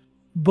 this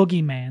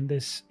boogeyman,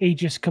 this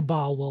Aegis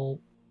Cabal, will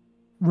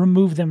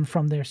remove them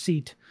from their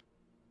seat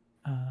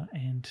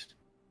and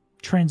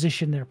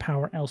transition their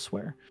power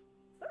elsewhere.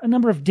 A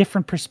number of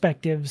different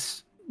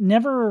perspectives,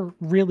 never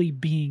really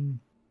being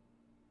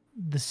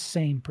the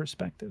same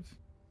perspective.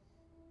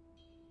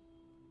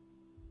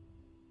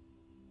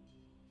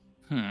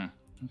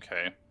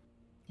 Okay.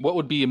 What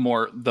would be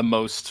the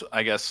most,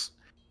 I guess,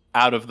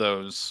 out of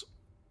those,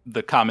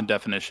 the common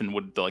definition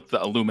would the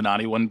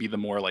Illuminati one be the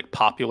more like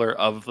popular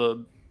of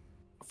the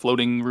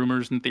floating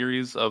rumors and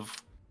theories of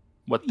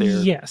what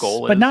their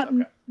goal is? But not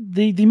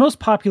Okay. the most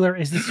popular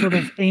is this sort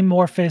of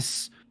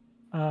amorphous,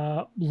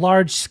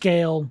 large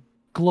scale,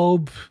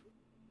 globe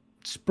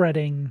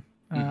spreading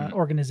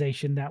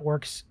organization that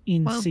works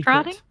in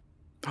Globe-trotting?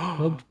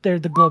 secret. They're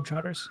the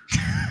Globetrotters.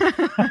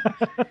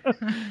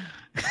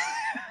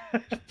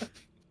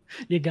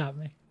 You got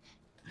me.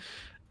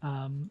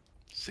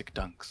 Sick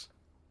dunks.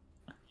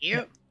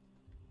 Yep.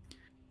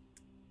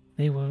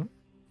 They were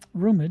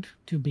rumored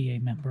to be a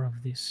member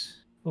of this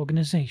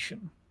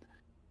organization.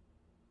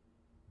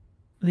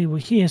 They were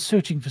here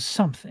searching for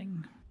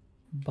something,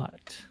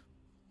 but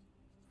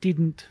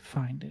didn't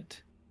find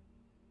it.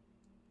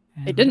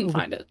 They And didn't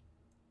find it.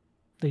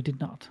 They did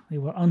not. They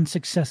were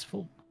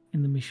unsuccessful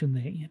in the mission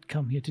they had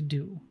come here to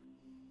do.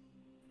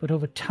 But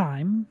over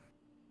time,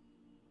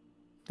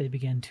 they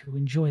began to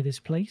enjoy this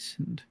place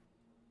and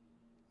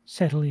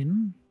settle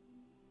in,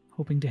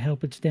 hoping to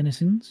help its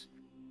denizens.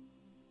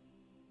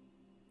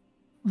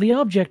 The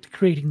object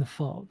creating the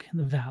fog in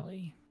the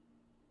valley,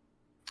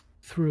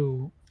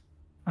 through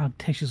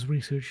Arctesia's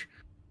research,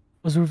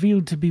 was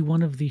revealed to be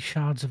one of the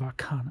shards of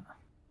Arcana.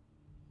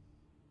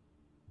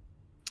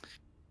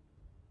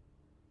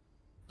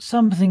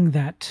 Something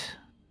that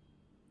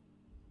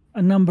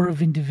a number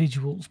of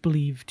individuals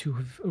believe to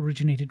have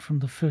originated from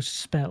the first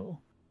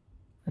spell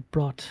that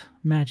brought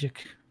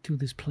magic to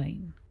this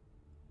plane.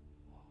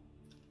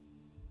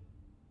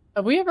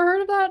 Have we ever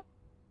heard of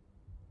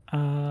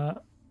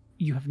that?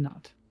 You have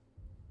not.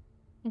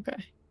 Okay.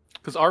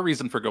 Because our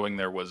reason for going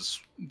there was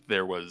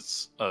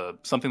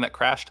something that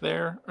crashed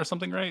there or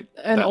something, right?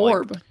 An That, like-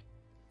 orb.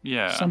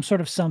 yeah. Some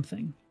sort of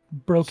something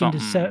broke into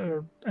Something.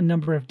 or a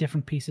number of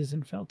different pieces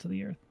and fell to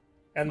the earth.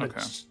 And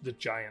Okay. the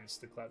giants,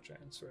 the cloud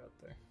giants, are out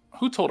there.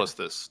 Who told us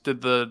this?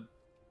 Did the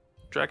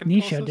dragon? tell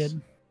us Nisha this?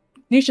 did.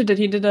 Nisha did.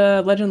 He did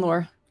a legend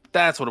lore.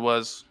 That's what it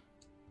was.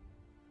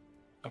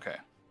 Okay.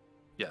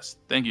 Yes.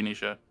 Thank you,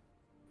 Nisha.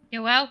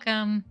 You're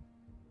welcome.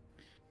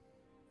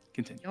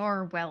 Continue.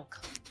 You're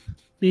welcome.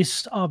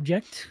 This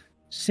object,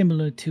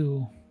 similar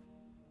to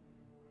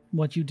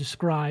what you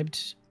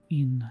described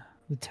in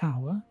the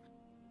tower,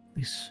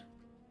 this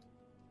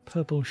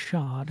purple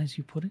shard, as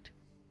you put it,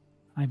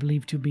 I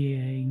believe to be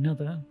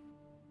another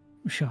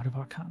shard of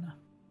Arcana.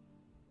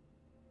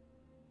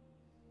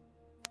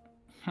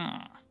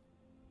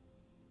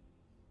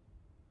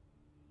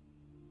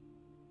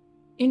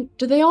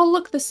 Do they all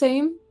look the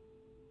same?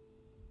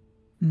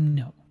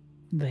 No,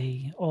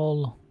 they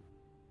all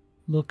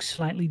look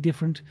slightly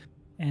different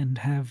and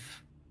have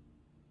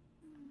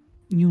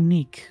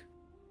unique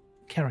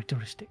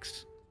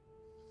characteristics.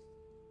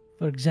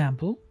 For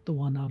example, the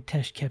one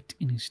Altesh kept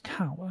in his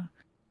tower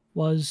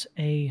was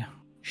a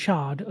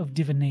shard of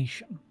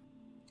divination.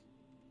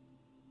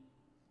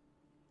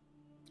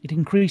 It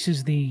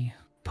increases the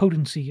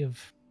potency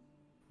of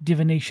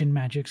divination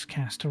magics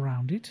cast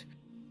around it,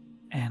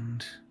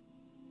 and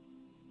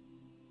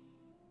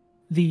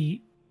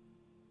the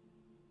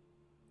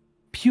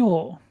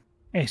pure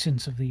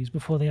essence of these,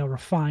 before they are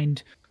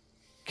refined,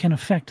 can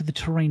affect the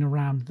terrain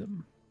around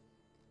them.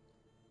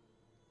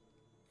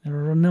 There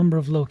are a number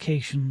of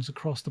locations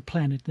across the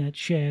planet that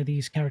share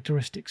these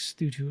characteristics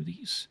due to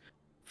these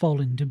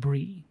fallen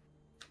debris.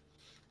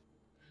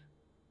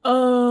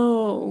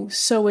 Oh,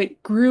 so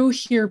it grew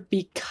here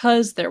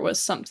because there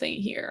was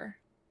something here.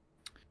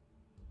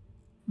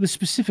 The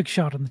specific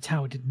shard on the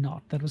tower did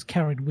not. That was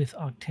carried with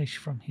Arctesh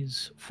from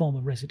his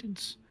former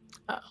residence.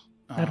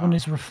 That one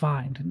is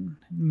refined and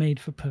made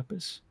for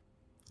purpose.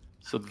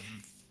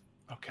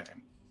 Okay.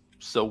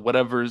 So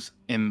whatever's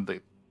in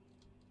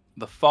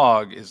the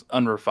fog is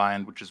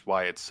unrefined, which is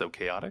why it's so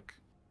chaotic.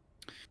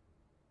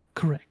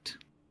 Correct.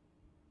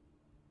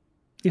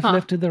 If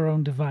left to their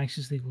own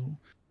devices, they will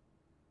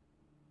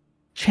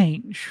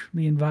change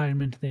the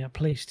environment they are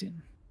placed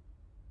in.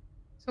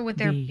 So would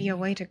there be a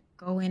way to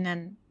go in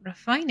and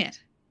refine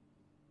it?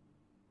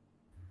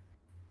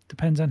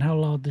 Depends on how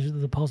large the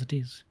deposit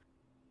is.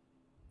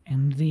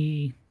 And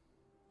the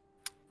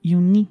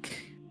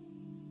unique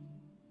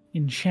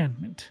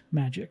enchantment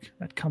magic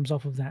that comes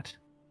off of that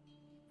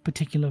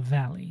particular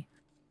valley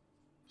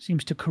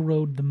seems to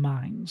corrode the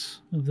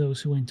minds of those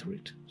who enter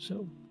it.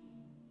 So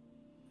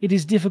it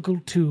is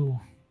difficult to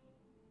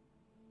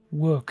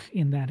work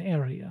in that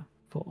area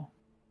for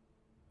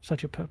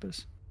such a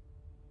purpose.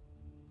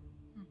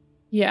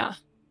 Yeah.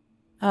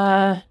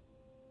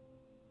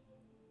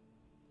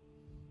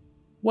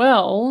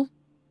 Well,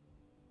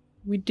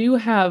 we do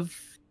have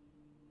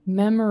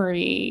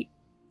memory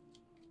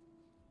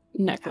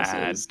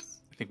necklaces.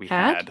 I think we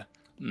Had? had.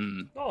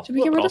 Mm. Oh, Should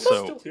we get rid of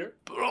those? Still here.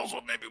 But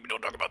also, maybe we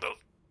don't talk about those.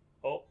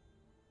 Oh,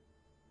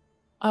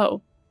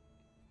 Oh.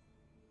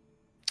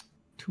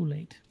 Too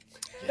late.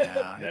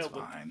 Yeah, it's Nailed it.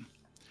 fine.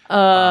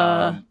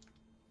 I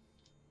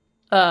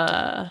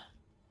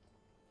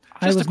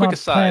Just a was quick not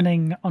aside.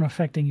 planning on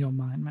affecting your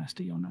mind,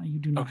 Master Yona. You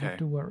do not Okay. have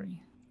to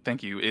worry.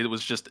 Thank you. It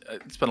was just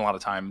spent a lot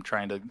of time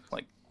trying to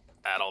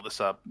add all this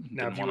up.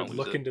 now Didn't if you wanna would lose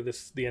look it. into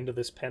the end of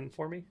this pen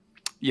for me.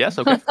 Yes.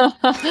 Okay.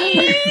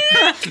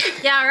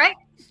 Yeah, right?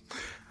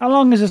 How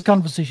long has this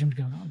conversation been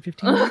going on?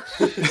 15 minutes?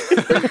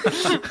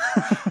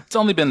 It's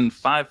only been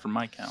 5 from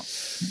my count.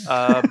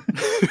 I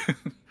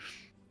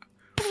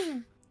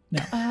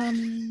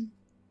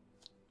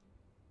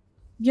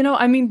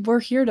mean, we're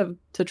here to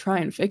try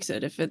and fix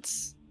it. If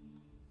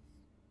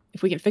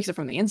we can fix it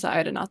from the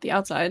inside and not the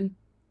outside,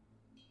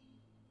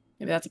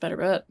 maybe that's a better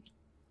bet.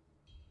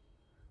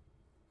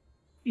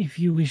 If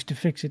you wish to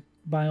fix it,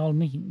 by all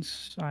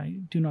means. I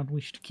do not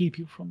wish to keep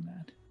you from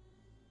that.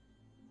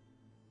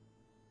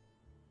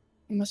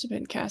 He must have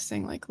been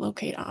casting like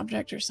locate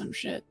object or some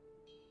shit.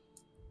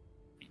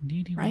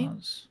 Indeed he Right?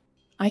 was.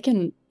 I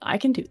can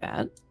do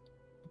that.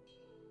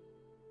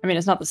 I mean,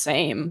 it's not the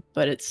same,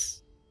 but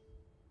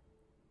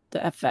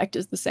the effect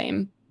is the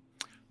same.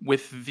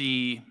 With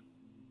the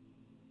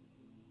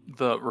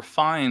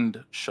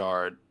refined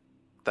shard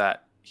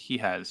that he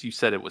has, you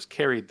said it was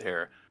carried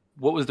there.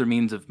 What was their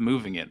means of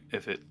moving it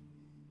if it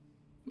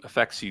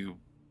affects you?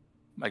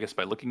 I guess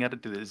by looking at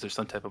it, is there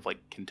some type of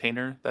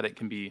container that it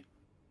can be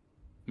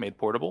made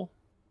portable?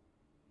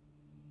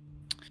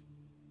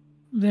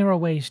 There are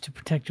ways to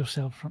protect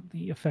yourself from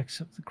the effects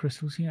of the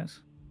crystals,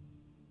 yes.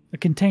 A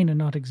container,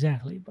 not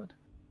exactly, but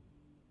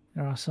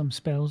there are some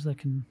spells that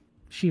can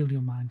shield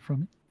your mind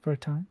from it for a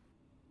time.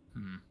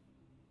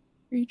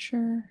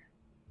 Creature.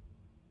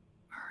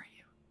 Where are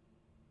you?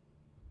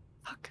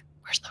 Fuck.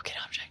 Where's locate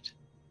object?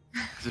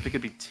 Because if it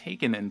could be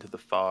taken into the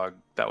fog,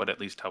 that would at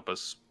least help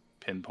us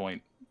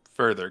pinpoint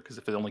further. Because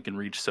if it only can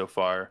reach so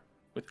far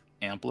with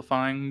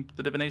amplifying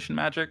the divination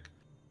magic,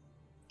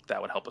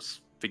 that would help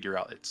us figure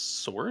out its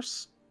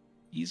source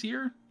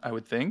easier, I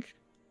would think.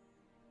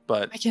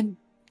 But I can.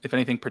 if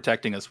anything,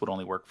 protecting us would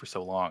only work for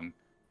so long.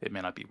 It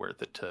may not be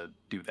worth it to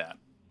do that.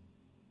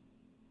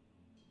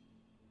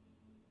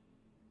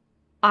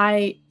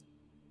 I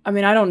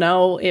mean, I don't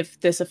know if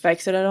this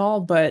affects it at all,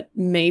 but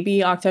maybe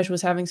Octesh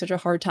was having such a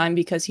hard time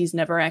because he's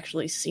never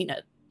actually seen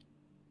it.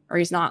 or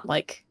he's not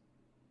like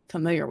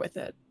familiar with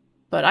it.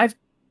 But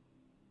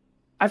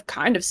I've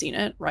kind of seen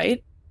it,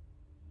 right?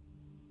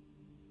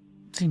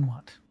 Seen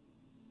what?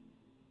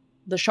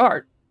 The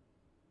shard.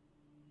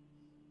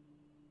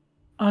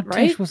 Artesh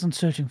Right? wasn't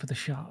searching for the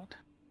shard.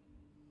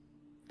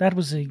 That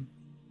was a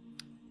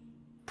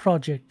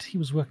project he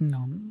was working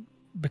on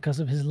because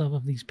of his love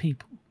of these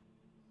people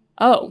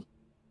Oh,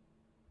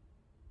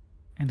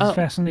 and his Oh.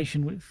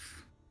 fascination with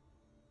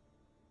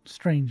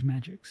strange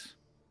magics.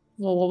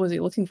 well, what was he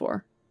looking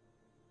for?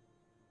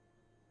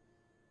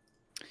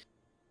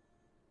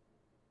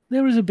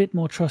 There is a bit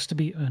more trust to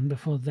be earned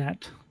before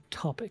that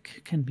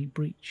topic can be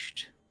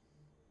breached.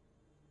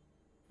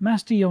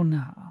 Master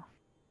Yona,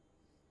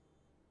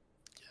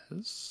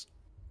 Yes.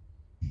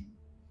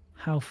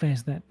 how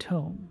fares that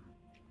tome?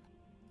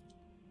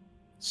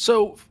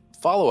 So,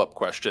 follow-up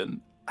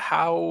question: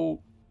 how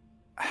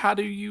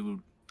do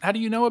you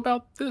know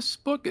about this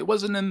book? It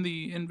wasn't in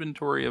the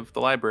inventory of the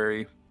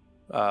library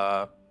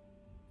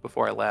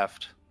before I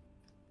left,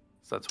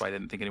 so that's why I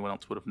didn't think anyone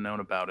else would have known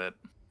about it.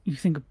 You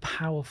think a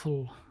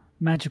powerful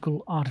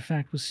magical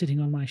artifact was sitting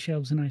on my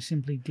shelves and I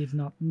simply did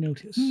not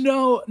notice?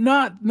 No,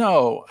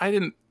 I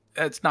didn't.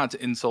 It's not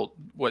to insult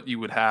what you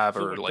would have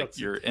So or like that's-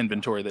 your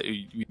inventory that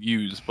you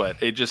use, but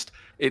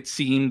it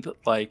seemed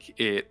like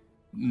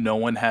no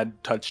one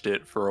had touched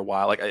it for a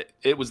while. Like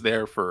it was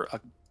there for a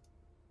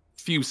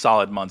few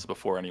solid months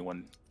before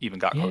anyone even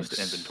got close to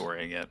Yes.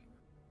 inventorying it.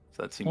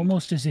 So that seemed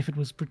Almost as if it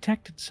was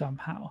protected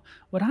somehow.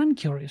 What I'm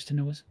curious to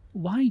know is,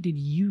 why did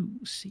you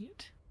see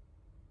it?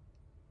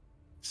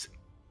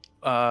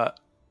 well,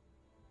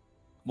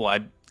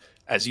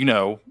 as you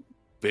know,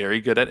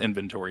 very good at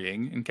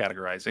inventorying and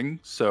categorizing.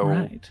 So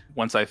Right.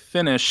 once I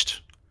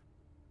finished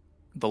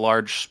the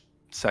large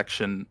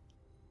section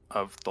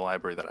of the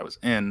library that I was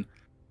in,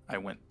 I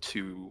went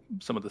to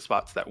some of the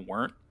spots that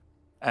weren't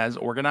as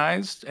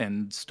organized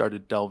and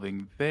started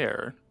delving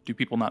there. Do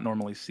people not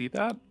normally see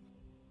that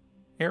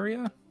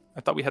area?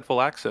 I thought we had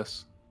full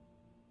access.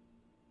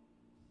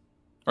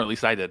 Or at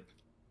least I did.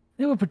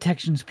 There were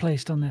protections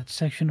placed on that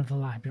section of the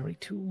library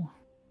to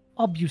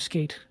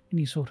obfuscate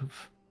any sort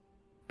of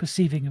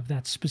perceiving of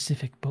that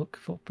specific book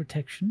for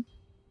protection.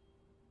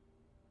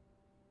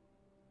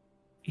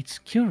 It's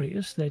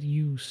curious that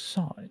you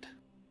saw it.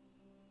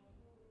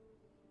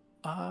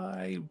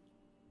 I'm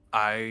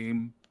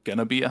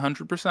gonna be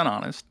 100%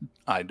 honest.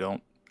 I I'd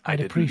didn't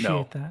appreciate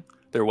know. that.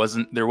 There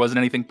wasn't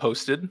anything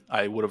posted.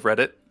 I would have read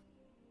it.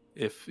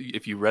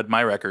 If you read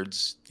my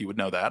records, you would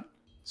know that.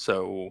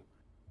 So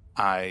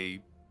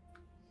I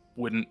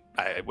wouldn't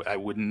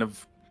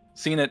have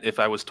seen it if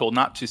I was told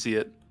not to see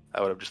it.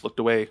 I would have just looked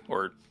away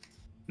or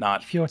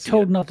not. If you're seen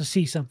told it. not to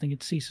see something,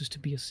 it ceases to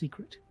be a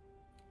secret.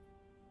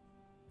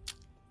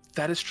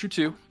 That is true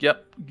too.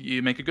 Yep,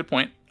 you make a good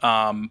point.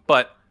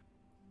 But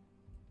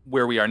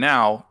where we are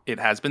now, it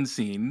has been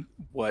seen.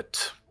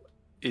 What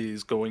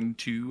is going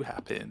to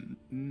happen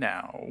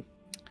now?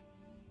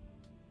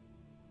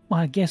 Well,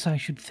 I guess I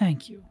should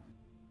thank you,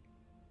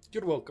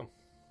 You're welcome.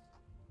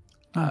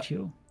 aren't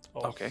you?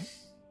 Oh. Okay.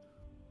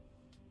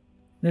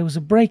 There was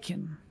a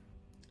break-in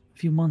a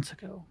few months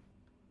ago.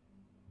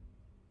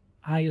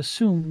 I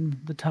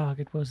assumed the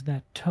target was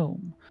that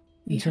tome.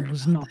 We Until heard it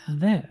was about not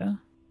there,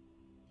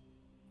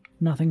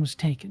 nothing was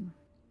taken.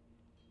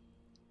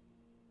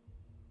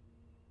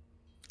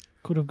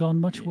 Could have gone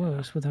much Yeah.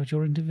 worse without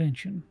your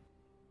intervention.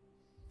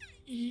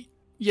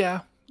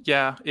 Yeah.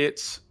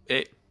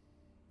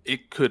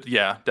 It could,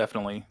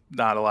 definitely.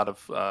 Not a lot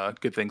of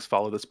good things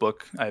follow this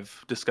book.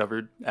 I've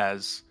discovered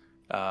as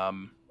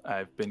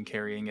I've been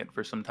carrying it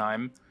for some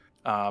time.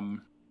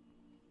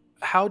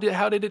 How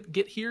did it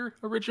get here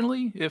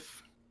originally?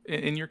 If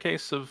in your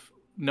case of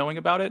knowing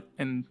about it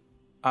and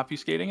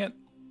obfuscating it.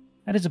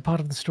 That is a part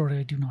of the story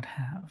I do not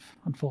have,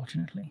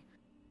 unfortunately.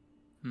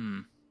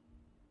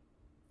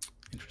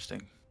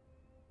 Interesting.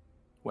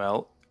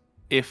 Well,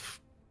 if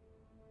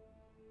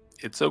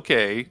it's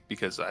okay,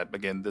 because I'm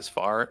again this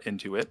far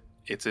into it,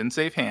 it's in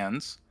safe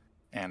hands,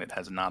 and it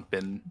has not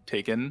been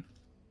taken,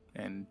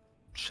 and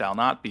shall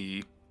not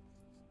be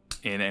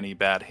in any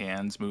bad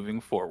hands moving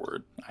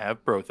forward. I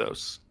have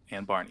Brothos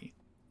and Barney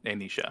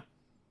and Nisha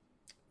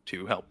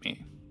to help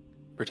me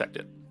protect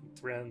it.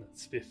 Ren,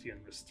 Spiffy, and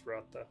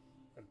Restrata,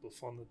 and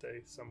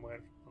Buffonidae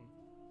somewhere.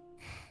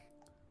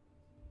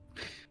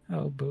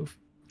 Oh, Boof.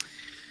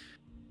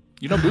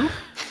 You know Boo?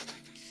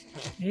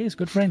 Yes,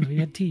 good friends. We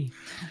had tea.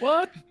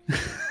 What? I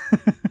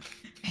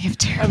have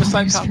terrible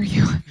signed news copy. for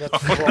you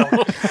That's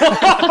wrong.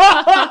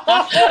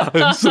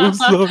 I'm so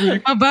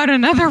sorry. about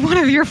another one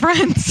of your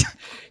friends.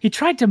 He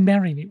tried to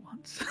marry me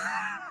once.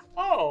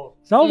 Oh,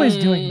 He's always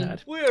doing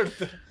that. weird.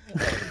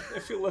 I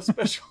feel less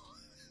special.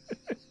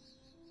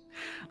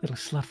 Little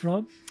slut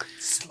frog.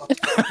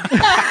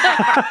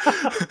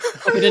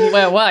 We didn't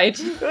wear white.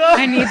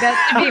 I need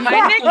that to be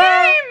my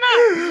nickname.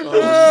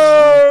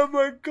 Oh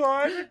my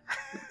god.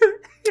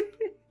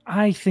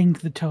 I think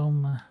the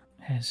tome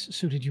has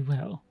suited you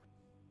well.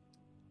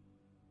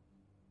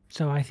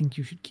 So I think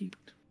you should keep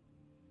it.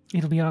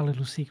 It'll be our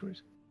little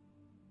secret.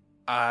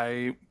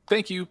 I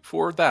thank you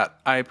for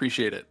that. I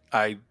appreciate it.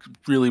 I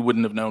really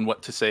wouldn't have known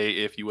what to say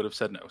if you would have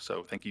said no.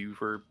 So thank you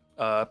for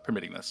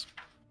permitting this.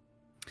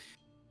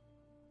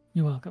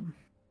 You're welcome.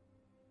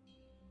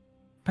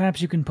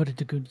 Perhaps you can put it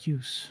to good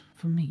use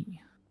for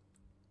me.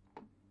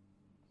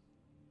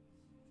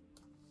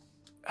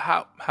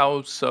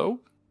 How so?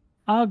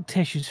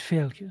 Argtesh's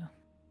failure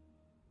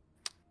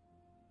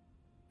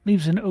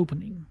leaves an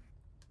opening.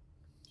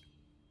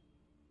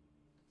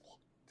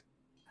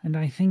 And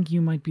I think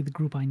you might be the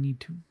group I need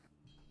to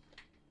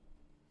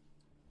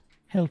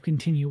help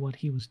continue what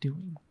he was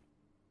doing.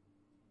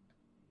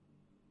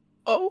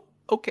 Oh,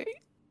 okay.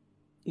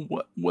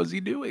 What was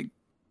he doing?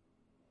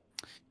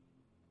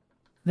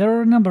 There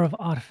are a number of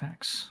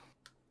artifacts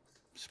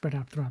spread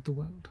out throughout the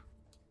world.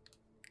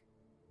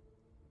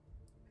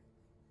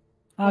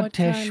 What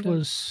Argtesh kind of-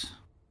 was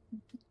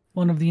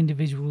one of the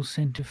individuals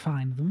sent to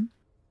find them.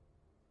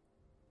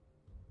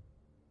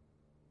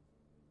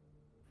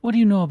 What do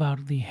you know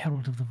about the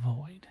Herald of the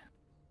Void?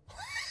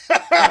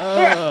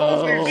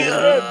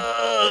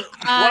 Oh.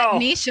 Wow.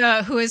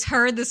 Nisha, who has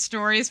heard the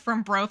stories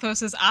from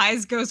Brothos'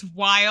 eyes, goes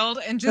wild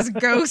and just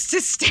goes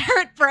to stare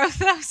at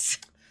Brothos.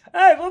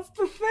 Hey, that's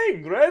the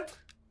thing, right?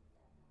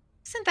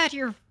 Isn't that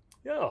your...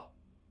 Yeah.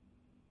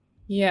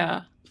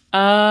 Yeah.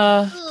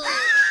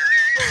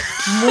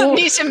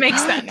 Nisha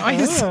makes that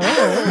noise.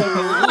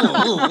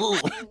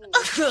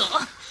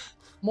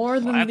 More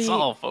than That's the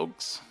all,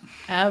 folks.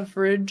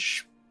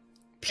 average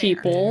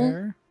people.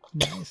 Bear.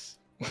 Nice.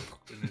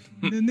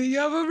 Than the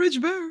average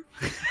bear.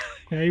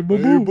 Hey, boo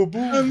boo.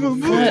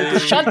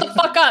 Shut the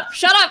fuck up!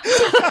 Shut up!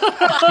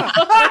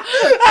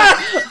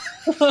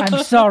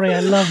 I'm sorry, I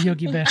love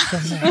Yogi Bear so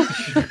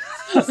much.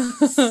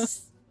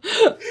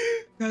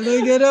 Can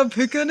I get a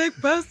picnic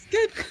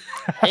basket?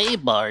 Hey,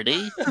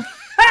 Barty.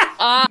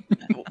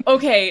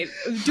 Okay,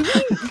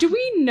 do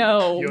we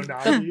know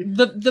Yonagi.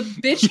 the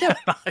bitch that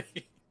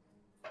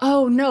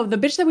Oh no, the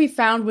bitch that we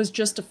found was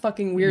just a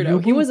fucking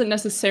weirdo. He Yobu? wasn't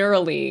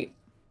necessarily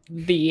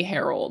the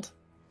Herald.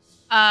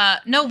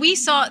 No, we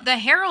saw the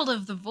Herald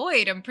of the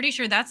Void. I'm pretty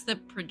sure that's the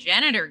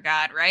progenitor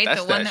god, right?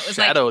 That's the one that that was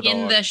shadow like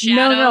in dog. the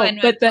shadow. No, and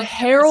but the looked at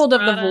Herald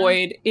of the Strata.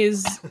 Void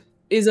is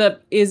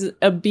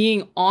a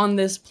being on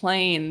this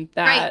plane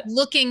Right, that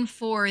looking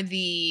for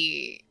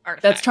the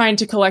artifact. that's trying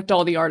to collect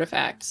all the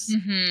artifacts.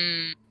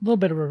 Mm-hmm. A little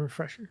bit of a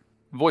refresher.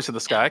 Voice of the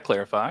Sky,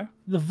 clarify.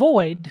 The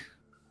Void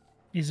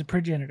is a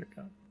progenitor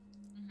god.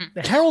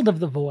 The Herald of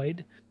the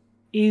Void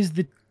is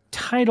the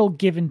title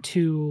given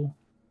to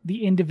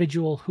the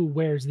individual who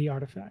wears the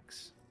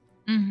artifacts.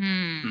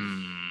 Mm-hmm.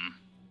 Hmm.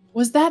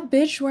 Was that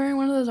bitch wearing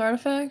one of those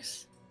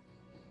artifacts?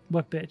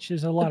 What bitch?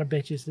 There's a lot of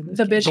bitches in this.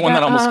 The game. bitch The one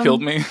that almost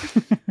killed me.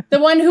 The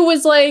one who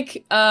was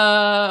like,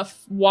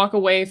 walk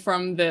away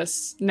from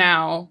this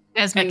now.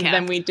 And Desmond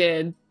then we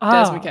did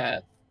Ah.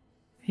 Desmond.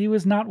 He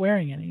was not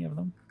wearing any of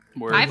them.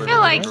 Word, I word, feel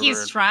word, like word, he's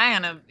word.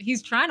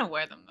 trying to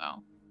wear them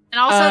though. And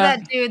also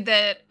that dude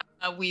that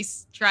we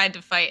tried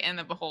to fight in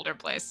the Beholder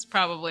place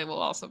probably will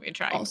also be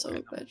trying Also to a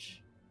wear them. bitch.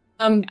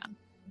 Yeah.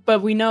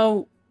 But we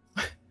know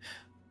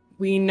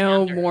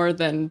Standard. more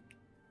than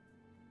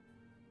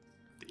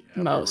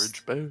The most.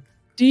 average bear.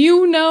 Do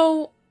you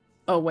know?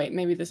 Oh wait,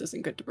 maybe this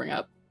isn't good to bring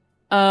up.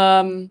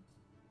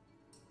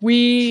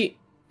 We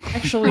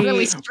actually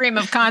Really stream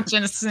of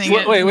consciousness.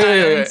 Wait.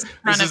 This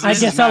I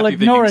guess I'll Matthew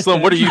ignore thinking. it Sloan,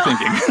 then. what are you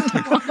thinking?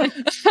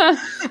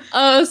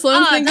 so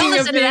I'm thinking don't of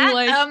listen to being that.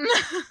 like,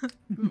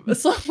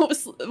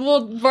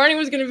 well, Barney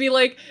was gonna be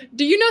like,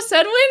 "Do you know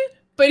Sedwin?"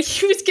 But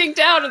he was kicked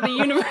out of the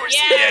universe.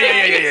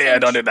 Yeah.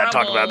 Don't do that.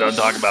 Trouble. Don't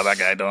talk about that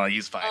guy. Don't.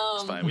 He's fine.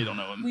 He's fine. We don't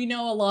know him. We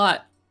know a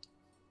lot.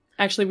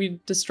 Actually, we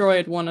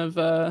destroyed one of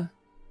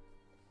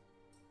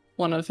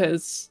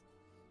his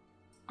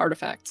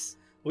artifacts.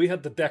 We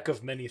had the deck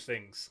of many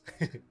things.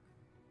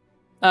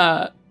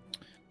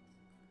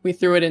 We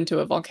threw it into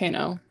a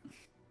volcano.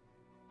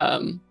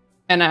 And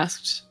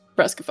asked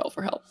Breskafel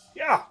for help.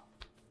 Yeah,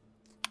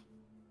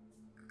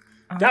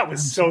 that was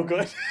I'm so sorry.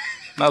 good.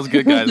 That was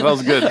good, guys. That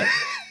was good.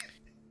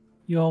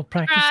 You all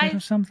practice Try. Uh, it or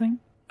something?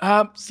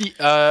 See,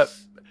 There,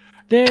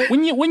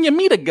 when you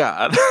meet a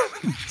god,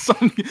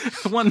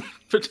 one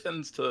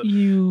pretends to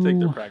take their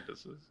you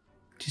practices.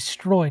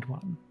 destroyed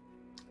one.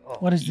 Oh.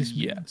 What does this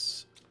mean?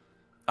 Yes.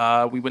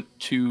 We went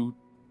to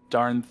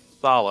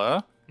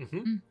Darnthala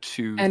Mhm.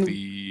 to And-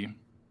 the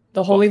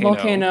The holy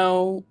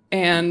Volcano. volcano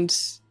and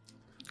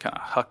kind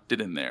of hucked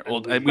it in there. Well,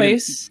 And we didn't-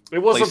 place. It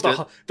wasn't Placed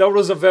the. That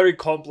was a very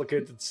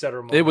complicated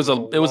ceremony. it was a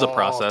with lot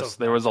process. of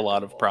There was a magic lot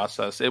of involved.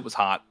 process. It was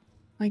hot.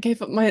 I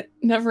gave up my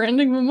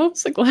never-ending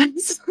mimosa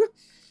glass.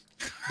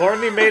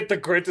 Barney made the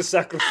greatest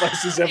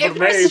sacrifices ever If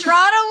made.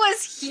 Restrada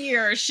was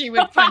here, she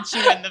would punch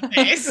you in the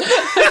face.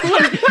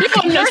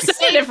 You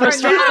understand if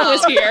Restrada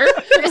was here.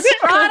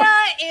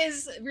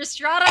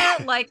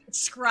 Restrada like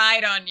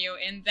scried on you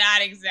in that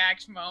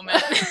exact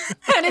moment.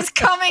 And is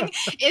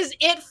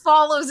it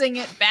following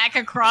it back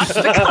across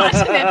the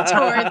continent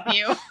towards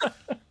you.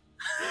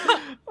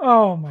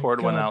 Oh my Poured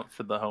god. one out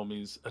for the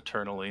homies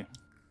eternally.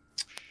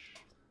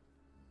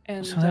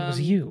 And So that was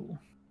you.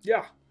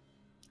 Yeah.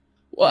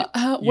 What do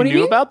you knew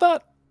mean? about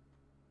that?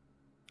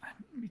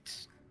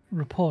 It's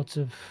reports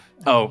of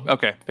Oh,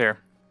 okay, fair.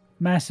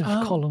 massive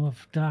Oh. column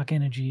of dark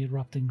energy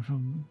erupting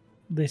from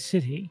this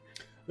city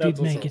That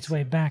did make was its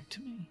way back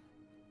to me,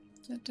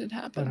 That did but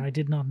happen. I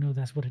did not know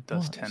that's what it It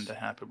does was. tend to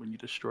happen when you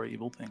destroy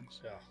evil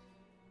things. Yeah.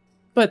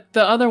 But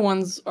the other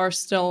ones are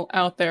still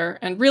out there,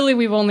 and really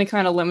we've only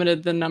kind of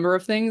limited the number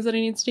of things that he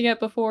needs to get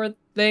before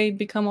they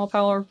become all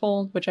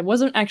powerful, which I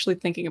wasn't actually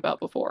thinking about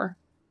before.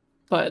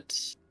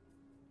 But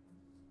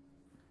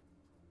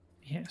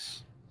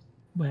Yes.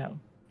 Well,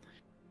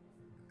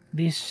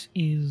 this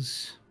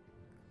is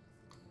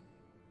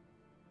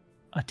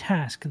a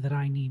task that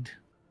I need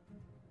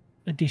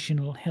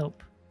additional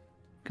help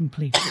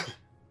completing.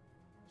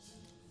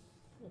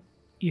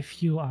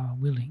 If you are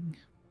willing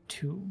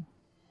to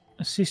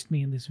assist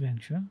me in this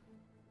venture,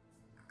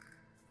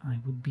 I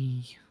would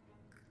be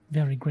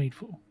very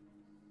grateful.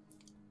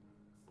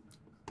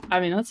 I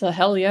mean, that's a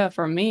hell yeah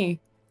from me.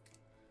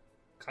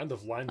 Kind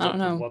of lines I up don't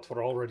know. with what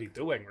we're already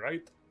doing,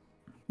 right?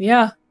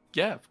 Yeah,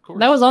 Yeah, of course.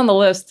 that was on the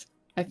list,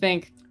 I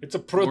think. It's a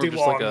pretty just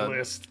like long a-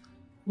 list.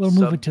 We'll move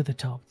Sub- it to the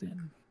top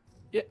then.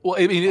 Yeah, well,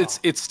 I mean,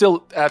 it's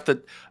still at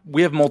the.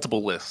 We have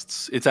multiple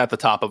lists. It's at the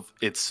top of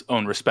its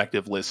own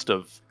respective list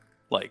of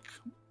like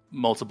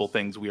multiple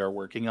things we are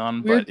working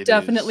on. We're but it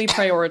definitely is,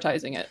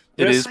 prioritizing it.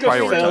 it is Risk of I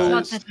fail- prioritized.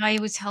 thought that I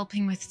was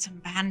helping with some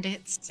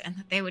bandits and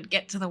that they would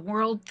get to the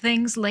world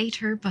things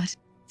later, but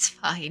it's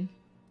fine.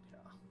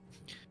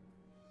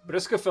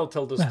 Briskafell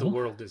told us the Well.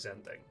 world is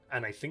ending,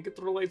 and I think it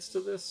relates to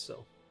this,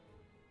 so...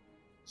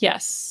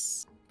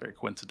 Yes. Very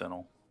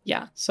coincidental.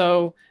 Yeah.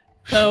 So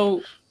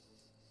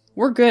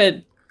we're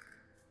good.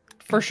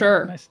 For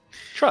sure. Nice.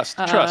 Trust,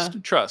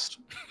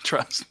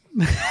 trust.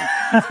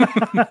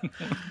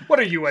 What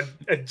are you,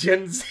 a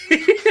Gen Z?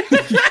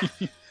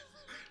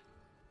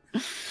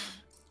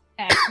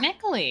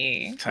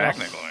 Technically.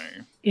 Technically.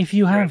 If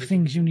you have Right.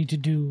 things you need to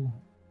do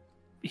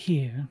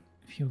here,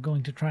 if you're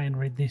going to try and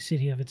rid this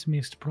city of its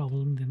mist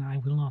problem, then I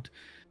will not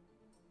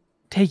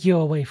take you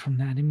away from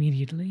that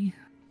immediately.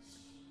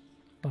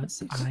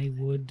 But I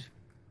would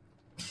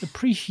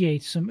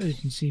appreciate some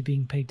urgency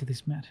being paid to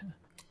this matter.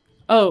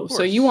 Oh, Of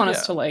so you want course,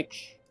 us yeah. to like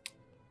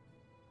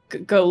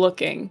go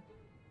looking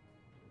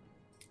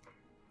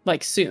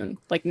like soon,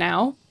 like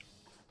now?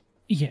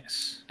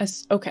 Yes.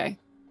 Okay.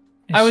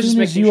 As I was just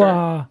soon as making you sure.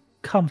 are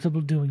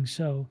comfortable doing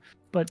so,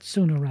 but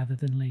sooner rather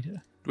than later.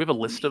 Do we have a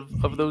list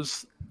of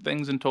those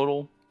things in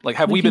total? Like,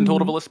 have We we been told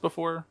can- of a list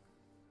before?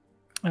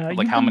 Of, You've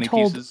like, how been many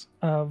told pieces?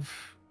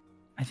 Of,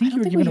 I think don't you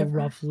were think we given a ever-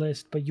 rough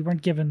list, but you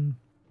weren't given.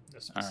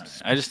 All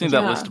right. I just need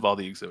that Yeah. list of all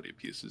the Exodia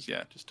pieces.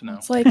 Yeah, just to know.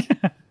 It's like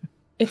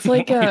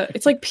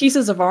it's like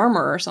pieces of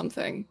armor or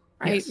something,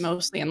 right? Yes.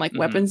 Mostly, and like Mhm.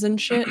 weapons and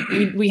shit.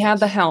 We had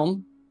the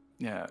helm.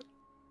 Yeah.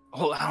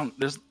 Hold on.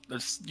 There's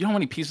you know how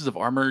many pieces of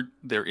armor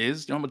there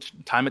is? You know how much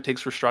time it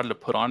takes for Strata to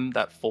put on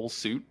that full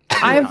suit?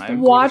 every I've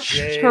time? watched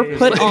her Yay.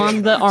 put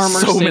on the armor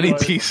So suit. many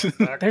pieces.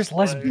 There's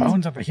less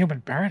bones of a human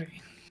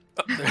body.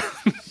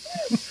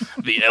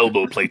 The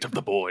elbow plate of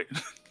the boy.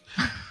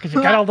 Because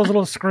you got all those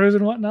little screws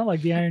and whatnot,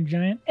 like the Iron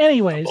Giant.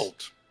 Anyways,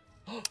 Bolt.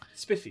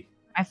 Spiffy.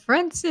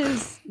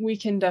 References. We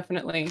can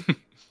definitely.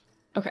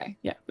 Okay,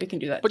 yeah, we can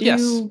do that. But Do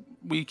yes, you-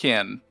 we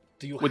can.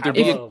 Do you Would have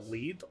there be a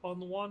lead on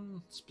one Or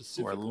a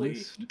specifically?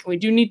 list. we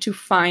do need to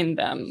find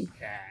them.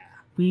 Yeah.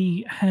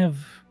 we have.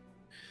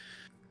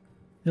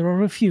 There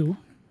are a few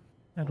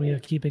that we are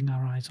keeping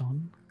our eyes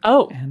on,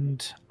 Oh,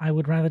 and I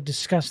would rather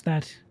discuss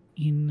that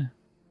in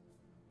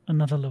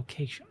another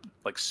location.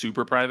 Like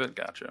super private?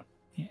 Gotcha.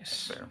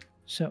 Yes. Fair.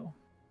 So,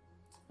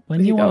 when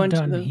We you go are into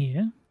done the-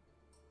 here,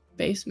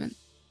 basement.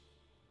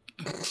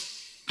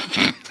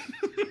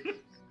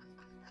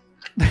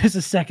 there's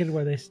a second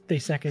where they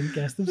second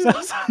guess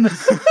themselves on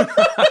this.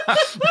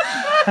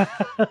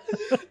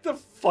 The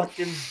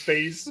fucking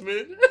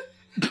basement.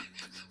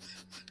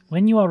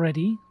 When you are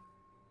ready,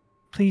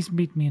 please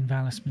meet me in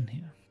Valisman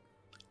here.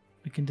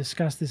 We can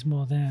discuss this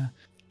more there,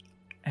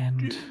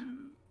 and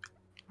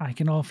I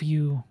can offer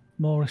you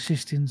more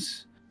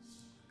assistance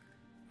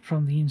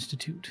from the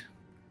Institute.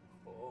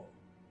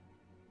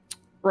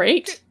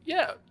 Great.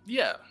 Yeah.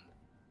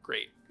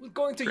 Great. We're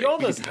going to Great, we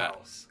Yona's can do that.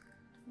 house.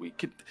 We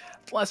could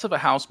less of a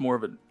house, more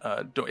of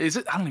a door. Is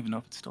it? I don't even know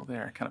if it's still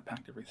there. I kind of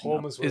packed everything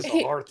Home up. is where Is- the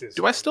Hey, heart is.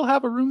 do I still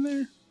have a room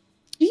there?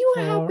 Do you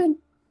For- happen?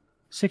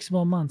 6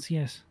 more months,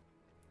 yes.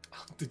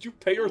 Did you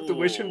pay your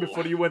tuition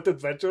before you went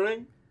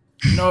adventuring?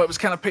 No, it was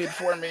kind of paid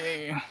for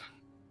me.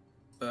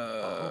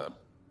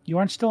 You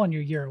aren't still on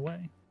your year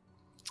away.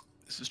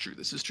 This is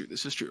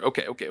true.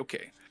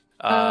 Okay.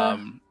 Uh,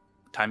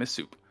 Time is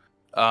soup.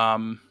 Do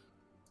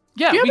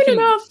Yeah, you we happen can.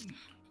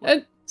 to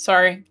know?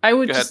 Sorry, I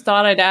would Go just ahead.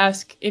 thought I'd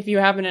ask if you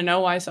happen to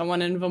know why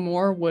someone in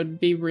Vamore would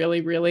be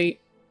really, really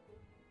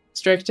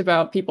strict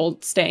about people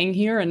staying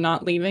here and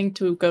not leaving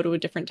to go to a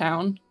different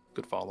town.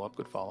 Good follow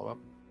up.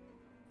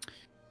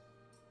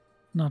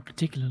 Not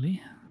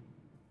particularly.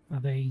 Are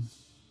they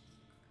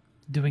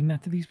doing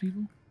that to these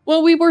people?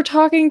 Well, we were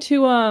talking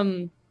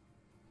to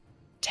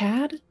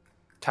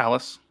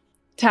Talus.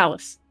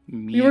 Talus.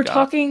 We were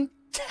talking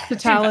to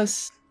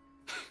Talus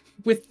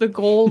with the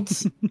gold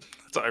So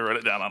I wrote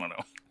it down. I don't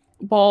know.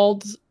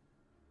 bald,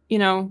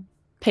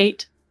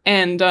 pate,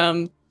 and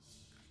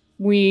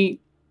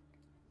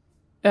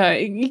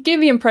it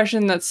gave the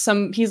impression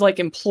that he's like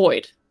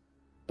employed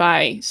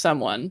by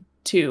someone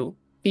to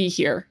be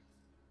here.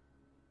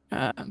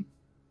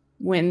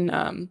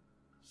 When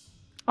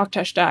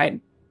Oktesh died,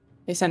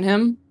 they sent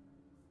him,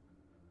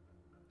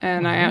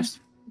 and I asked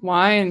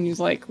why, and he's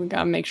like, "We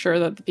gotta make sure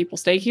that the people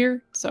stay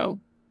here." So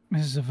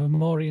This is a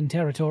Vamorian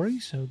territory,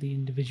 so the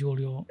individual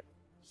you're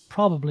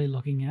probably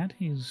looking at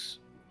is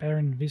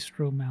Baron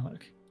Vistro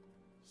Malak.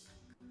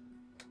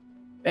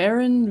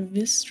 Baron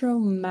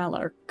Vistro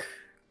Malak.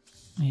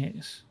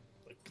 Yes.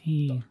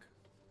 He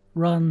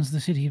runs the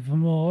city of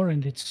Vamor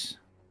and its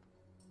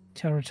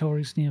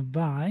territories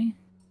nearby.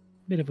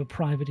 Bit of a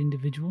private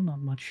individual, not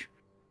much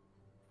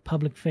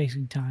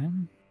public-facing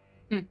time.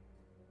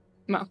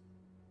 Well.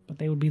 But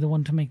they would be the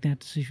one to make that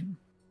decision.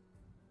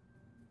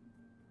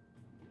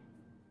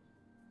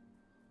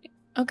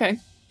 Okay.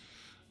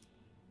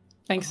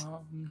 Thanks.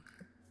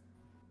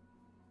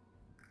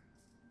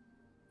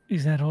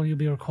 Is that all you'll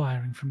be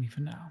requiring from me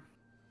for now?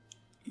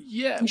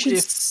 Yeah, We should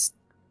if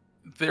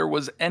there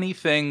was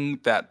anything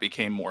that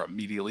became more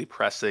immediately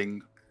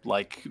pressing,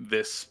 like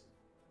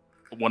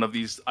one of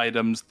these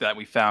items that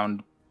we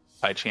found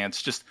by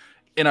chance, just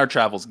in our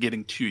travels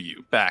getting to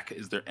you back,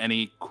 is there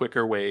any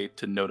quicker way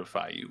to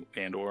notify you,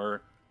 and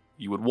or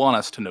you would want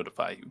us to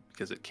notify you?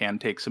 Because it can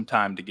take some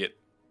time to get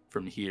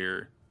from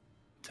here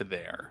to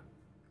there.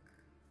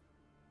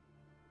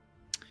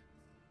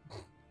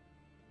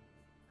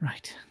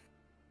 Right.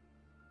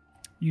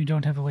 You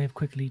don't have a way of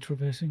quickly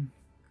traversing?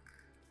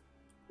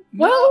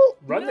 Well,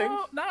 Running.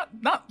 No,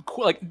 not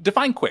like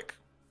define quick.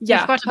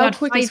 yeah. I've got how about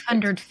quick is quick?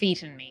 500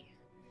 feet in me.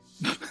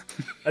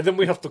 And then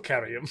we have to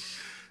carry him.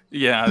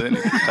 Yeah, then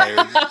it gets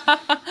tired.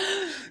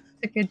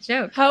 It's a good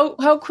joke.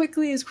 How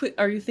quickly is quick?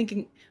 Are you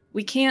thinking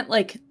we can't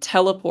like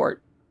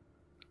teleport,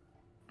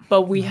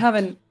 but we have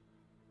an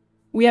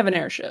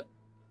airship?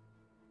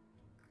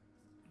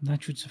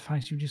 That should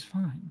suffice you just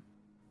fine.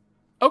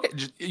 Okay,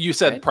 you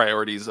said Right.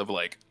 priorities of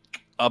like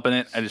up in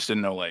it. I just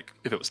didn't know like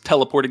if it was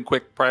teleporting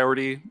quick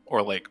priority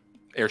or like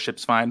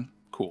airship's fine.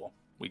 Cool,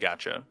 we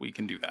gotcha. We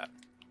can do that.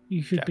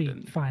 You should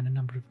Captain. be fine a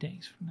number of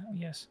days from now,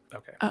 yes.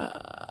 Okay.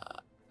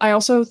 I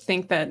also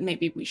think that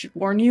maybe we should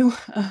warn you.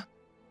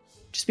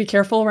 Just be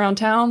careful around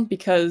town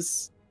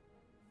because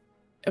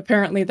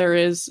apparently there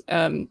is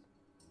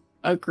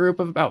a group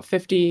of about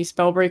 50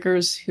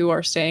 spellbreakers who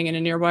are staying in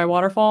a nearby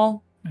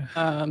waterfall.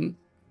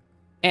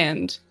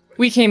 And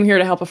we came here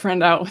to help a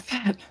friend out with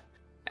that,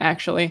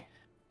 actually.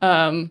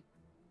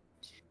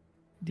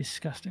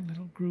 Disgusting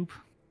little group.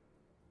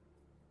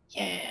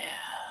 Yeah.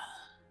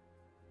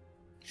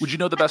 Would you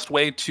know the best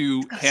way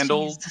to Disgusting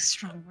handle is the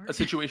strong word. a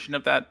situation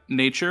of that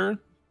nature?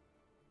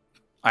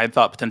 I had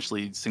thought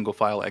potentially single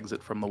file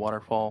exit from the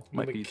waterfall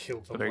might Only be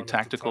kill them very one at a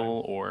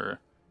tactical, time. or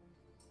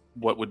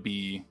what would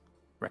be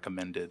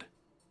recommended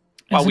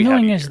As while we have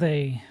annoying you as here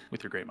they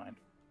with your great mind.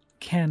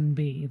 can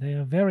be, they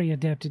are very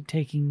adept at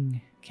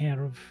taking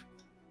care of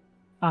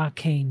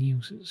arcane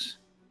users.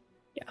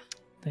 Yeah.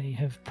 They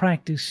have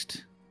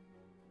practiced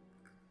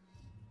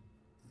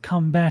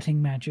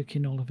combating magic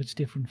in all of its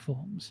different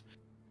forms.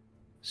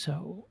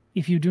 So,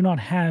 if you do not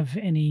have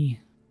any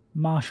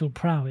martial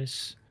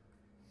prowess,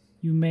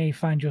 you may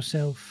find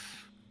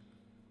yourself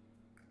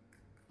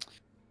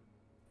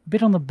a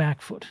bit on the back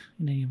foot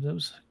in any of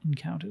those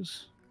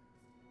encounters.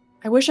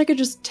 I wish I could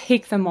just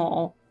take them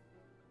all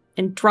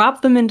and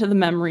drop them into the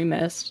memory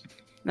mist.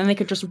 Then they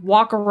could just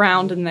walk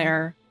around in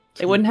there.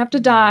 They wouldn't have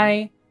to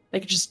die. They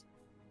could just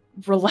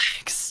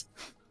relax.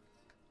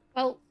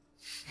 Well,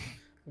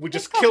 We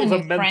just we've got kill a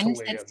them new friend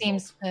mentally. that and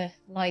seems to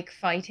like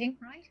fighting,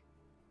 right?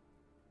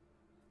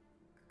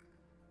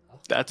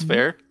 That's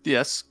fair.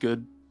 Yes,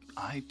 good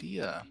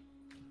idea.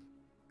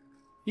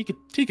 He could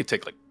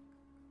take like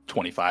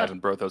 25,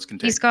 and Brothos can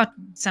take He's got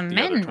some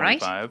the other men, right?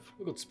 25.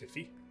 we got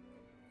Spiffy.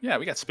 Yeah,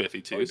 we got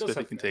Spiffy too. Oh, he does Spiffy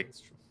have can that, take.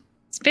 that's true.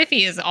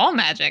 Spiffy is all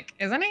magic,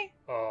 isn't he?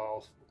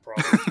 Oh,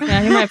 probably.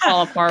 Yeah, he might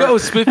fall apart. Go,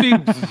 Spiffy!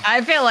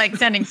 I feel like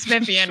sending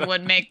Spiffy in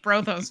would make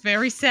Brothos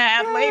very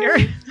sad later.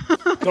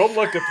 Don't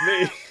look at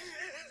me.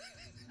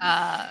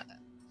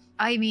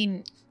 I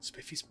mean,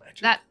 Spiffy's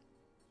magic.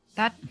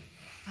 that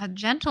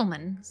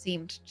gentleman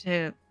seemed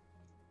to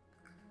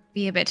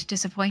be a bit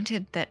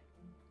disappointed that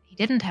he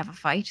didn't have a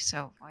fight,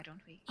 so why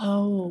don't we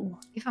Oh,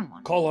 give him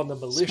one? Call on the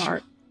militia.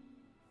 smart,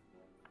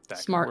 That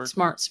could smart, work.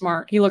 smart,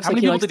 smart. He looks How like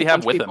many he people likes did he to have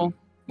punch with people. him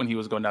when he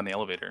was going down the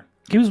elevator?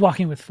 He was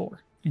walking with 4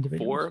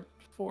 individuals.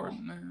 Four.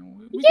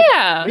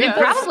 Yeah. He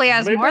probably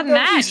has Maybe more than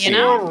there'll be that, you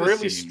know? four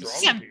really Seems-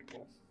 strong Yeah.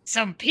 people.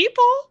 Some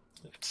people?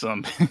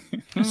 Some.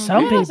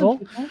 Some people.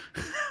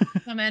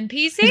 Some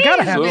NPCs? He's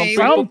gotta have maybe.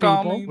 some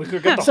call people. me. We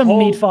could get the Some whole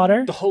meat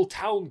fodder. The whole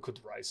town could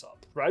rise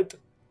up, right?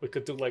 We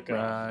could do like a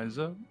Rise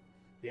up.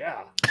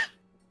 yeah.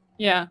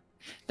 Yeah.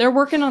 They're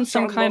working on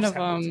some Sean kind loves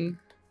of Hamilton.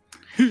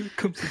 Here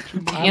comes the truth. I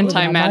was on my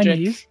anti-magic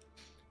knees.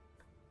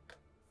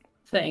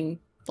 thing.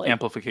 Like,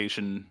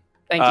 Amplification.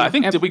 thank you. I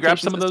think did we grab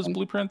Amplification some of those system.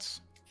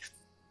 blueprints?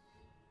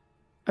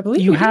 I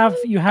believe You we do. have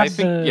I think-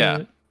 the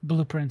yeah.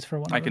 blueprints for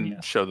one I of them. can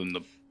Yes. show them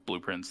the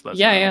blueprints. That's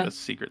Yeah, not yeah. a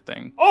secret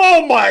thing.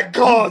 Oh my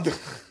god!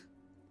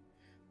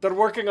 They're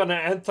working on an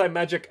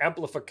anti-magic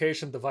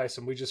amplification device,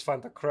 and we just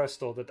found a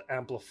crystal that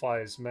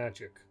amplifies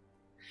magic.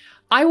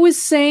 I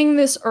was saying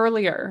this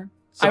earlier.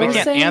 So I they was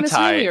can't saying this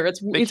anti- earlier. It's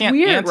They can't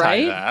weird, anti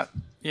right? that.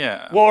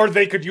 Yeah. Well, or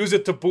they could use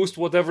it to boost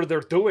whatever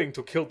they're doing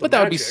to kill the But that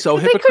would be magic. so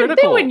But they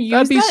hypocritical. wouldn't use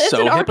That'd be that. It's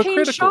so an arcane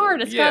hypocritical.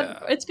 shard. yeah.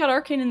 It's got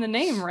arcane in the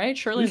name, right?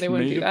 Surely It's they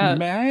wouldn't made do of that.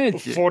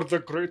 Magic. For the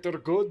greater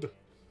good.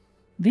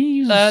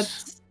 These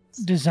That's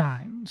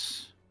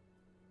designs,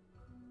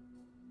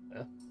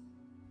 Yeah.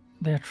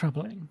 they're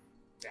troubling.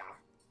 Yeah.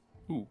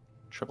 Ooh,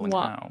 troubling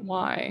why. how.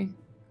 Why?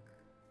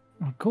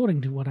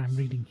 According to what I'm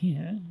reading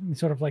here, we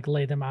sort of like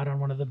lay them out on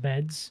one of the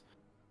beds.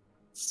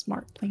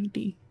 Smart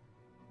lady.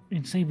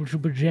 It's able to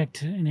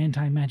project an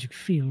anti-magic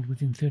field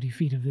within 30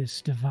 feet of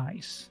this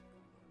device.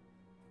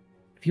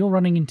 If you're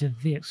running into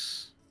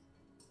this,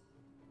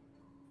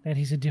 that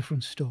is a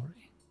different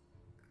story.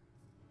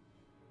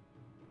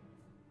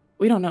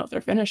 We don't know if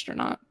they're finished or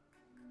not.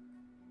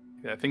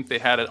 I think they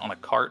had it on a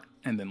cart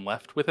and then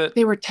left with it.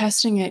 They were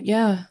testing it,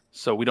 yeah.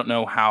 So we don't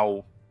know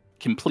how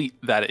complete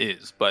that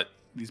is, but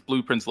these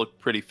blueprints look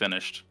pretty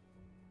finished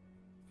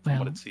from what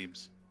Well, it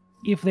seems.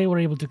 if they were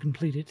able to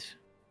complete it,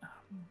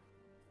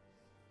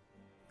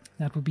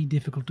 that would be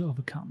difficult to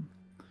overcome.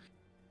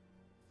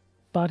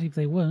 But if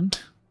they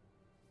weren't,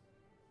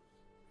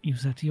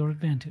 use that to your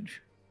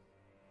advantage.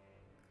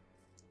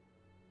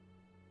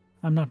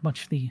 I'm not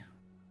much the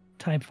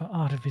type for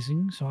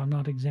artificing, so I'm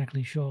not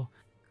exactly sure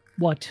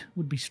what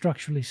would be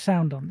structurally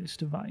sound on this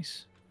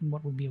device and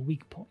what would be a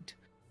weak point.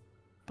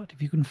 But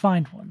if you can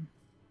find one,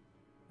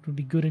 it would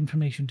be good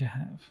information to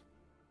have.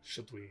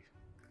 Should we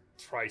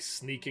try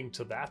sneaking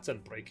to that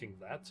and breaking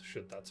that?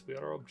 Should that be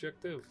our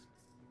objective?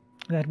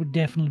 That would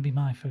definitely be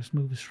my first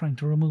move, is trying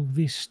to remove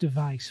this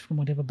device from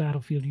whatever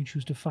battlefield you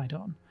choose to fight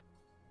on.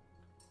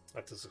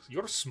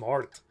 You're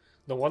smart.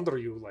 No wonder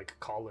you like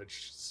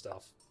college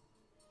stuff.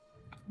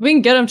 We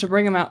can get him to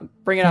bring it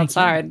Thank you.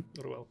 outside.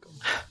 You're welcome.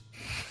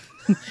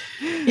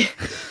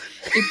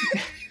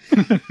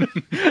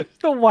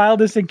 The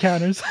wildest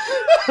encounters.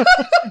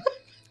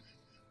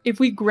 If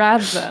we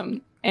grabbed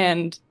them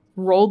and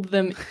rolled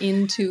them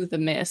into the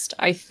mist,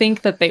 I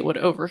think that they would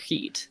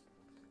overheat.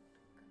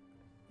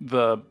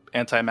 The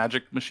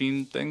anti-magic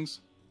machine things?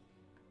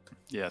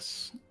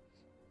 Yes.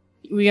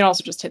 We can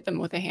also just hit them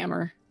with a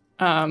hammer.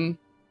 Oh,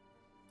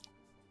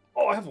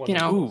 I have one. You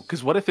know. Ooh,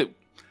 because what if it...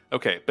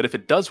 Okay, but if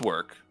it does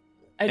work,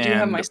 I do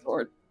have And- my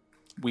sword.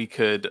 we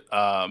could...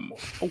 Oh,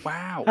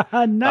 wow.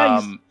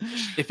 Nice.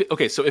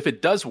 So if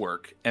it does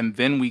work, and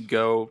then we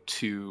go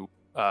to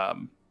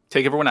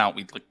take everyone out,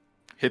 we like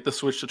hit the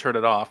switch to turn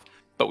it off,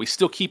 but we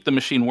still keep the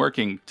machine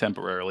working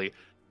temporarily.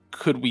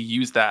 Could we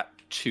use that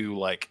to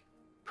like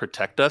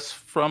protect us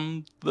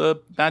from the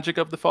magic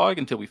of the fog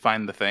until we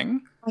find the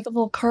thing? Like a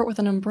little cart with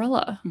an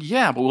umbrella.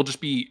 Yeah, but we'll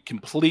just be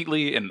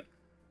completely and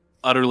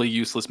utterly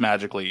useless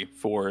magically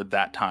for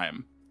that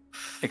time.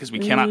 Because we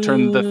cannot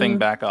turn the thing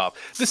back off.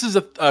 This is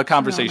a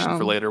conversation for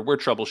know. later. We're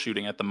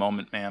troubleshooting at the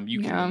moment, ma'am. You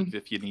can Yeah. leave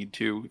if you need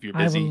to. If you're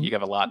I busy, will you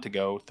have a lot to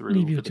go through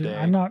Leave for you the to. day.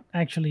 I'm not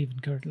actually even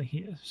currently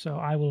here, so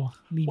I will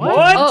leave you.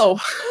 What? to-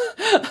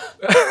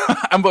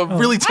 Oh. I'm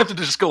really tempted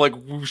to just go like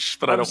whoosh,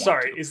 but I I'm don't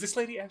sorry. want Is this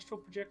lady astral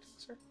projecting,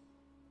 sir?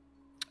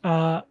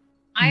 I'm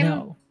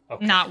No.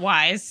 Okay. not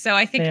wise, so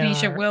I think They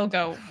Nisha are- will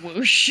go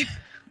whoosh.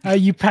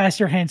 You pass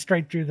your hand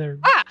straight through their.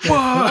 Ah! their-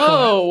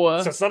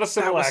 Whoa. So it's not a to. That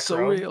simulacrum. was so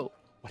real.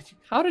 What do you-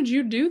 How did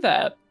you do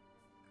that?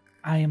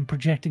 I am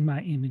projecting my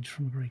image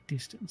from a great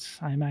distance.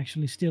 I am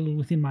actually still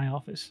within my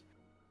office.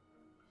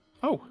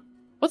 Oh,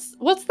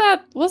 What's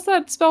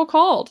that spell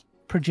called?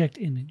 Project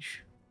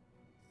image.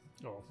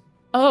 Oh.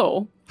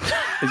 Oh.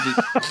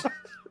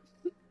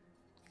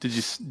 is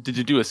it, did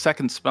you do a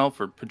second spell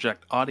for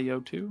project audio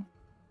too?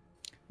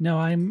 No,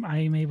 I'm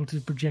able to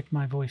project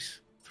my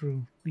voice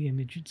through the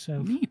image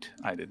itself. Neat.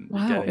 I didn't.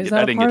 Wow. get it. Is I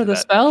that a didn't part get of to the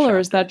that spell, or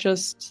is chapter. that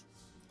just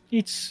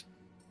It's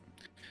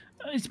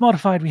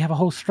modified. We have a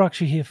whole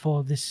structure here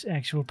for this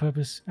actual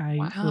purpose. I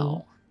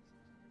will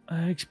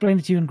wow? explain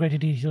it to you in greater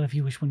detail if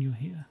you wish when you're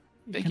here.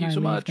 Thank Can you I so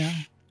leave much. now?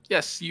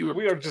 Yes, you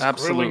We are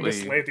just grilling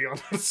this lady on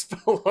her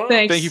spell. Huh?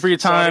 Thanks. Thank you for your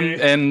time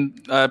Sorry. and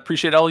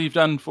appreciate all you've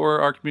done for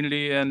our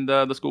community and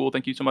the school.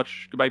 Thank you so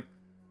much. Goodbye.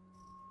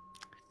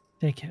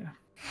 Take care.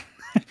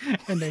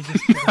 And they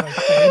just like,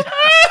 fade.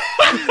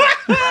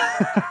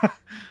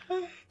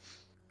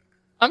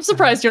 I'm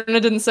surprised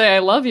Yona didn't say I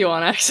love you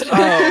on accident.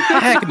 Oh,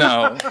 heck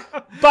no.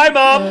 Bye,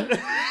 Mom!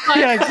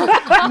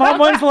 Yeah, Mom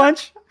wants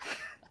lunch.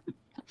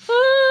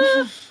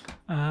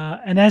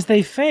 And as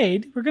they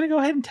fade, we're going to go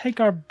ahead and take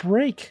our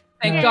break.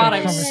 Thank in our God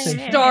I'm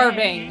conversation.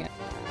 starving.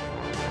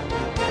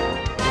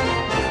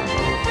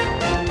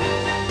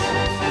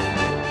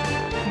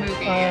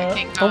 Movie,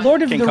 King The Kong.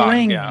 Lord of King the Kong,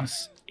 Rings yeah.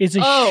 is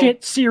a Oh.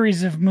 shit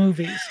series of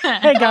movies.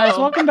 Hey guys,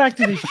 Oh. welcome back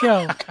to the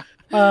show.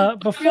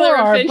 Before You're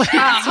our offended.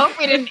 I hope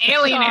we didn't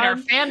alienate our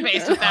fan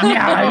base with that.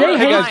 Yeah, they Hey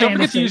hate guys, don't forget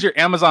fantasy. to use your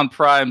Amazon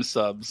Prime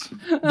subs.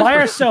 buy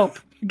our soap.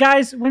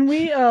 Guys, when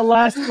we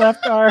last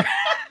left our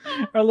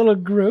little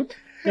group,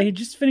 they had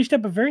just finished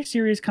up a very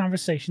serious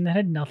conversation that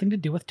had nothing to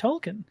do with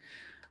Tolkien.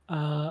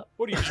 What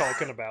are you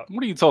talking about?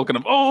 What are you talking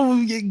about? Oh,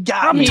 you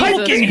got me. Jesus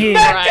talking here.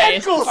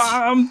 Christ.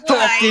 I'm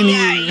talking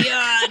here.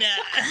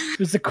 It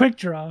was a quick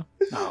draw.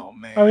 Oh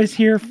man. I was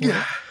here for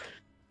it.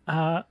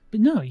 But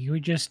no, you were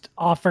just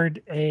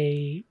offered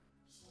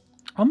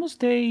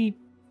almost a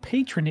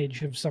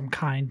patronage of some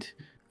kind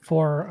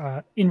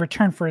for in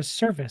return for a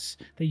service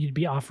that you'd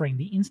be offering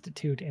the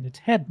Institute and its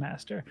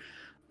headmaster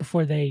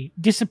before they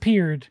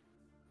disappeared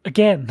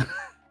again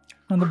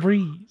on the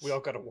breeze. We all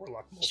got a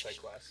warlock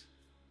multi-class.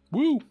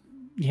 Woo.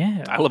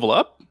 Yeah, I level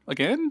up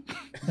again.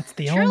 that's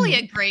the Truly only.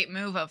 a great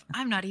move of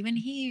I'm not even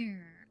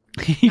here.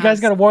 You guys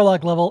got a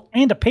warlock level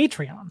and a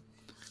Patreon.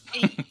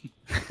 A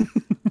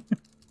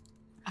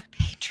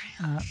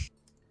Patreon.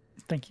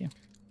 Thank you.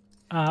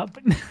 But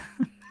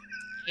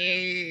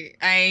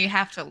I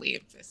have to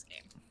leave this game.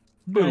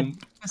 Boom.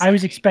 I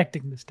was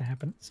expecting this to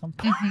happen at some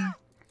point. Mhm.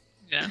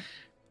 Yeah.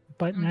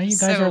 But I'm now you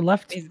just guys so are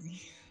left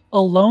busy.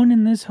 alone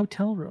in this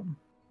hotel room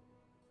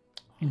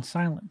in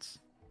silence.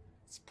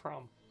 It's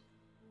prom.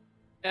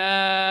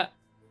 I'm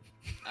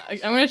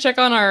gonna check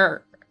on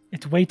our.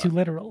 It's way too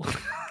literal.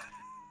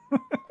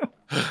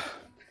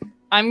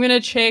 I'm gonna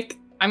check.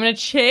 I'm gonna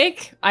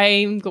check.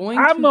 I'm going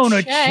I'm to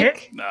gonna check.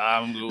 check. Nah,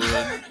 I'm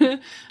good.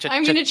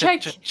 I'm gonna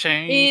check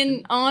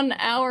in on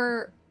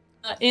our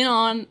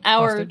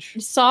Hostage.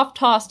 soft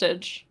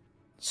hostage.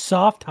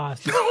 Soft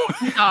hostage.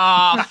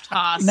 Soft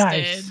hostage.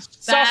 Nice.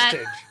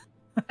 Sausage.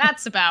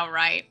 That's about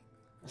right.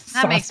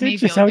 That makes me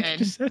Sausage? Is feel that what good. you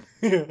just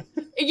said?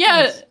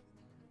 Yeah, Nice.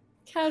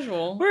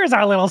 casual. Where's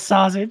our little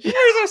sausage?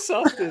 Where's our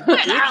sausage? We're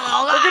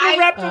gonna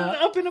wrap it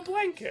up in a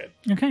blanket.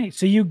 Okay,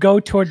 so you go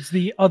towards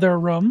the other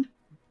room.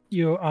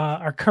 You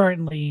are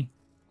currently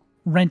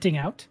renting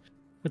out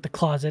with the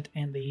closet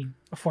and the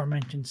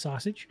aforementioned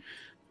sausage.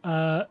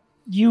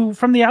 You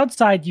from the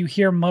outside, you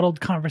hear muddled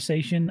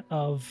conversation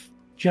of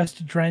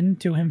just Dren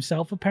to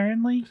himself,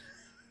 apparently,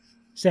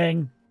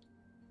 saying,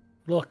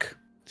 "Look,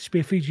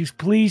 Spiffy, just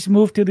please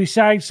move to the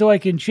side so I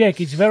can check.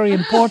 It's very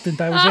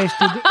important. I was asked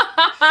to."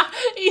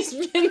 He's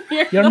been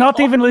here. You're not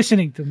even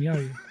listening to me,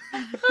 are you?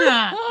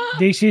 Huh.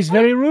 This is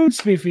very rude,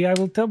 Spiffy. I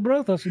will tell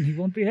Brothos and he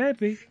won't be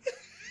happy.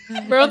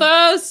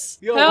 Brothers,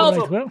 Yo, help!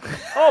 what's Right, up?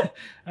 well.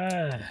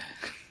 Oh,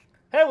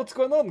 hey, what's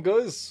going on,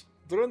 guys?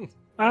 Dren.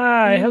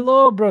 Hi,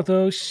 hello,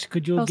 Brothos.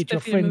 Could you How's get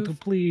your Spiffy friend move? to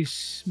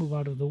please move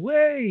out of the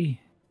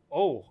way?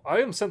 Oh, I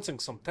am sensing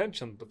some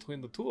tension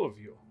between the two of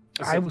you.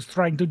 Is I it- was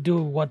trying to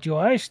do what you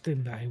asked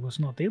and I was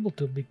not able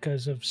to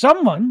because of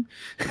someone.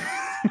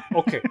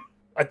 Okay,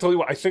 I tell you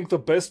what. I think the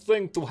best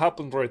thing to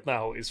happen right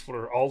now is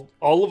for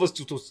all of us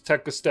to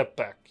take a step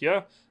back,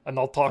 yeah? And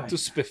I'll talk to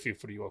Spiffy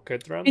for you, okay,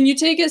 Dren? Can you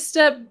take a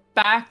step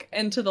back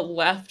and to the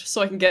left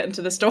so I can get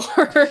into this door?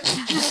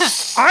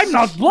 I'm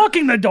not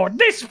blocking the door.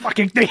 This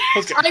fucking thing.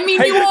 Okay. I mean,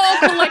 Hey, you all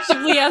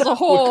collectively as a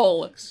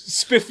whole.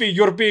 Spiffy,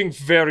 you're being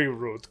very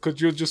rude. Could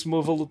you just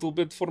move a little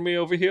bit for me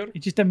over here? It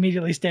just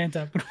immediately stands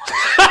up.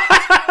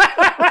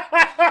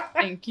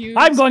 Thank you.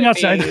 I'm going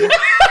Spiffy. outside.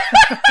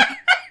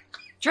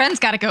 Dren's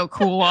got to go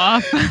cool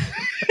off.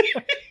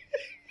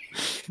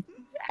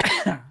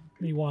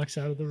 He walks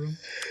out of the room.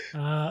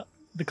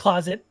 The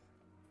closet,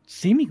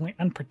 seemingly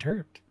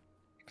unperturbed,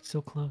 but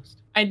still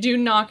closed. I do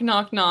knock,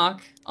 knock,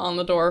 knock on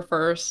the door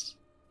first,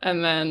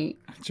 and then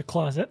It's a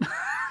closet.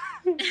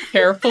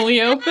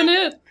 carefully open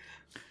it.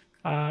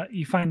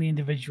 You find the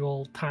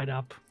individual tied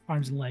up,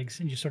 arms and legs,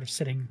 and just sort of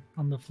sitting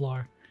on the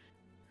floor.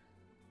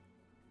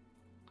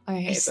 I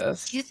hate Do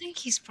this. you think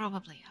he's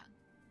probably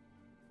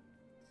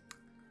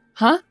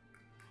Huh?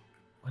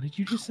 What did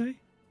you just say?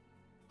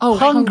 Oh,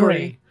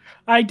 Hungry.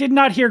 I did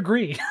not hear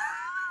Gree. hungry?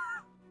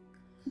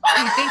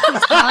 You think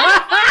he's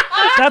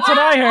hungry? That's what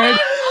I heard.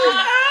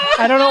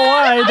 I don't know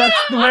why.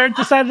 That's where it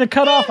decided to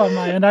cut off on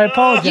my end. I You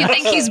apologize.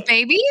 think he's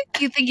baby?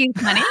 You think he's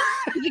honey?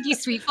 You think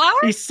he's sweet flower?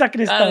 He's sucking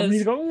his That thumb. is-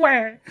 He's going,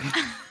 where?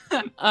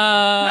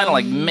 I don't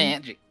like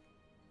magic.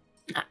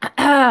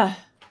 Yeah,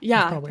 He's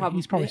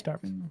probably. probably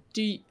starving.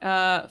 Do you,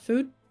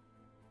 food?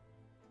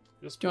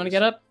 Yes, Do you want to please.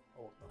 get up?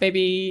 Oh, no.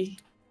 Baby,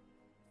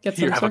 get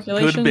some Here, have a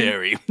circulation good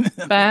berry.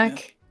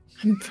 back.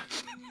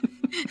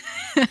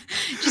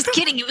 Just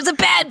kidding. It was a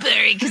bad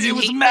berry because It you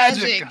was hate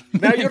magic.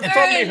 Now your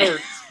tummy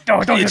hurts.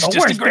 Those It's are the just a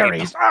worst grape.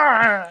 berries.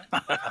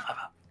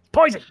 Ah!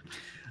 Poison.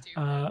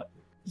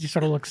 He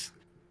sort of looks.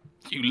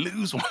 You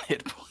lose one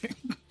hit point.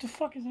 What the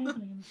fuck is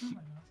happening?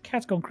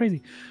 Cat's going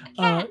crazy.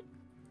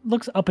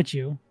 Looks up at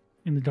you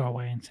in the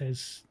doorway and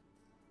says,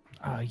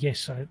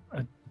 yes,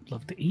 I'd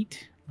love to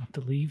eat, love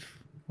to leave,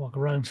 walk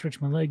around,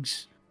 stretch my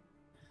legs.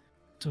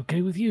 It's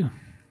okay with you.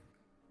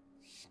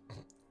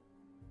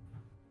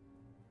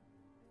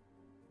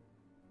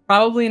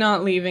 Probably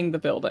not leaving the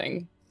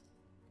building.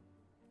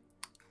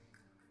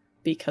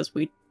 Because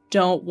we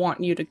don't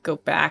want you to go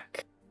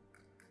back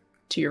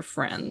to your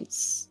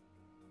friends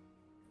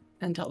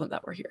and tell them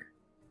that we're here.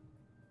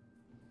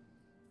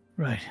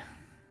 Right.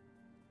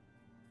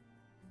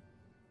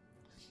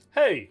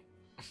 Hey,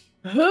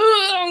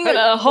 I'm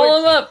gonna haul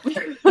him up.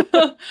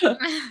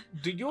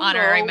 Do you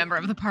Honorary know, member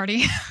of the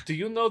party. Do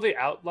you know the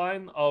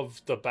outline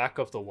of the back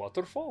of the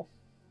waterfall?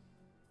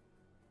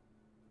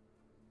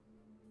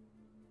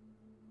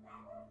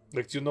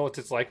 Like, do you know what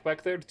it's like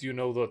back there? Do you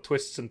know the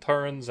twists and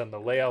turns and the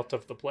layout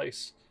of the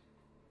place?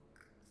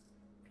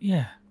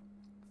 Yeah.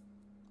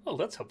 Oh,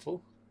 that's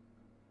helpful.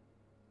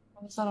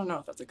 I don't know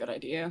if that's a good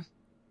idea.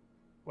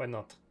 Why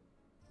not?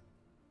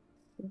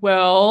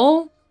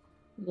 Well,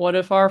 what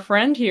if our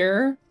friend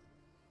here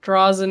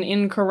draws an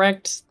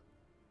incorrect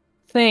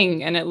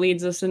thing and it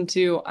leads us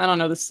into, I don't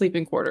know, the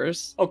sleeping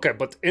quarters? Okay,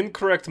 but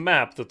incorrect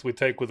map that we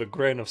take with a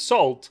grain of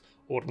salt,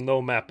 or no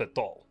map at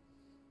all?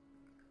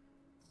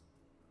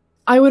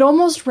 I would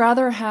almost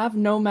rather have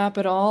no map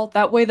at all.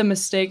 That way the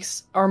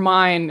mistakes are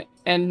mine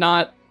and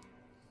not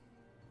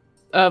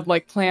of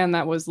like plan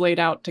that was laid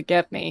out to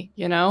get me,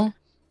 you know?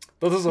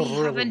 That is a We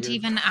really haven't weird-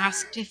 even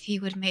asked if he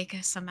would make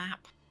us a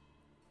map.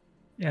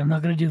 Yeah, I'm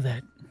not gonna do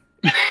that.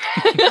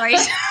 Right?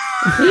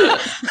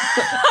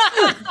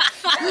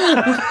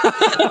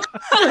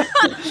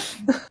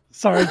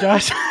 Sorry,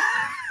 Josh.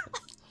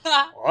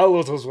 Well,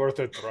 it was worth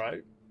it,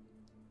 right?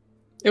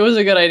 It was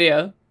a good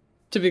idea.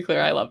 To be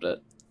clear, I loved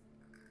it.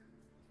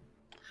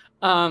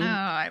 Oh,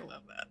 I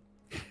love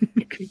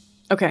that.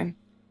 Okay.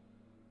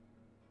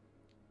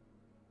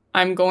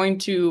 I'm going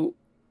to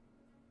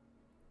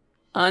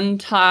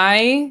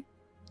untie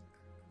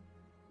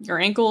your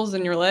ankles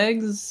and your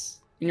legs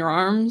and your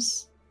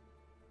arms,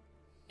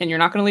 and you're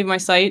not going to leave my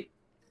sight.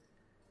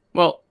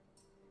 Well,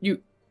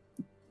 you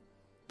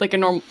like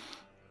a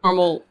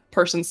normal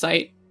person's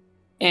sight,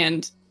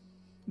 and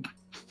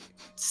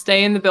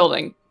stay in the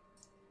building.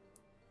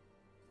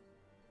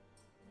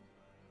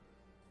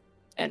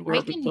 And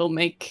we'll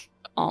make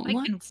I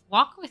omelet. can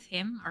walk with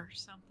him or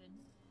something.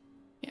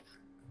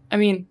 I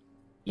mean,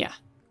 yeah.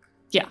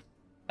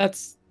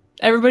 That's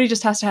everybody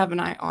just has to have an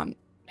eye on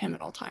him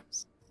at all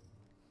times.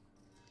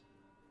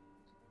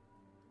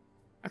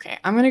 Okay,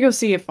 I'm gonna go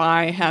see if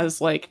I has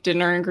like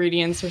dinner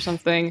ingredients or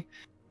something.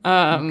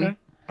 Okay.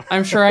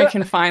 I'm sure I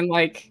can find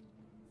like.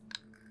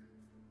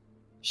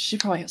 She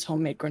probably has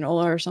homemade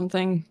granola or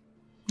something.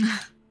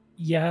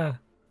 Yeah.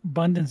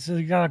 Abundance.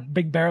 You got a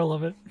big barrel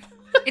of it.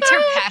 It's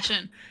her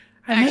passion.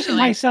 I make it Actually.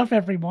 myself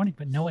every morning,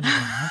 but no one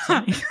ever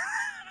wants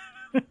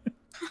it.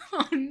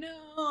 Oh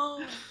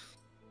no.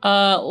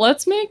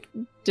 Let's make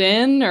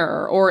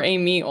dinner or a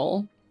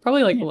meal.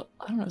 Probably like Yeah.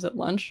 I don't know. Is it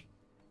lunch?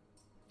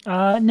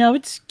 No,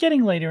 it's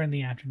getting later in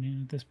the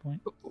afternoon at this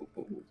point.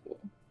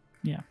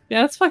 Yeah.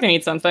 Yeah, let's fucking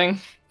eat something.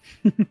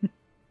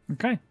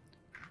 Okay.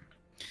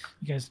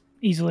 You guys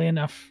easily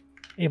enough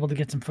able to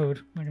get some food.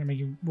 I'm not gonna make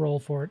you roll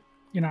for it.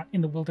 You're not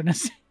in the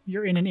wilderness.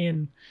 You're in an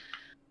inn.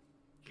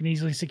 You can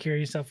easily secure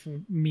yourself a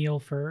meal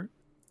for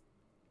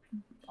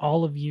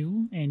all of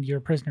you and your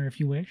prisoner if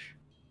you wish.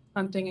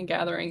 Hunting and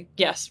gathering.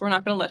 Yes, we're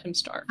not gonna let him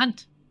starve.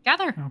 Hunt.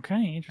 Gather.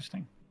 Okay,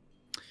 interesting.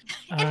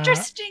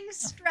 Interesting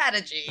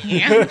strategy.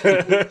 Nice.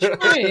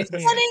 Letting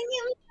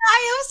him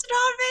die of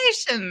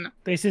starvation.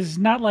 This is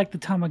not like the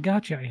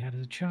Tamagotchi I had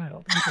as a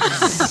child.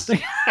 Interesting.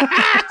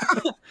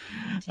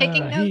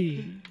 Taking note.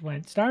 He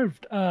went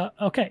starved.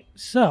 Okay,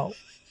 so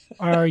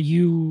are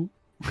you?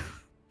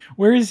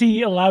 Where is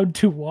he allowed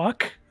to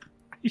walk?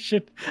 I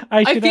should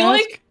I ask. feel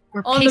like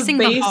We're on the pacing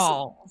the base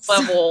halls.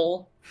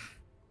 level.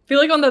 I feel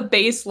like on the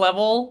base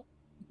level,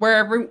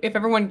 where if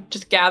everyone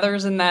just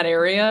gathers in that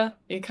area,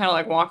 you kind of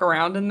like walk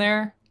around in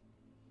there.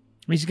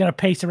 he's gonna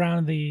pace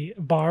around the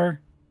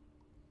bar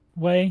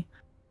way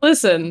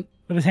Listen,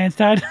 with his hands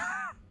tied.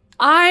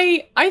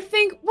 I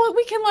think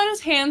we can let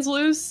his hands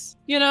loose,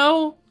 you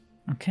know,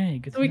 Okay,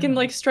 good. so we can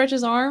like stretch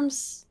his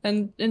arms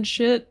and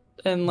shit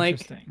and like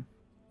Interesting.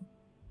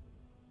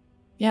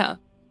 yeah.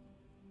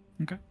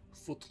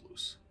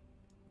 Footloose.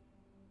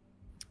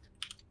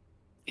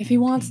 If he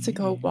wants to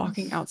go Yes.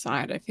 walking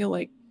outside, I feel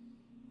like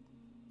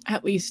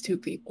at least two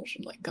people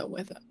should like go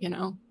with him, you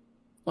know,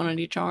 one on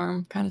each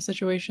arm kind of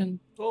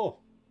situation. Oh.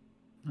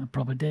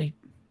 Probably date.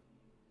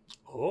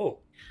 Oh.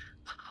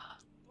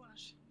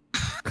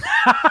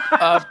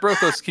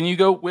 Brothos, can you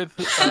go with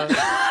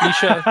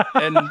Nisha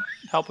and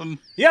help him?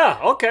 Yeah,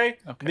 okay.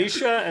 Okay.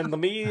 Nisha and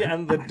me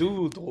and the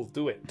dude will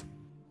do it.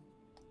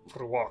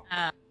 For a walk.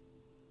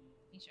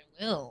 Nisha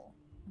will.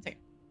 Okay.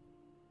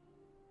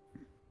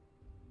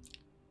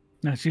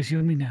 No, it's just you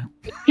and me now.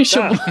 You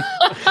should.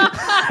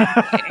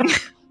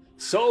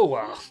 So,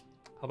 how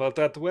about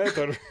that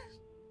weather?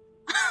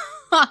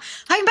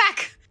 I'm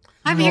back.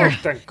 I'm Oh, here.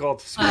 thank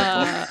God.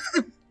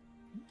 All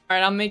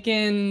right, I'm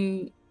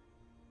making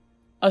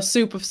a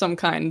soup of some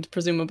kind,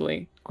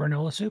 presumably.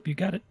 Granola soup, you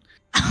got it.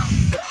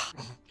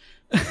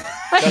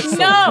 That's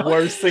No! the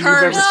worst thing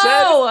Curse. you've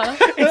ever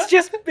said. No,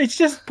 It's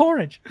just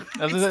porridge.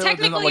 Isn't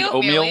technically like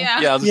oatmeal,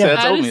 yeah. Yeah, I was gonna Yeah. say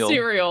it's that is oatmeal.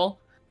 cereal.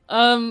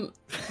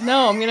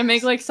 No, I'm gonna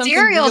make like something.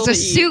 Cereal's real a to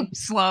eat. soup,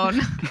 Sloan.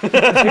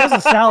 Here's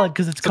a salad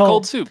because it's It's a cold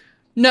cold. soup.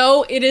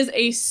 No, it is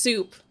a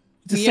soup.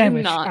 It's a We are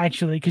sandwich, not.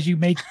 actually, because you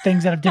make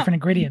things out of different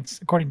ingredients,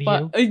 according to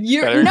you. But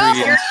you're Better no,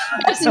 ingredients,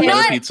 that's better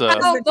not pizza,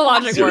 how the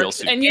logic cereal works,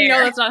 soup. and you know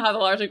that's not how the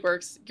logic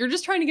works. You're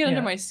just trying to get under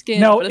Yeah. my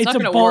skin, No, but it's it's not a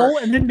going to bowl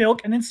work. and then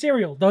milk and then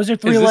cereal. Those are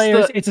three Is this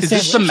layers. the, It's a is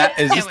this sandwich.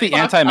 is this the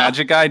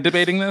anti-magic guy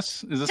debating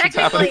this? Is this what's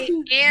happening?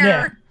 Technically,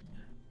 air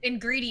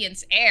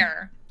ingredients,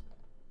 air.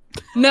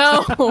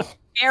 No,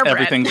 Air bread.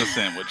 Everything's a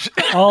sandwich.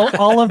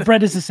 all of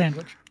bread is a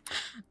sandwich.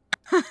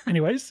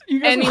 Anyways, you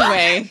guys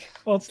anyway,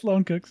 while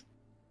Sloan cooks.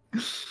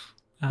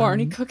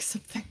 Barney Um, cooks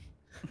something.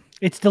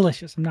 It's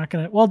delicious. I'm not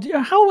gonna. Well,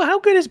 how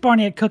good is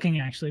Barney at cooking?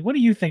 Actually, what do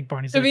you think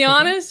Barney's? To at be cooking?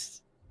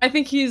 honest, I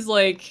think he's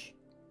like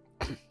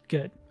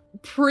Good.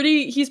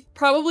 he's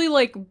probably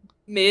like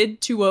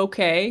mid to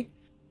okay.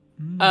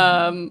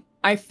 Mm.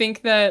 I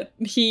think that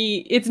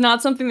it's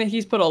not something that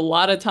he's put a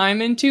lot of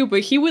time into, but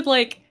he would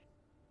like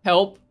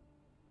help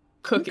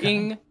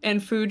cooking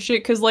and food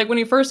shit. Cause like when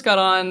he first got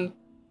on,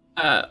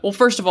 well,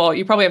 first of all,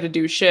 you probably have to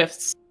do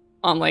shifts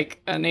on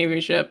like a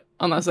Navy ship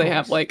unless they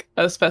have like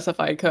a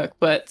specified cook.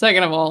 But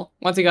second of all,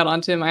 once he got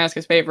onto him, I asked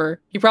his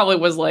favor. He probably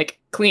was like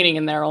cleaning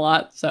in there a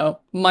lot. So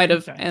might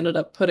have Okay. ended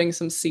up putting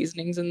some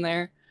seasonings in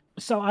there.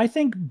 So I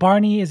think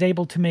Barney is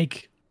able to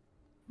make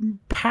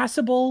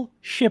passable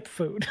ship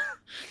food.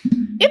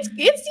 It's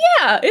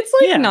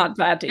like Yeah. not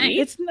bad to eat.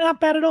 It's not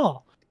bad at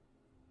all.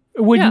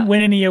 It wouldn't Yeah.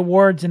 win any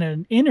awards in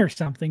an inn or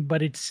something,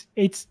 but it's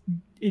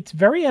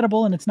very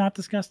edible and it's not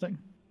disgusting.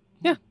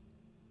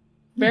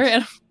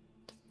 very.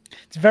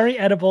 It's very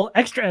edible,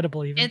 extra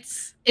edible even.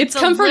 It's It's a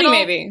comforting, little-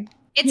 maybe.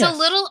 It's Yes. a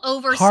little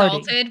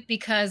oversalted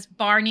because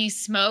Barney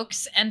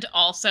smokes, and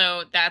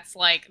also that's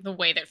like the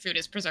way that food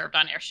is preserved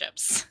on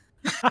airships.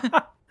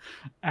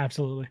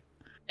 Absolutely.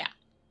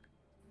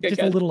 Good,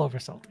 Just a good. little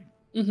oversalting,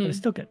 but Mhm. it's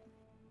still good.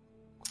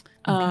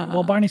 Uh,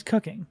 While Barney's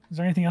cooking, is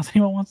there anything else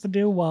anyone wants to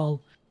do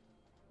while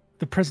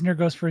the prisoner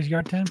goes for his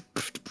yard time?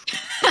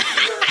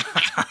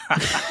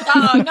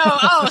 Oh no!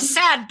 Oh,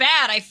 sad,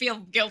 bad. I feel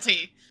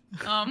guilty.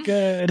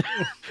 Good.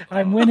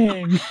 I'm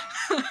winning.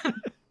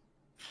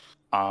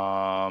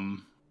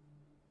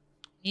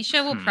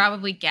 Nisha will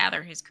probably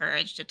gather his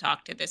courage to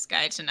talk to this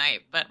guy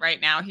tonight, but right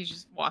now he's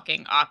just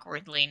walking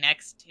awkwardly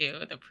next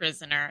to the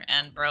prisoner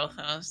and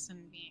Brothos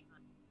and being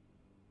like,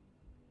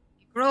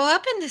 "You grow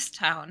up in this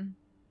town."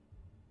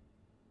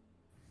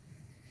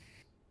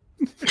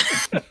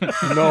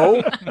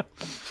 No.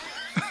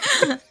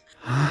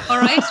 All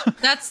right,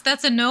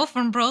 that's a no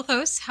from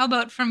Brothos. How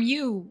about from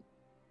you?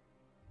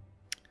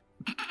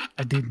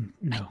 I didn't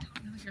know. I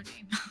don't know your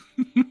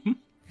name.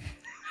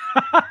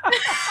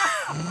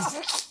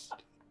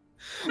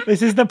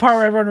 This is the part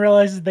where everyone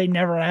realizes they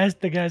never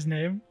asked the guy's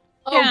name.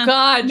 oh Yeah.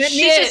 God, Nisha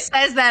shit!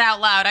 says that out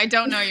loud. I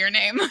don't know your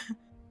name.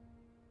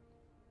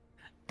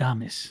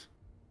 Damis.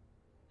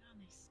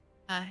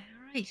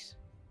 Right.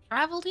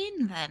 Traveled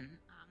in then.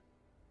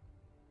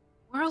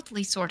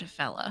 Worldly sort of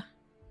fella.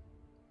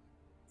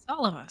 It's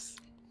all of us.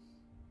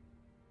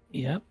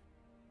 Yep.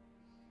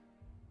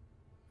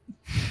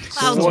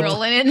 Clouds what-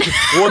 rolling in.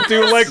 What do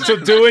you like to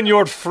do in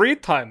your free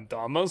time,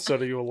 Damas? Or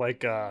are you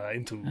like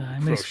into I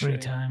miss free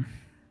crochet? time.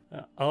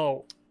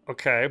 Oh,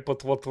 okay.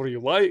 But what were you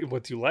like?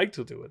 What do you like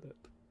to do with it?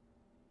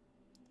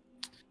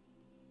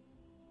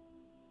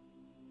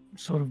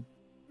 Sort of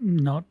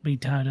not be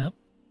tied up.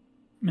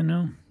 You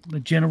know, the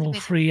general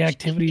With free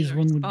activities cheeky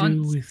one would do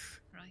response. with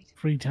Right.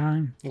 free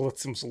time. Well, that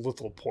seems a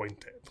little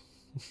pointed.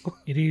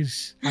 It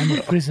is. I'm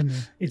a prisoner.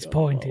 It's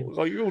pointed.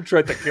 Well, you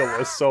tried to kill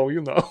us, so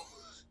you know.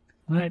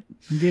 Right.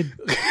 You did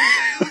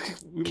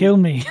kill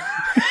me.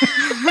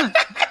 I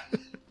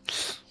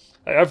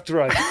have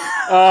tried.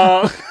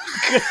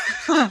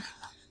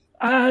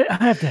 I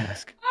have to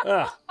ask,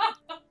 Ah,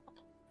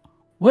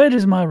 where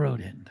does my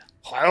road end?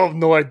 I have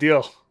no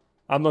idea.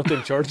 I'm not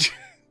in charge.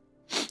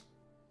 You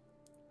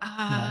don't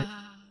have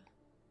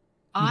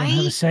I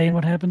a say in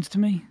what happens to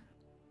me?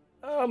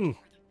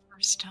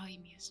 first time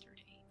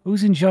yesterday.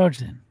 Who's in charge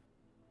then?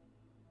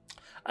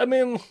 I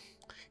mean,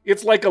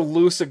 it's like a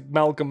loose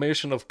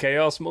amalgamation of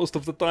chaos most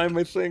of the time,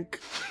 I think.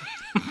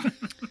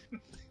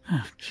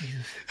 Oh,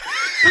 Jesus.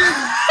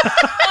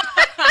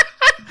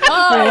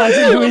 Oh,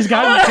 Realizing who he's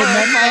gotten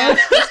kidnapped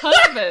my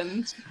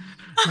husband.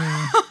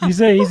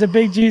 He's a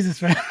big Jesus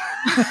fan.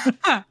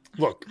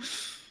 Look,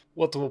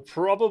 what will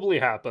probably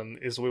happen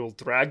is we will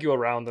drag you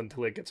around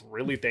until it gets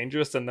really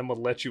dangerous, and then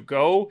we'll let you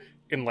go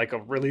in like a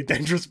really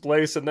dangerous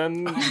place, and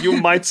then you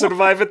might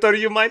survive it or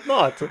you might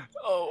not.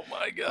 Oh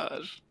my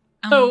gosh.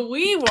 So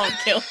we won't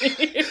kill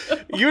you.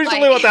 Usually,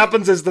 Like- what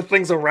happens is the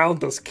things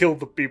around us kill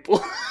the people.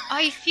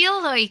 I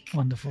feel like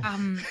Wonderful.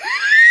 I'm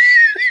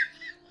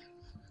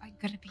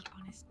gonna be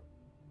honest.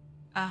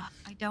 I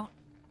don't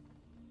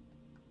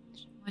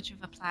much of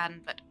a plan,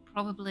 but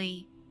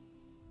probably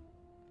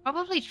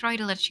try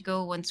to let you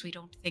go once we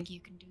don't think you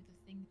can do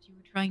the thing that you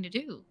were trying to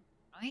do,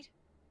 right?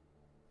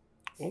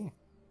 Oh.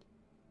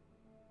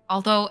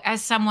 Although,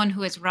 as someone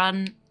who has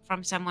run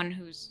from someone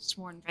who's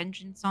sworn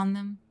vengeance on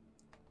them,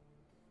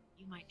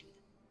 you might do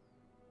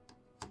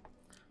that.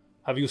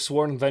 Have you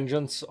sworn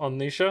vengeance on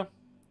Nisha?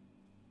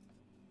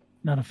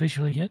 Not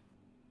officially yet.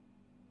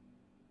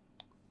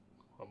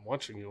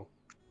 watching you.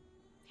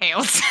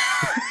 Tails.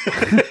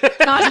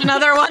 Not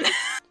another one.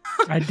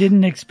 I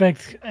didn't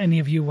expect any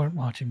of you weren't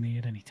watching me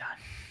at any time.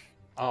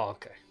 Oh,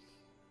 okay.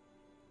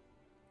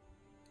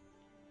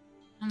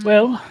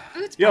 Well,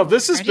 Food's Yeah, probably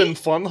this has ready. been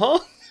fun, huh?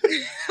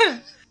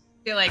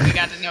 Feel like we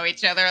got to know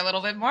each other a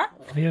little bit more.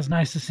 it was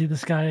nice to see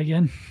this guy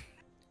again.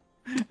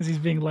 As he's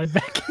being led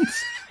back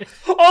inside.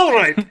 All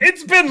right,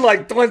 it's been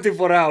like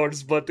 24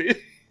 hours, buddy.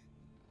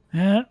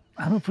 Yeah,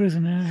 I'm a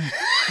prisoner.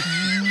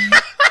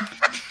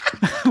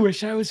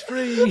 Wish I was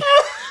free.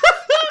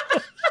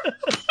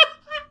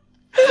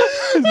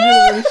 I was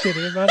really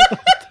shitty about it.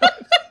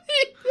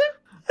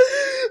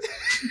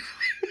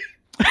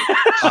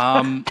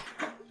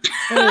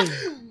 Hey,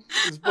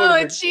 He's Oh,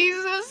 perfect.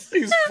 Jesus.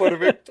 He's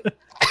perfect.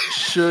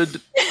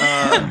 Should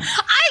I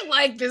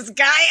like this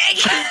guy.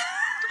 Maybe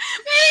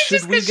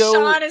just Should we because go-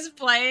 Sean is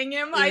playing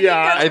him. I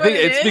Yeah, think I that's think what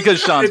it it's is. because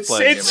Sean's It's,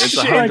 playing him. it's, It's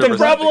shit. 100% The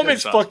problem because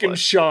is Sean's fucking playing.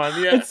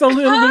 Sean, yeah. it's a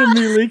little bit of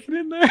me leaking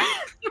in there.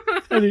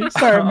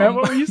 Sorry, Matt,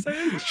 what were you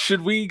saying?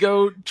 Should we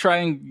go try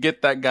and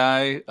get that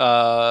guy,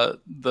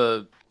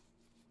 the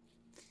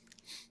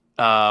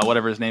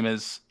whatever his name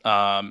is?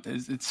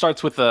 It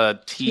starts with a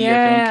T, I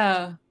think.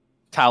 Yeah.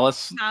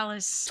 Talus.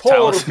 Alice.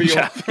 Talus and Torbjorn.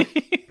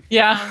 Jaffe.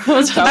 Yeah.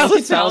 Talus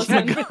Talus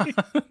and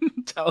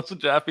Talus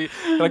and Jaffe.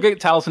 Can I get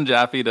Talus and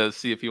Jaffe to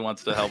see if he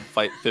wants to help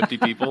fight 50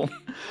 people?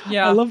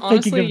 Yeah. I love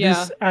honestly, thinking of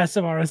yeah. this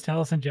ASMR as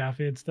Talus and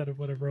Jaffe instead of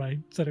whatever I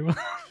said it was.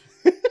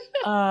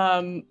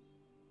 I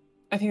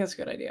think that's a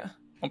good idea.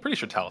 I'm pretty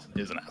sure Talus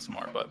is an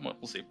ASMR, but we'll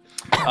see.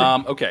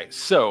 Okay,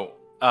 so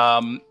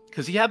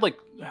because he had like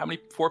how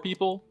many? 4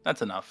 people.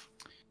 That's enough.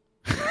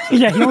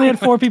 Yeah, he only had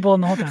 4 people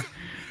in the whole time.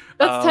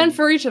 That's 10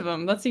 for each of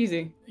them. That's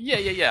easy.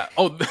 Yeah.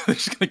 Oh, they're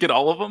just gonna get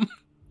all of them.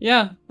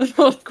 Yeah.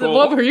 Cool.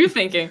 What were you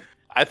thinking?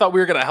 I thought we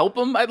were gonna help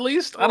them at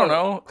least. I don't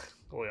know.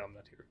 Oh, yeah, I'm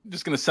not here.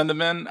 Just gonna send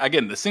them in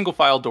again. The single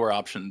file door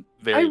option.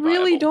 Very. I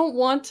really viable. don't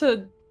want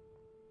to.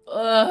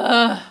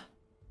 I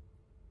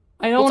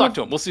don't. We'll wanna... talk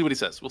to him. We'll see what he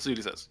says.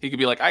 He could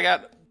be like, I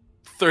got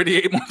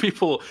 38 more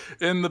people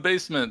in the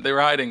basement. They were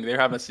hiding. They were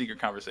having a secret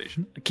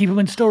conversation. Keep them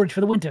in storage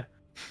for the winter.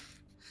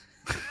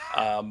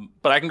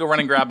 But I can go run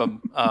and grab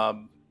them.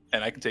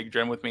 And I can take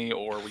Jen with me,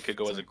 or we could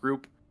go as a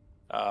group.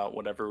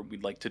 Whatever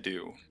we'd like to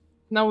do.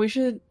 No, we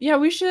should. Yeah,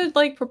 we should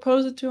like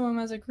propose it to him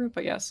as a group,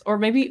 I guess. Or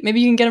maybe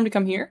you can get him to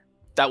come here.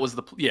 That was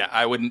the yeah.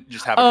 I wouldn't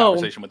just have a Oh,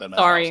 conversation with them.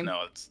 sorry. At the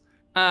house. No, it's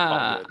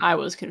all good. I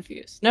was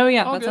confused. No,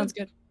 yeah, All that good. sounds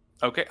good.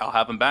 Okay. I'll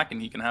have him back,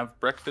 and he can have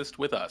breakfast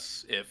with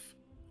us if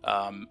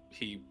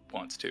he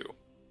wants to.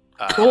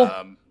 Cool.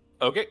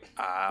 Okay.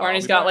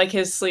 Barney's got like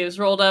his sleeves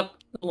rolled up,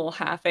 a little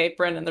half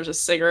apron, and there's a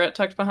cigarette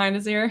tucked behind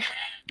his ear.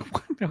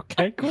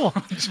 Okay, cool.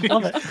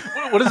 Love it.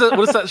 What is it?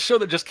 What is that show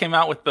that just came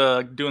out with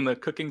the doing the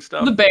cooking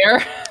stuff? The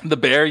bear. The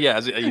bear. Yeah.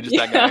 Are you just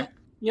that guy?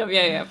 Yep,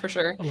 yeah, for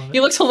sure. I love it. He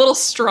looks a little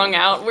strung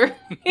out. Where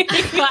His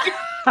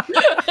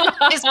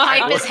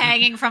pipe is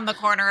hanging from the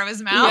corner of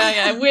his mouth.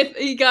 Yeah.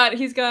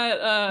 He's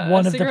got One a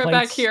of the cigarette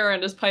back plates. here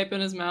and his pipe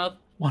in his mouth.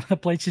 One of the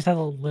plates just has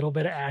a little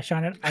bit of ash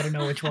on it. I don't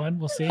know which one.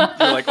 We'll see. You're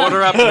like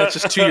order up, and it's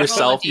just to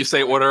yourself. You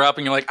say order up,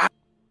 and you're like,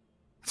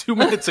 2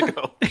 minutes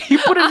ago. You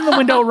put it in the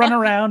window, run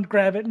around,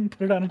 grab it, and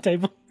put it on a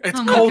table. It's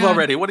Oh my cold God.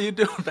 already. What are you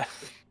doing?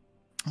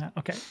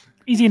 Okay.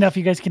 Easy enough.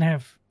 You guys can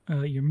have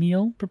your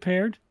meal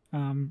prepared.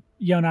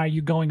 Yona, are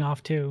you going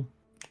off to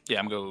Yeah,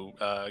 I'm going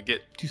to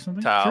get do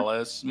something?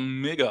 Talus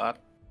Migot.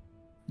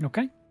 Sure.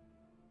 Okay.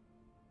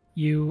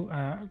 You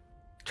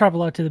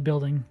travel out to the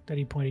building that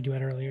he pointed you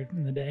at earlier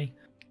in the day.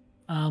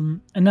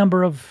 A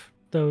number of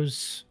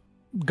those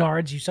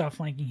guards you saw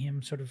flanking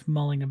him sort of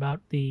mulling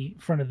about the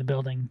front of the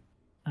building,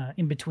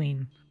 in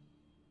between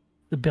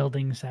the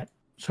buildings that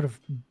sort of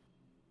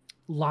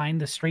line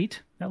the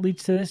street that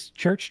leads to this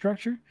church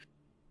structure.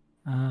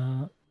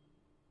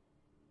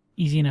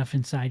 Easy enough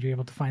inside, you're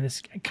able to find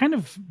this kind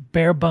of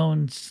bare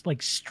bones,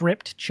 like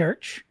stripped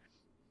church,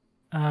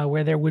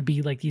 where there would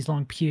be like these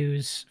long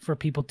pews for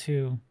people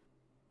to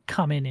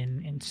come in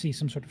and see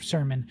some sort of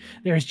sermon.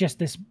 There's just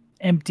this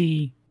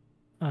empty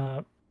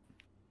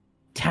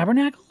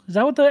tabernacle. Is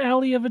that what the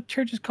alley of a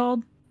church is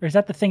called? Or is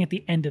that the thing at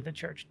the end of the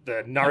church? The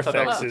I thought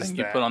that was narthex the is thing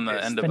you that. put on the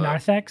is end The of a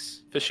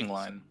narthex? fishing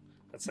line.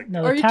 That's like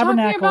No, Are the you talking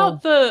tabernacle.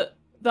 about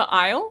the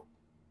aisle?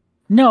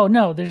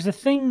 No. There's a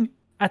thing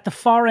at the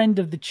far end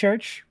of the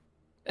church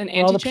An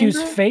where all the pews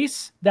antechamber?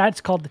 face.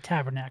 That's called the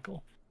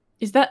tabernacle.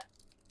 Is that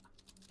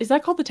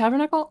called the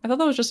tabernacle? I thought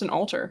that was just an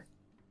altar.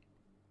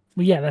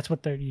 Well, yeah, that's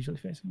what they're usually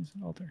facing, is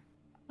an altar.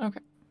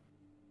 Okay.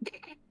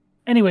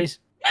 Anyways,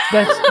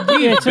 that's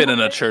We've it's been in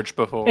a church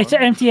before. It's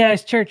an empty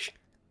ass church.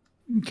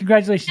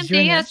 Congratulations, you're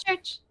in Yeah, there.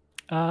 church.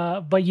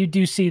 But you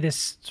do see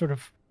this sort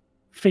of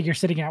figure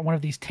sitting at one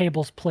of these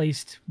tables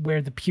placed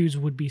where the pews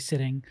would be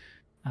sitting,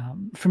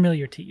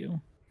 familiar to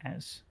you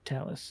as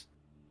Talus,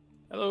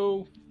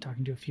 Hello.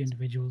 talking to a few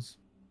individuals.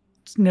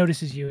 Just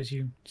notices you as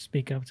you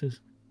speak up, says,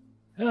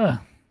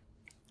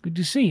 good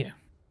to see you.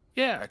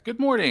 Yeah. Good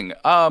morning.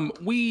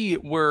 We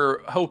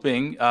were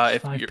hoping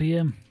if 5 you're,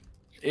 p.m.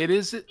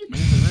 is it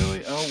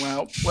really? Oh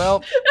wow.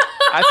 Well,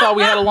 I thought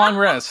we had a long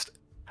rest.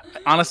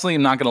 honestly,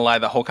 I'm not gonna lie.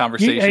 The whole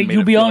conversation made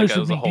you it be feel honest like it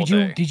with was me. a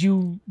whole day. Did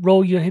you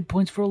roll your hit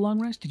points for a long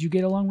rest? Did you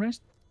get a long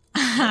rest?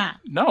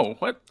 No,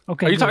 what?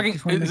 Okay. Are you good. talking?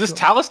 Just wanna Is make this sure.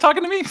 Talus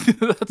talking to me?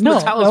 That's No, the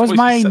Talus that was voice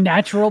my you said.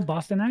 natural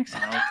Boston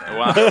accent. Okay,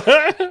 wow.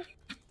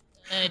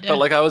 Felt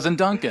like I was in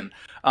Duncan.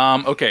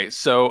 Okay,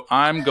 so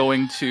I'm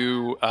going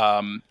to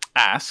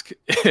ask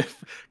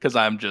if, because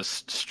I'm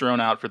just strewn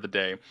out for the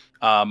day.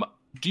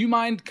 Do you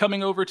mind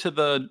coming over to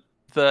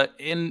the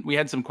inn? We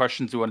had some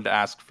questions we wanted to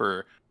ask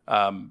for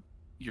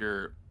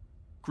your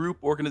group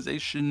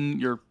organization,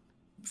 your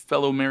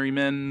fellow merry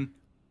men.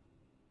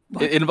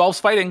 It involves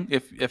fighting.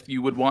 If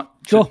you would want.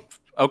 Sure.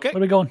 Okay. Where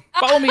are we going?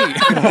 Follow me.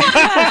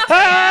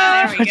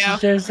 There we go.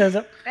 There says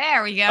it.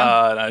 There we go.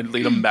 And I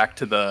lead him back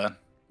to the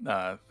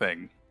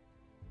thing.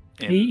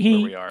 Where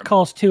He we are.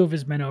 calls 2 of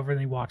his men over and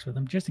he walks with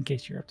them, just in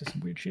case you're up to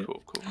some weird shit.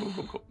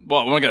 Cool.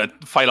 Well, we're gonna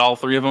fight all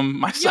 3 of them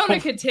myself. Yona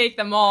could take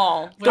them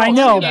all. I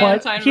know, Yeah,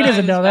 but time he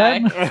doesn't know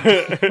bag.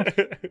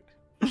 that.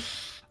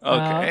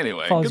 Okay.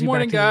 Anyway, follows good you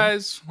morning, back to the-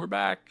 guys. We're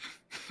back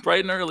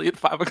bright and early at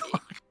 5:00.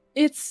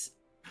 It's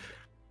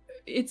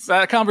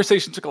That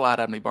conversation took a lot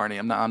out of me, Barney.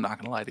 I'm not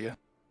gonna lie to you.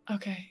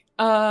 okay.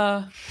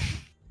 I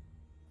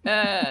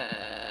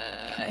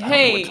don't know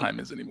Hey, what time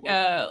is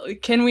anymore.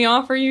 can we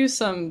offer you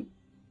some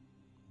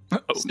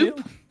Oatmeal?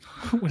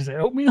 What is that,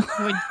 oatmeal?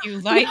 Would you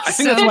like I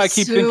think that's why I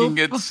keep soup?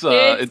 thinking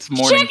it's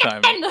morning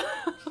time.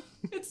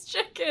 It's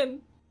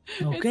chicken.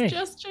 Okay. It's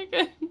just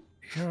chicken.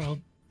 Sure, I'll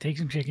take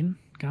some chicken.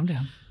 Calm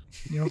down.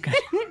 You're okay.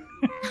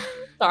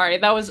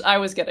 Sorry, I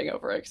was getting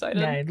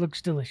overexcited. Yeah, it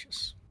looks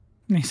delicious.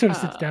 And he sort of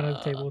sits down at the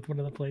table with one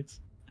of the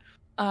plates.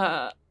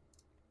 Okay.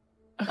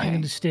 I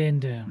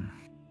understand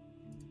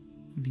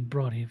being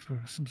brought here for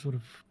some sort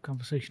of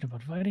conversation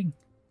about fighting.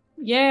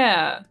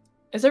 Yeah.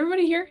 Is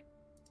everybody here?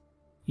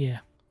 Yeah.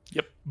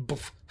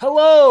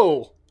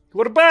 Hello!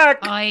 We're back!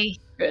 I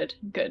Good.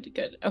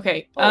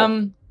 Okay.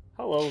 Oh.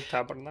 Hello,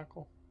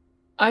 Tabernacle.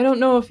 I don't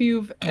know if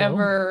you've Hello.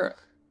 ever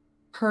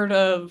heard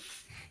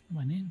of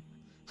My name.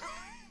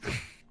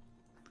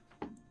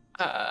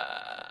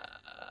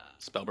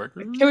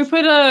 Spellbreaker. Can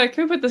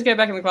we put this guy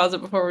back in the closet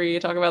before we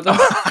talk about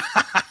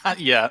this?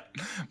 Yeah,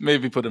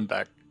 maybe put him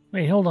back.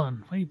 Wait, hold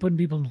on. Why are you putting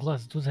people in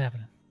closets? What's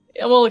happening?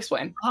 Yeah, we'll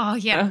explain. Oh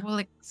yeah, Huh? we'll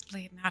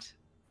explain that.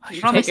 I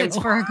You Promise take it's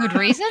it. for a good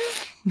reason.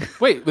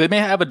 Wait, they may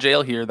have a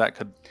jail here that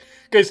could.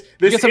 Guys,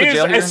 this guys have a is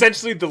jail here?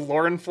 essentially the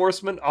law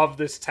enforcement of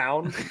this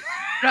town.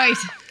 Right.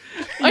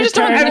 I just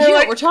don't tired have of idea we're what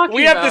like, we're talking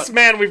we have about. this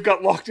man we've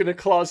got locked in a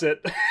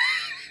closet.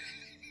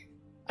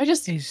 I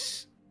just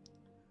He's.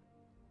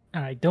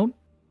 All right, don't.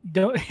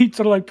 He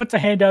sort of like puts a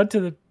hand out to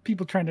the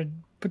people trying to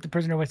put the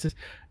prisoner away. Says,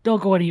 "Don't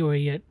go anywhere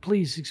yet.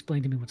 Please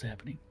explain to me what's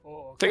happening."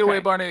 Oh, Take it away,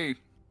 okay. Barney.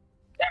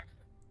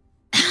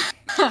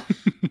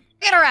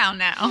 Get around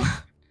now.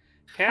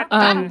 Cat?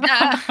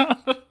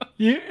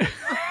 Yeah.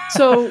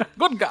 so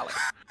Good golly.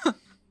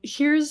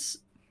 here's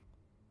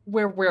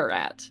where we're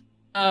at.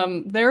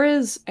 There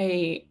is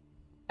I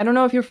don't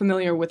know if you're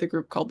familiar with a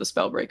group called the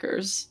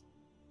Spellbreakers.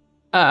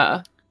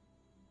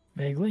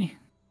 Vaguely.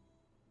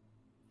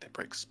 They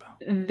break spell.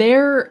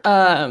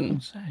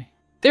 Don't say.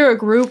 They're a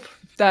group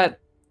that,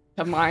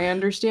 to my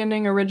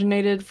understanding,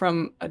 originated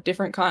from a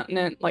different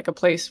continent, like a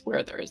place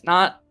where there is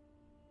not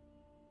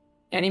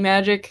any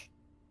magic.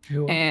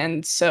 Sure.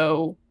 And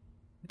so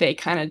they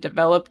kind of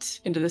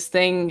developed into this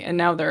thing, and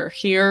now they're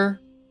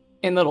here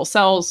in little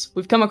cells.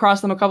 We've come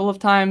across them a couple of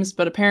times,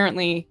 but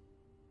apparently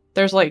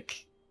there's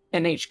like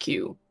an HQ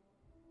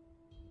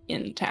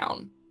in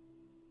town.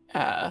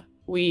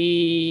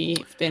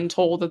 We've been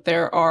told that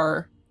there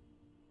are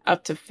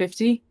up to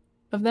 50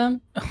 of them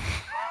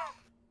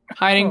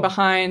hiding Oh.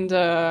 behind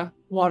a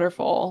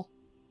waterfall.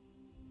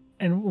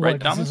 And what? Right,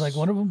 This is Thomas? like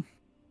one of them.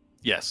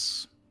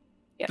 Yes.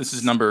 Yes. This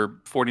is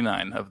number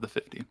 49 of the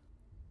 50.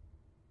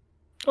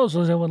 Oh, so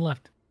there's no one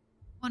left.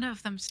 One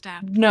of them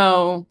stabbed.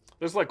 No.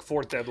 There's like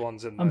 4 dead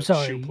ones in the I'm shoe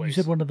sorry. You place.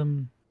 said one of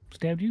them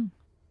stabbed you.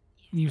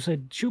 You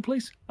said shoe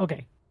place.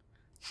 Okay.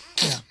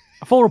 Yeah.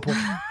 A full report.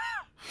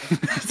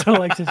 So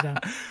like sits down.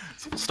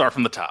 So we'll start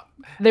from the top.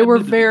 They were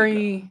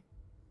very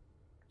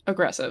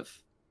aggressive.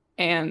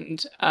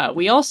 And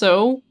we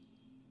also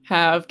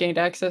have gained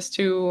access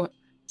to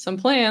some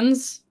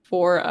plans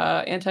for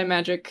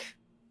anti-magic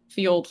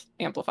field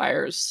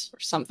amplifiers or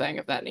something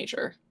of that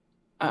nature.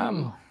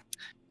 Oh.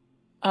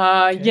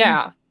 Okay.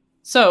 Yeah.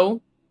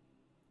 So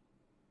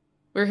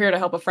we're here to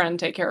help a friend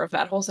take care of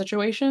that whole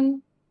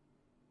situation.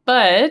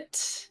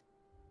 But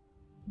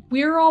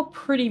we're all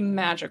pretty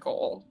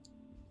magical.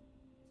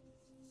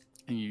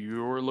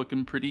 You're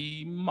looking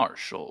pretty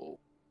martial.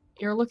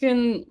 You're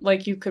looking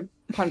like you could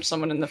punch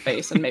someone in the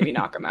face and maybe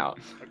knock them out.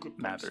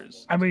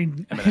 Matters. I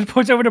mean, Eminem. he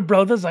points over to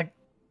Brothers like,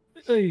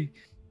 hey.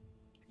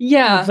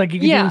 Yeah. Looks like you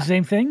can do the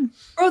same thing.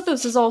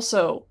 Brothos is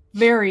also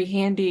very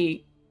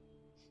handy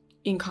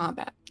in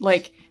combat.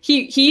 Like,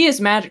 he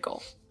is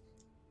magical.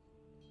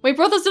 Wait,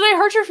 Brothos, did I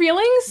hurt your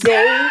feelings?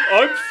 No,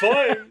 I'm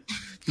fine.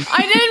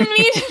 I didn't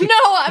mean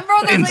no,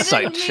 Brothos.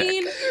 Insight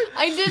check.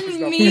 I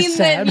didn't He's mean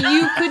that sad.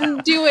 you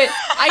couldn't do it.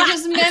 I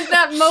just meant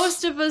that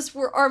most of us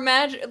we're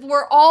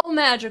all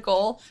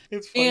magical,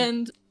 It's fine.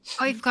 and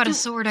I've got a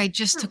sword I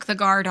just took the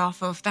guard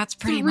off of. That's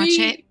pretty much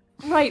it.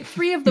 Right,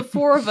 3 of the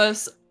 4 of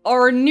us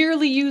are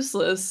nearly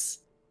useless.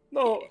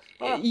 No.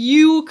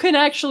 You can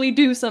actually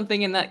do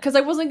something in that. Because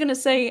I wasn't going to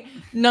say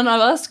none of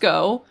us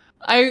go.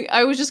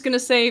 I was just going to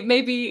say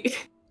maybe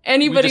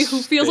anybody We just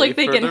who feels like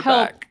stay they can further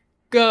help back.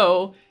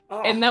 go.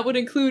 And that would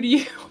include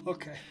you.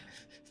 Okay.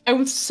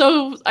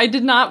 I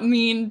did not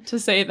mean to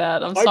say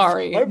that. I'm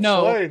sorry. I'm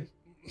no. fine.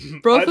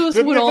 Brothos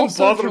Didn't would even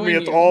also bother join me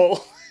at you.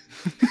 all.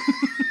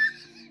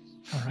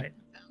 All right.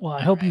 Well,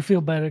 I hope you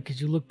feel better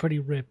because you look pretty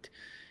ripped.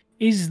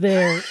 Is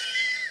there...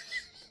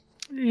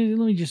 Let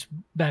me just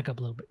back up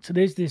a little bit. So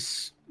there's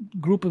this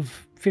group of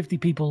 50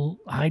 people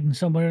hiding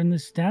somewhere in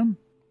this town?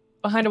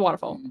 Behind a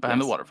waterfall. Behind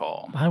the Yes.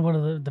 waterfall. Behind one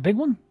of the big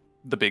one?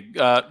 The big,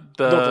 No,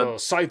 the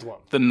side one.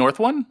 the north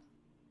one?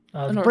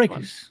 The north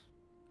Breakers.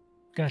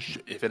 Gotcha.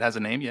 If it has a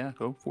name, yeah,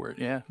 go for it.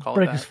 Yeah, call it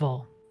Breakers that.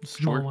 Fall. The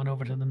small Sure. one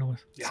over to the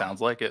north. Yeah. Sounds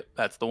like it.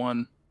 That's the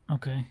one.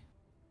 Okay.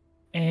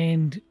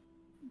 And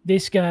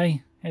this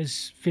guy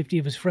has 50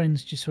 of his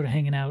friends just sort of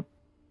hanging out.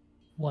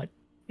 What?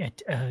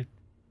 At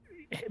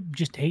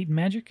just hate and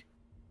magic?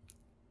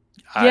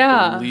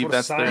 Yeah. I believe For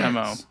that's their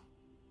MO. science.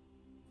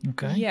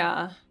 Okay.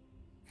 Yeah.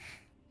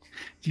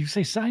 Did you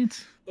say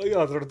science? Oh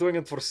yeah, they're doing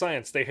it for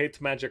science. They hate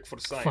magic for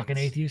science. Fucking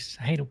atheists.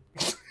 I hate them.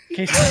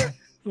 Case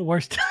the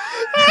worst.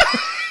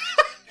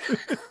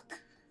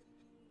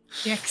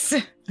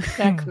 Yikes.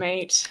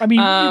 Checkmate. I mean,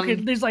 you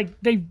could, there's like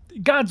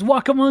gods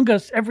walk among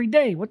us every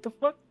day. What the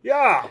fuck?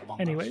 Yeah.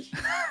 Anyways,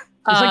 there's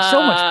like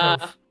so much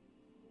proof.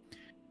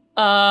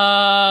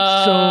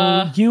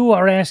 So you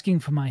are asking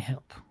for my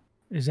help.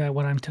 Is that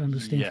what I'm to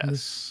understand from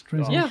this Yes.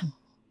 translation?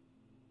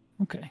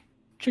 Okay.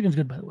 Chicken's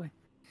good, by the way.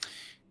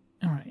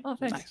 All right. Oh,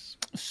 thanks. Nice.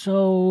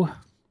 So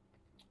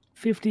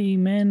 50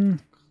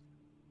 men.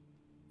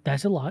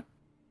 That's a lot.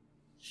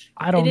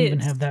 I don't It even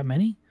is. have that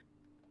many.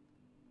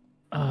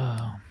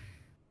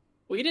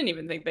 We didn't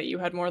even think that you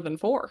had more than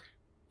 4.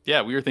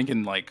 Yeah, we were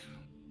thinking like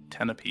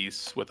 10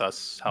 apiece with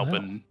us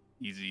helping.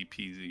 Easy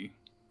peasy.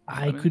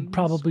 I could Lemons.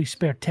 probably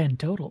spare 10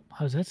 total.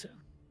 How's that sound?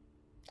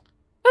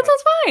 That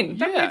sounds fine.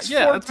 That Yeah, makes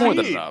yeah, that's more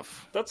than 14.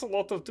 enough. That's a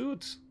lot of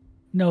dudes.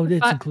 No,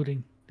 that's I-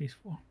 including these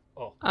 4.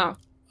 Oh.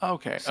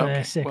 Okay, So,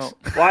 okay. 6. Well,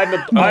 Well,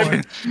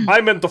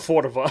 I meant the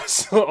 4 of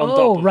us. On top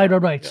Oh, of right.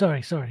 that.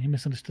 Yeah. Sorry. You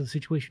misunderstood the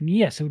situation.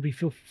 Yes, it would be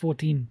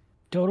 14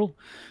 total.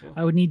 Yeah.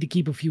 I would need to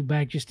keep a few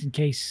back just in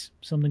case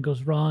something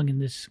goes wrong and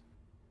this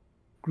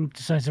group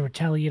decides to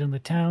retaliate on the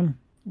town.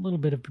 A little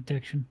bit of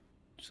protection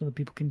so that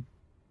people can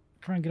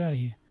try and get out of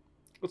here.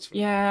 That's fine.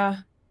 Yeah.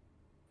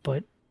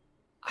 But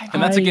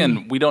and that's I-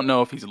 again, we don't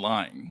know if he's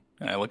lying.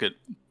 And I look at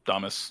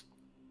Thomas,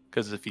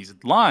 because if he's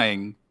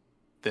lying,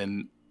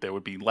 then there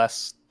would be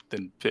less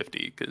than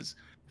 50. Because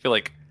I feel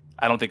like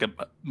I don't think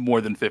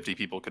more than 50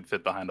 people could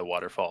fit behind a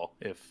waterfall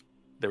if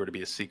there were to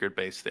be a secret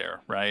base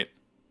there, right?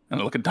 And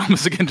I look at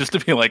Thomas again just to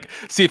be like,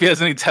 see if he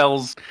has any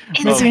tells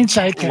It's of an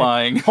inside check.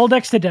 lying. Hold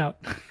X to doubt.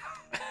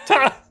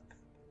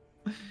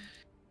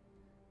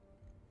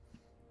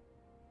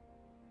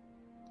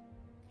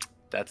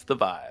 That's the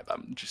vibe.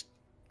 I'm just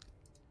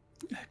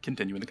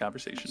continuing the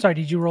conversation. Sorry,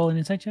 did you roll an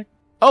insight check?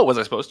 Oh, was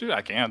I supposed to?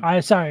 I can.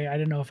 Sorry, I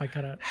didn't know if I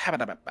cut out.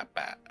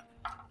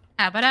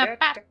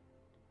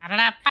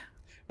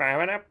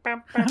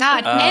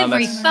 God,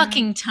 every that's-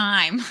 fucking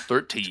time.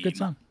 13. Good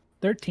song.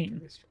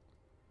 13.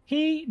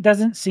 He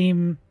doesn't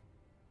seem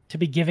to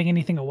be giving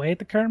anything away at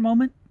the current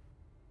moment.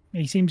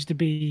 He seems to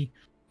be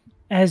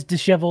as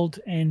disheveled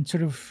and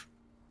sort of...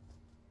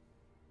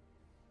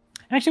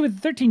 Actually, with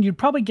 13, you'd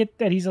probably get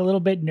that he's a little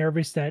bit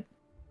nervous that,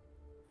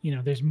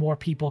 there's more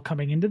people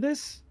coming into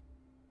this.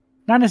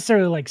 Not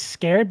necessarily like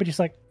scared, but just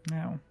like,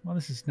 no, well,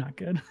 this is not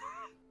good.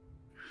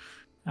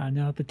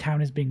 Now that the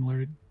town is being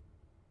alerted.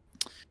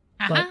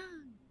 Uh-huh.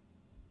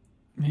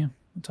 Yeah,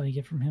 that's all you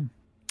get from him.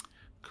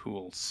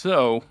 Cool.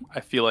 So I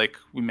feel like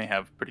we may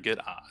have pretty good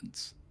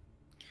odds.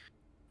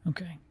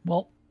 Okay.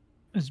 Well,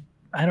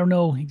 I don't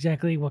know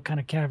exactly what kind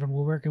of cavern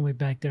we're working with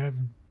back there. I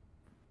haven't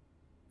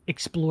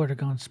explored or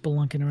gone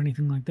spelunking or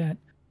anything like that.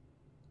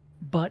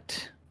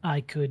 But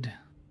I could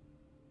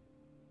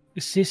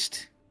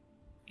assist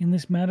in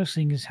this matter,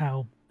 seeing as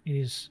how it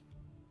is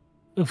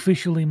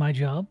officially my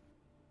job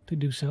to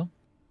do so.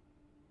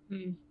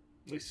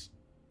 Nice.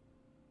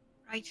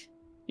 Right.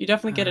 You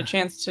definitely get a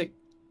chance to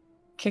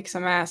kick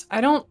some ass.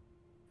 I don't...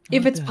 I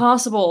If like it's that.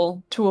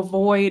 possible to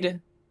avoid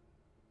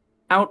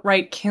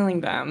outright killing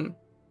them.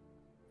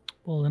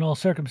 Well, in all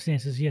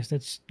circumstances, yes,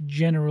 that's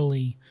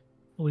generally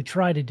what we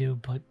try to do,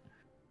 but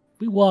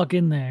we walk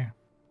in there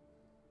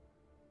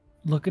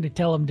looking to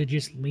tell them to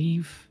just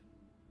leave.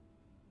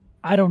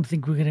 I don't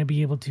think we're going to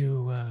be able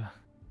to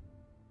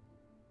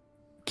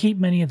keep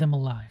many of them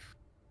alive.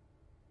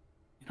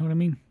 You know what I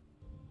mean?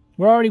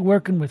 We're already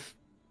working with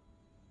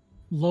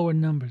lower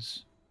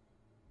numbers.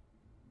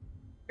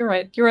 You're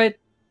right.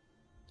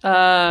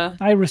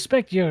 I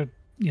respect your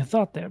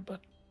thought there,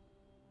 but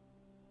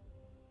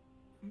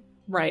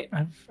Right.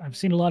 I've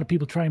seen a lot of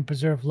people try and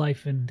preserve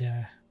life and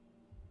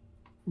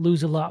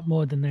lose a lot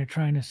more than they're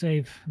trying to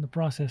save in the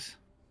process.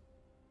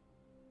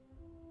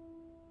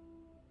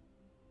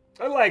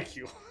 I like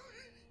you.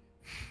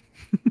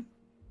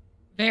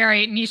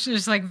 Nisha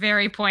just like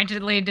very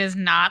pointedly does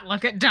not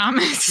look at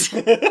Thomas.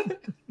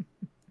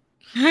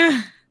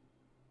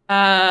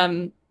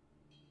 Are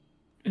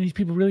these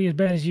people really as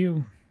bad as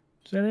you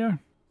say they are?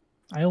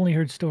 I only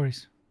heard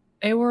stories.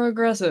 They were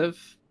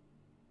aggressive.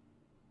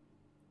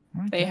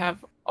 Okay. They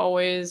have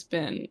always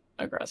been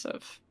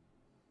aggressive.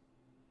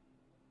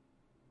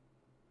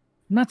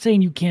 I'm not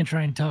saying you can't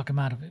try and talk them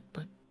out of it,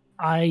 but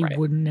I Right.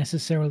 wouldn't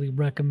necessarily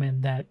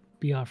recommend that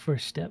be our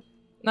first step.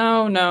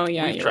 No,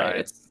 yeah, We've you're tried. right.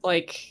 It's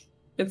like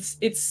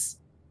it's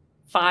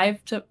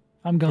 5 to.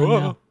 I'm going Whoa.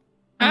 now.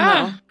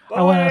 Ah,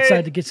 I went Bye.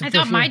 outside to get some I fish.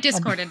 thought my I'm-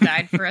 Discord had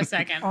died for a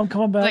second. I'm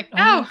coming back. Like,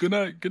 I'm- no. Good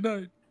night. Good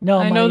night. No,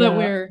 I know my, that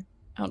we're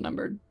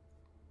outnumbered.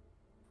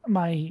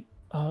 my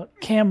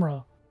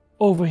camera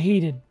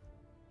overheated.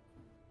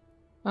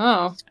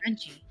 Oh,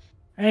 Crunchy.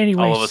 Anyways,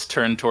 All of us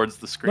turn towards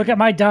the screen. look at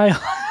my dial.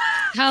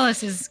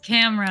 Talus's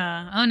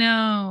camera. Oh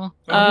no.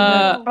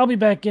 I'll be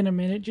back in a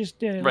minute. Just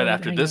right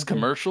after hang this on.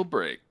 commercial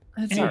break.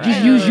 that's And all just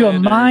right. use your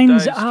Dice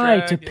mind's eye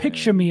to Dragon.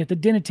 picture me at the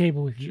dinner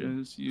table with you.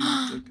 Just use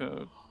the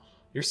code.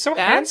 You're so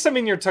That? handsome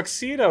in your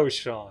tuxedo,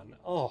 Sean.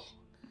 Oh.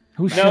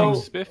 Who's No.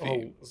 Sean?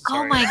 Spiffy. Oh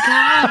sorry. my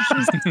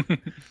god.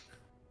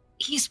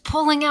 He's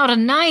pulling out a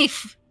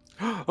knife.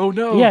 Oh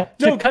no! Yeah,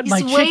 to No, cut He's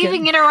my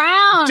waving chicken. it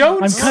around.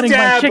 Don't I'm cutting my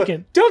stab.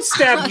 chicken. Don't Oh,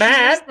 stab she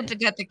Matt. just had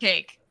to cut the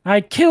cake. I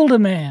killed a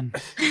man.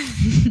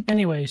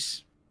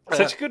 Anyways,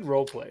 Such good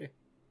roleplay.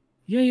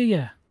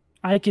 yeah.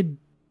 I could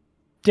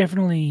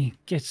definitely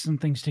get some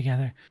things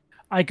together.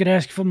 I could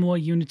ask for more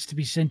units to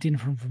be sent in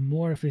from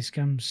more if this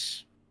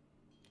comes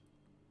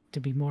to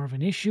be more of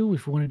an issue.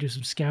 If we want to do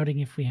some scouting,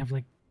 if we have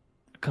like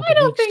a couple I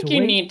don't weeks think to you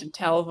wait. need to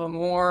tell them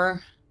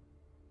more.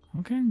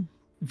 Okay.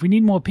 If we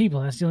need more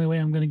people, that's the only way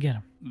I'm going to get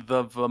them.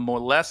 The more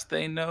less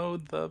they know,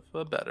 the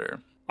better.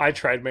 I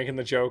tried making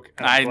the joke.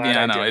 And I I'm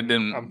glad know it didn't.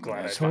 didn't. I'm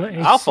glad I So found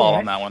it's- I'll fall all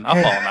on that one.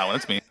 I'll fall on that one.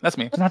 That's me. That's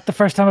me. It's not the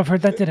first time I've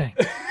heard that today.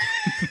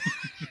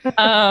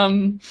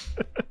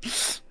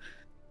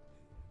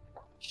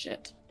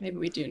 Shit. Maybe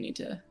we do need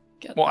to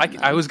get. Well, them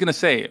I then. was gonna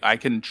say I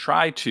can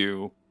try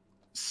to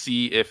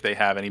see if they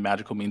have any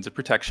magical means of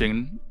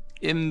protection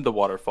in the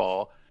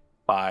waterfall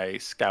by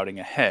scouting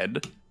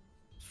ahead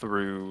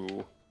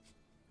through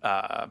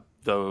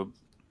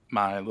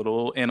my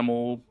little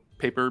animal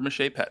paper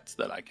mache pets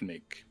that I can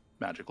make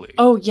magically.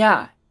 Oh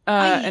yeah.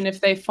 I- And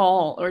if they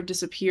fall or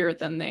disappear,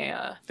 then they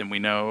Then we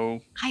know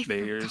I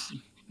there's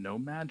forgot. no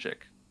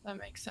magic. that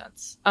makes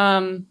sense.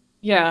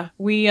 Yeah,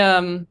 we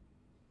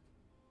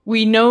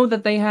know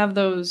that they have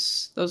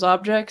those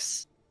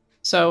objects.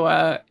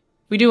 So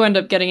we do end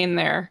up getting in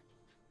there,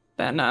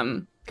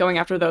 then going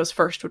after those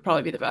first would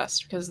probably be the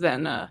best, because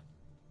then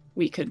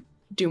we could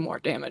do more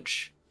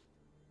damage.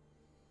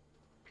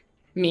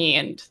 Me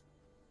and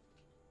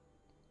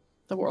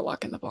the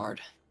warlock and the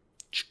bard.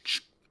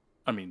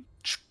 I mean,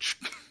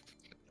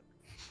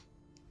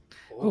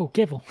 Oh,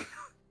 careful.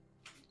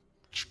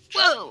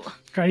 Whoa.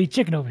 Try to eat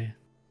chicken over here.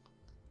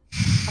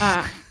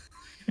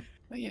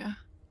 But yeah.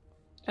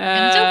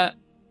 Enzo?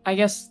 I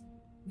guess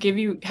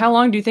how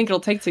long do you think it'll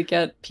take to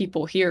get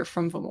people here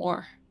from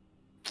Vamor?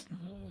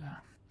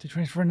 To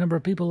transfer a number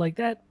of people like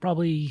that,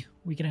 probably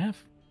a week and a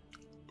half.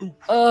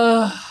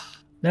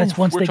 That's Oof,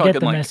 once we're they get talking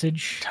the like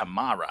message.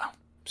 Tamara.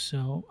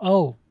 So,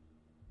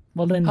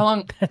 well then, How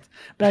long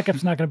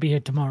backup's not going to be here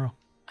tomorrow.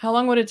 How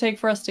long would it take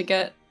for us to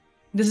get?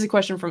 This is a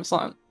question from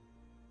Sloan.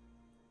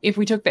 If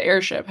we took the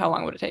airship, how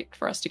long would it take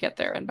for us to get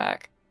there and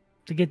back?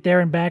 To get there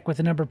and back with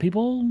a number of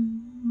people,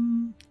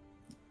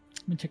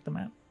 let me check the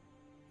map.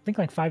 I think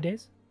like 5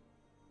 days.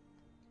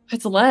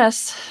 It's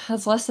less.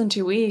 That's less than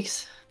 2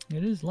 weeks.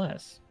 It is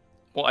less.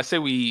 Well, I say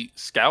we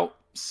scout,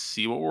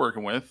 see what we're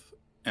working with,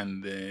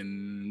 and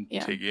then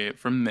Yeah. take it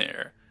from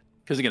there.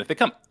 Because again, if they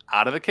come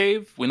out of the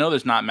cave, we know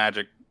there's not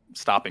magic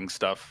stopping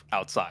stuff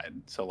outside.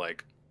 So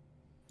like,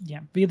 Yeah,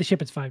 via the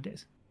ship, it's 5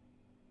 days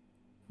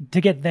to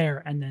get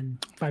there, and then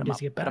 5 days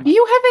to get back. Do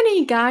you have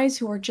any guys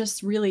who are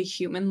just really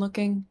human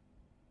looking?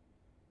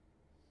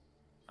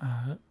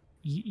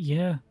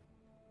 Yeah,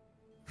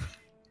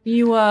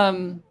 You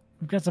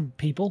we've got some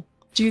people.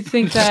 do you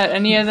think that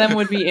any of them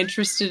would be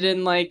interested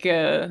in like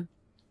an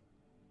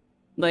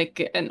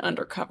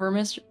undercover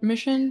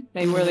mission,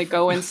 maybe where they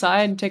go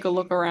inside and take a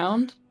look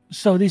around?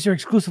 So these are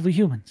exclusively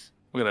humans.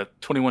 we got a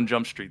 21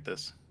 Jump Street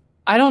this.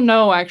 I don't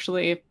know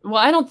actually. Well,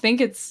 I don't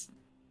think it's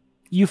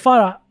You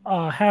fought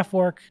a half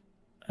orc.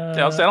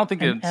 Yeah, I don't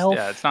think an it's elf.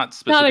 it's not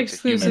specific not to humans.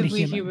 exclusively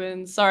Human.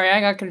 human. Sorry, I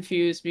got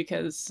confused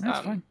because That's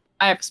fine.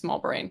 I have a small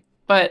brain.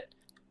 But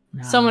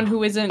Nah. someone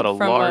who isn't But a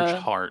from large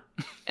heart.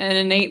 an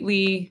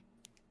innately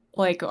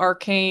like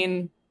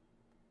arcane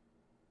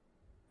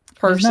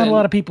There's person. not a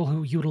lot of people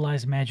who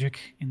utilize magic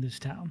in this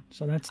town,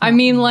 so that's. I not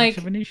mean, much like-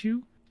 of an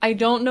issue. I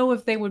don't know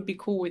if they would be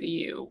cool with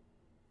you.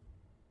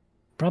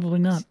 Probably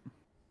not.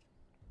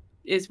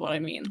 Is what I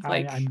mean.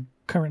 Like, I'm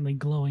currently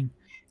glowing.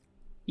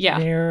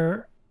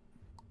 yeah,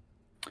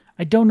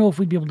 I don't know if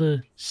we'd be able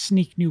to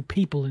sneak new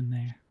people in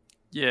there.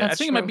 Yeah, I That's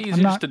think it might true. be I'm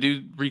easier not- just to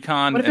do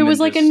recon. What if and it was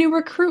then like a just- new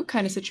recruit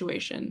kind of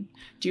situation?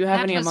 Do you have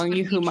That any was among what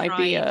you who we might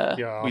be tried.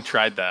 Yeah. We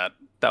tried that.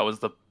 That was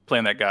the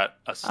plan that got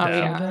us Oh stabbed.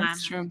 yeah, Stabbed.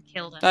 that's true.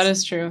 Killed us. That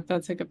is true.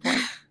 That's a good point.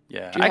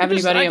 Yeah. Do you I have can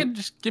just, anybody- I can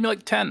just give me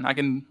like 10. I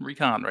can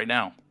recon right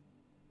now.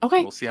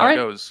 Okay. We'll see how all it right.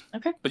 goes.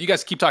 Okay. But you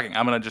guys keep talking.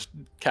 I'm gonna just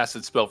cast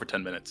a spell for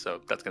 10 minutes, so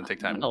that's gonna take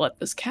I'm time. gonna let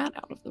this cat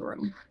out of the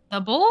room. The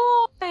boy.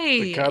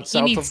 The cat's he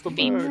out needs of the to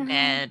be bag.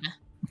 fed.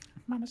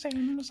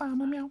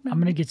 I'm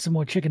gonna get some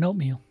more chicken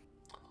oatmeal.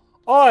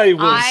 I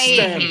will I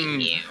stand.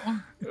 hate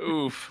you.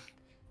 Oof.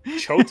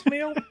 Chote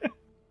meal?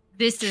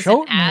 This is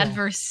Chote an meal.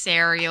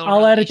 adversarial.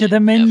 I'll add it to the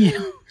relationship.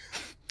 menu.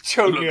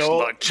 Chote Looks meal.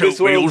 like This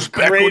world's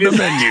greatest-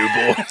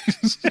 menu,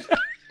 boys.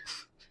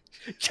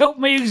 Choke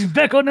meal's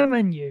back on the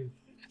menu.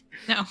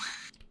 No.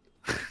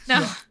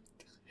 No.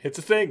 It's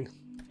a thing.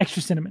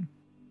 Extra cinnamon.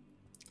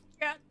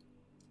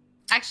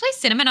 Actually,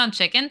 cinnamon on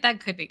chicken, that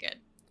could be good.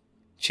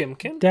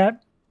 Chimkin?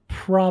 That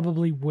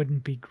probably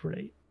wouldn't be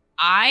great.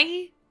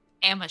 I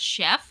am a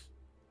chef.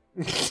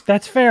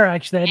 That's fair,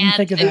 actually. I didn't and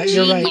think of a that.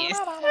 You're right. genius.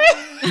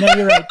 No,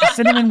 you're right. The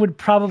cinnamon would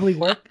probably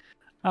work.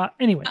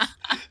 Anyways,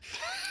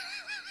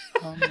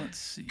 Let's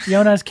see.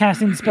 Yona's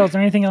casting the spells. Is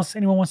there anything else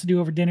anyone wants to do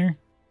over dinner?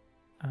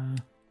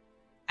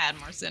 Add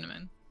more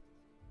cinnamon.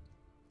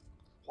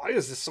 Why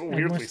is this so more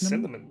weirdly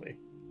cinnamon?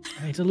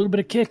 cinnamony? It's a little bit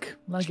of kick.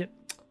 I like it.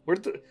 Where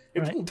did it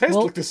Right. doesn't taste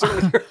Well- like this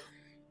earlier.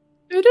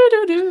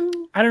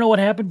 Do-do-do-do. I don't know what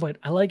happened, but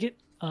I like it.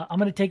 I'm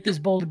going to take this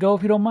bowl to go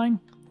if you don't mind.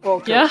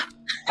 Okay.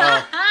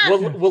 Yeah.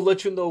 We'll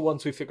let you know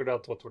once we figured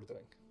out what we're doing.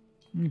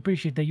 I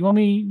appreciate that. You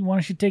want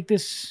us to take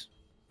this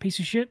piece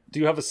of shit? Do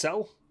you have a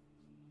cell?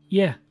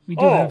 Yeah, we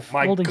do Oh, have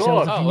my holding God.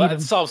 cells if you Oh, need that them.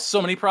 solves so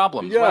many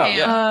problems. Yeah. Wow,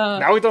 Yeah.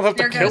 Now we don't have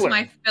to There kill goes him.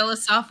 my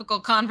philosophical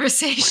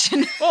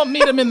conversation. Well,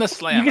 meet him in the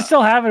slam. You can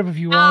still have him if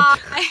you want.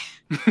 I-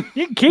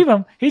 You can keep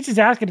him. He's just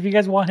asking if you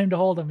guys want him to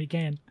hold him. He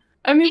can.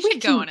 I mean, he we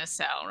should go can- in a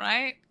cell,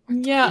 right?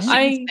 Yeah, He shouldn't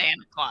I. stay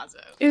in a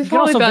closet. It's You can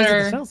probably also visit the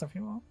better. cells if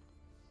you want.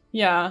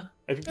 Yeah,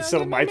 I think the Yeah, cell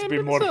then might maybe be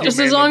it's more so. humane. just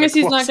as than long the as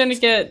he's not closet. going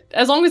to get.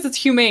 As long as it's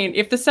humane.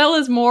 If the cell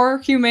is more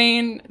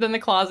humane than the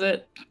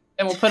closet,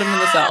 then we'll put him in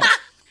the cell.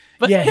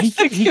 But Yeah, he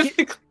if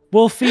can-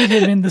 We'll feed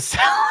him in the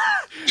cell.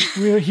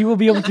 He will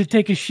be able to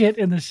take a shit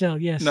in the cell.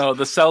 Yes. No,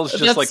 the cell's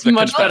just That's like the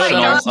much better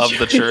confessional than of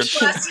the church.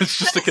 Bless- It's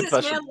just a bless this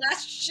confession. man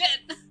last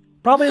shit.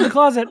 Probably in the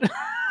closet.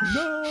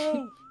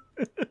 No.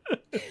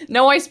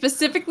 No, I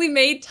specifically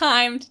made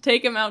time to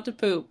take him out to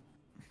poop.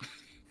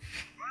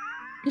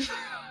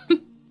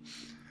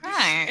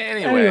 Right.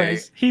 Anyway,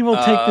 Anyways, he will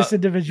take this uh,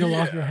 individual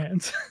off yeah. your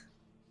hands.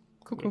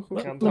 Cool, cool,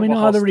 cool. Can't Let me have a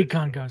know how the hostage.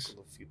 recon goes.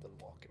 We'll feed them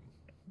walking.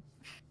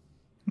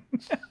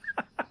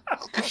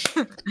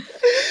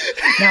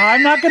 Now,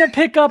 I'm not going to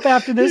pick up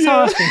after this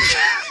hostage.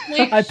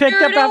 Make I picked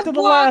sure up to after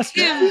the walk last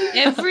him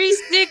every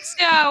 6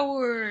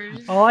 hours.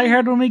 All I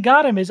heard when we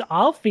got him is,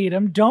 I'll feed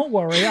him. Don't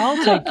worry.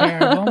 I'll take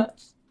care of him.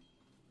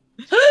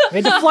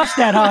 We had to flush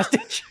that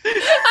hostage.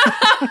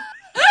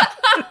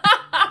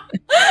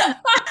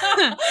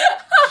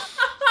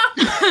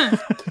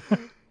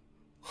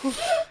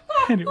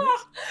 Anyways.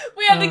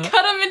 We had to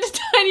cut him into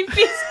tiny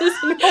pieces.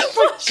 And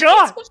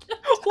God!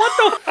 What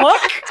the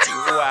fuck?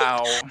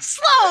 wow.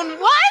 Sloan,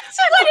 what?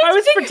 I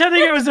was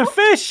pretending it was a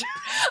fish.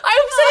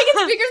 I'm saying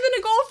it's bigger than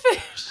a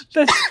goldfish.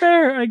 That's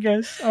fair, I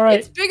guess. All right.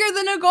 It's bigger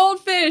than a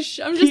goldfish.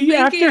 I'm just thinking,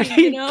 After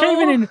he you know? came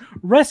in and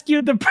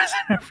rescued the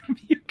prisoner from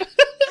you guys.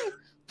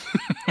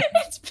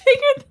 It's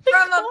bigger than a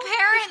From goldfish.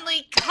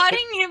 apparently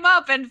cutting him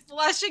up and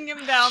flushing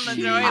him down the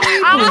toilet.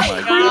 Oh Oh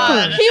my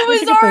God. He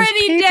was Look at those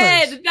already papers.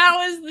 dead. That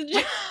was the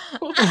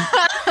joke.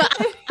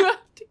 You have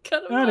to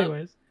cut him up.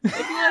 Anyways, If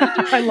you want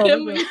to do I it love him,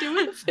 it, what you do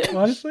with a fish.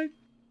 honestly,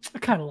 I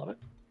kind of love it.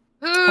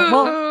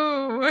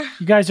 Ooh.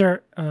 You guys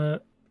are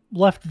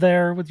left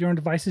there with your own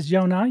devices.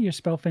 Yona, your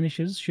spell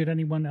finishes. Should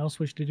anyone else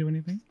wish to do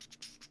anything?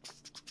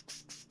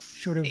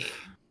 Short of. Do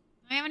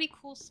I have any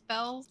cool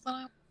spells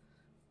that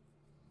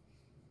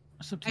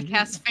It's up to I you.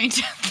 cast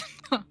faint?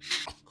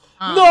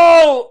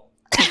 No!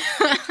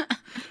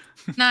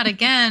 Not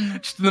again.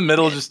 Just in the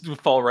middle, just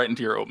fall right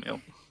into your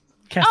oatmeal.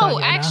 Cast on Oh,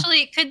 Yona.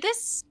 actually, could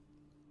this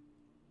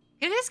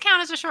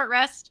count as a short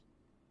rest?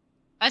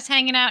 Us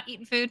hanging out,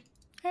 eating food?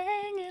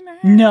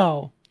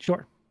 No.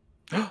 Sure.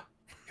 Get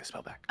a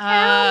spell back.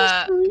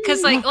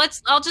 Because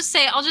I'll just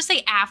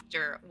say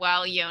after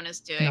while Yona's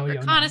doing No, Yona.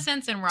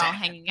 reconnaissance and we're all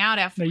hanging out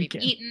after No, you we've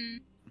can't.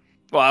 eaten.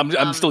 Well, I'm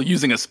Um, still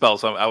using a spell,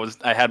 so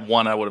I had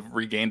one. I would have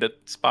regained a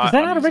spot. Is that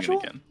I'm not a using it ritual?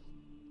 again.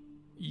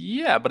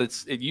 Yeah, but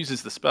it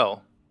uses the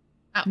spell.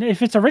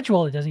 If it's a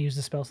ritual, it doesn't use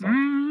the spell slot.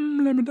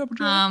 Let me double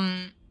check.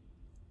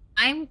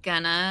 I'm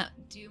gonna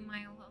do my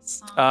little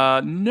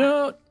song.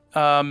 No.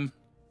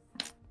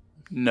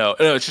 No,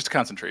 it's just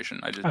concentration.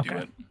 I just do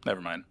Okay. it.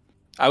 Never mind.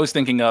 I was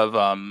thinking of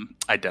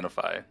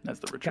identify as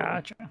the ritual.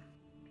 Gotcha.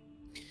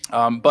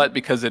 But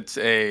because it's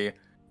a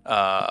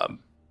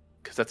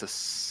because that's a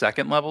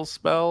second level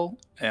spell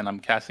and I'm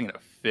casting it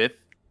at 5th,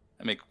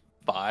 I make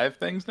 5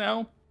 things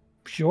now.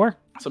 Sure.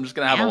 So I'm just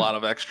gonna have Yeah. a lot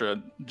of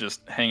extra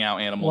just hang out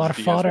animals lot if of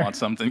you guys fodder. want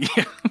something.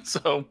 Yeah.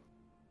 So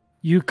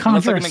You Unless I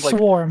conjure a can make, like-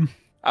 swarm.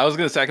 I was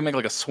gonna say I can make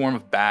like a swarm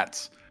of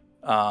bats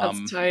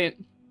That's tight.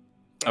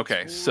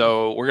 Okay,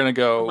 so we're gonna I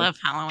go love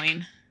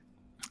Halloween.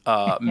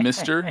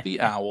 Mr.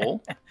 the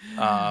Owl,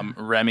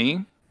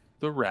 Remy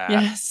the Rat.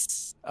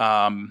 Yes.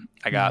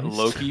 I got Nice.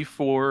 Loki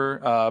for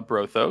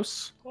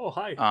Brothos. Oh,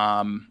 hi.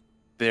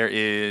 There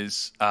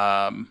is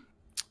what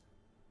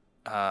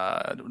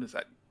is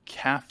that?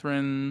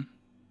 Catherine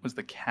was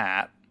the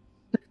cat.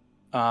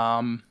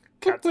 When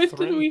did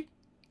we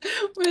I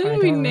don't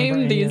remember name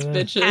any these of the-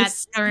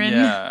 bitches? Catherine.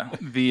 Yeah.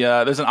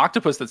 There's an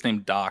octopus that's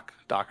named Doc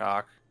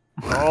Ock.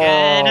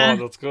 Oh, Good.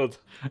 that's good.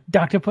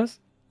 Doctopus?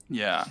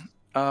 Yeah.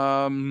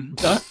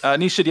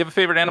 Nisha, do you have a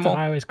favorite That's animal? what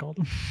I always called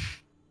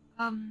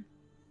them.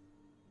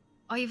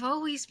 I've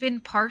always been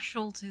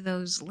partial to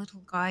those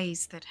little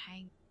guys that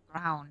hang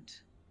around.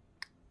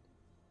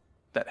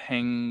 That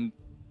hang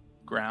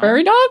ground.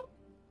 Prairie dog?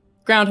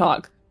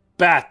 Groundhog.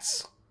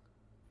 Bats.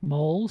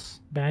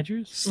 Moles?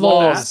 Badgers?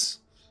 Sloths.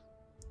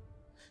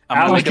 I'm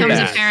gonna It make a becomes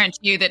bat. apparent to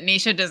you that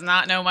Nisha does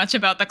not know much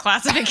about the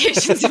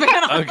classifications of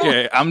animals.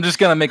 Okay, I'm just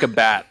gonna make a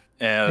bat,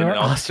 and They're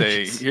I'll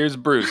say, ostriches. "Here's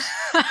Bruce."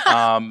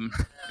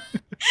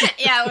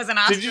 Yeah, it was an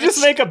ostrich. Did you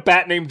just make a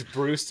bat named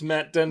Bruce,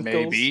 Matt Dentals?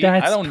 Maybe.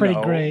 That's I don't pretty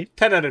know. great.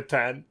 10 out of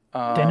 10.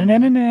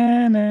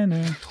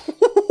 Da-na-na-na-na-na.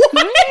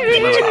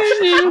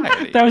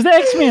 That That was the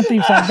X-Men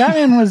theme song.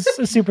 Batman was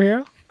a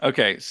superhero.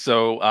 Okay,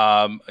 so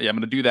I'm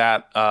gonna do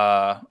that.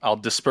 I'll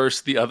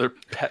disperse the other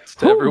pets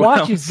to Who everyone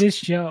watches else. this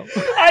show?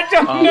 I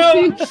don't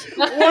know.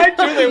 Why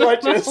do they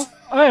watch this?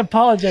 I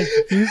apologize.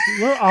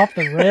 We're off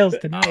the rails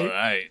tonight. All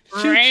right.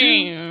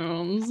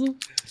 Rams.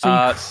 So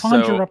you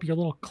conjure so- up your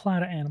little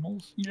cloud of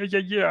animals.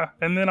 Yeah.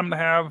 And then I'm gonna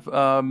have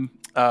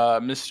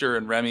Mr.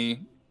 and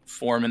Remy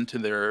form into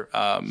their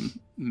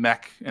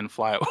mech and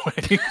fly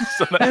away,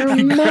 so that Their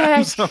he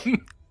grabs mech.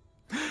 them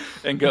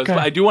and goes. Okay.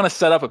 But I do want to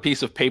set up a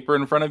piece of paper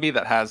in front of me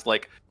that has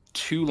like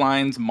 2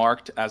 lines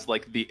marked as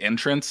like the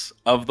entrance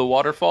of the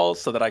waterfall,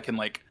 so that I can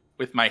like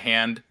with my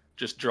hand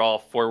just draw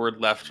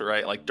forward, left,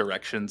 right, like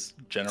directions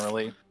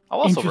generally. I'll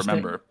also Interesting.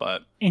 remember,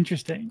 but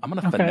Interesting. I'm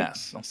gonna Okay.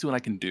 finesse. I'll see what I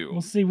can do.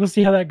 We'll see. We'll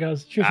see how that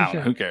goes. Sure, I sure, don't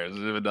know, sure. who cares?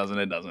 If it doesn't,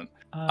 it doesn't.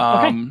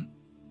 Okay. And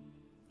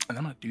I'm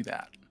gonna do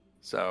that.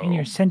 So And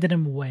you're sending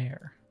him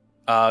where?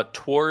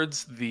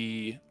 towards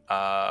the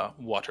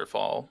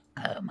waterfall,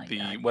 Oh my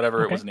god. whatever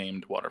Okay. it was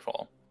named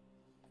waterfall.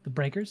 The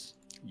breakers.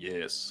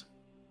 Yes.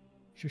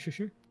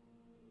 Sure.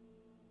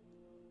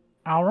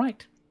 All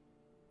right.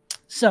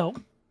 So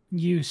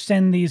you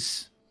send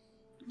these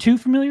 2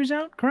 familiars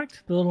out,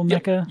 correct? The little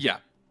mecha. Yeah.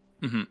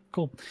 Mm-hmm.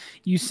 Cool.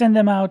 You send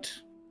them out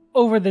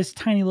over this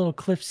tiny little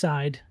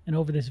cliffside and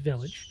over this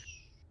village,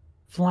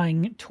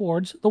 flying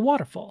towards the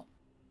waterfall.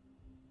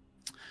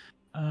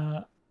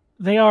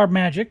 They are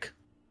magic.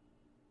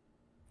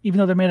 Even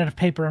though they're made out of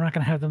paper, I'm not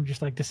going to have them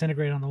just like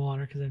disintegrate on the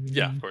water because that'd be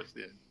Yeah, mean. of course.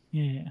 Yeah.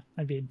 Yeah,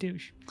 I'd be a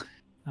douche.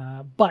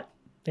 But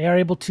they are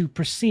able to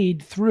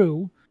proceed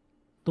through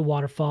the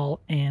waterfall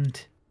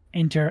and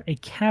enter a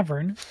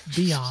cavern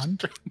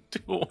beyond.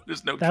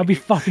 There's no. That would be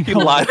fucking He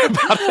hilarious. lied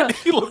about it.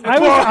 He lied I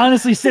was about it.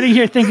 honestly sitting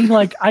here thinking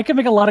like I could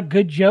make a lot of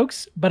good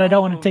jokes, but I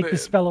don't want Oh, to take the man.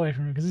 spell away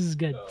from him because this is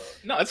good.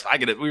 No, it's. I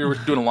get it. We were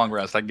doing a long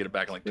rest. I can get it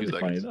back in like 2 Really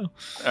funny seconds.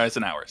 though. It's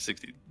an hour.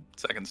 60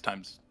 seconds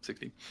times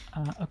 60.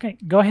 Okay,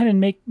 go ahead and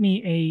make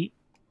me a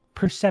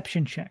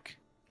perception check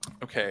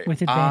Okay.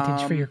 with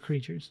advantage for your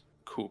creatures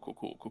Cool.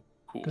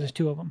 because there's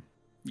 2 of them.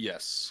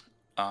 Yes.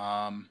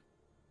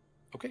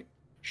 Okay.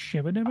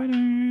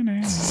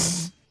 Shibba-dabba-da-da.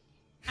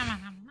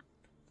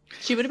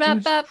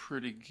 Shibba-dabba-bap.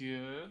 Pretty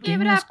good.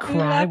 Didn't you just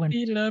cry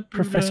when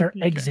Professor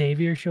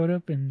Xavier showed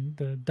up in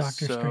the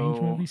Doctor Strange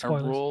movie? I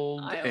Spoilers.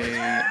 rolled I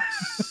a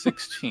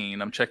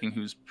 16. I'm checking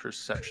whose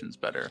perception's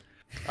better.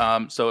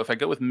 So if I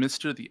go with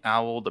Mr. the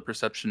Owl, the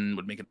perception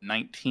would make it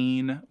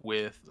 19.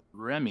 With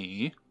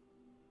Remy,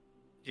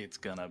 it's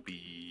gonna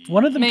be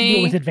One of them can do it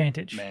May. with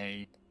advantage.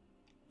 May.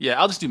 Yeah,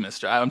 I'll just do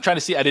Mr. I'm trying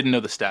to see. I didn't know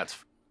the stats.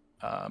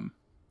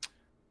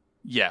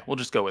 Yeah, we'll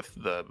just go with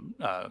the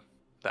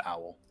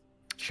owl.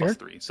 Sure.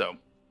 +3. So,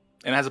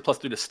 and it has a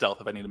 +3 to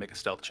stealth if I need to make a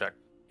stealth check.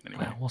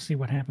 Anyway, Well, we'll see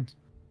what happens.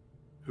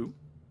 who?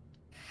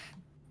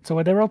 So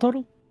what they roll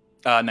total?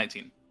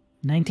 19.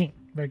 19.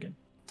 Very good.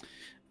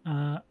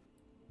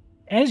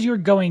 As you're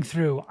going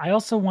through, I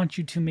also want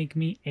you to make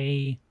me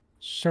a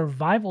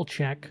survival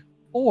check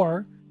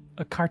or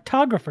a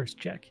cartographer's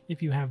check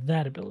if you have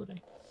that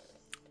ability.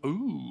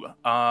 Ooh, do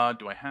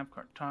I have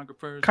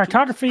cartographers?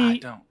 Cartography- I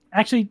don't.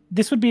 Actually,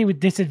 this would be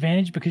with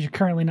disadvantage because you're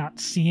currently not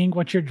seeing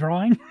what you're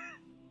drawing.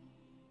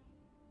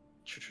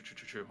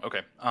 True.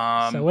 Okay.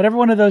 So whatever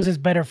one of those is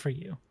better for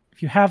you.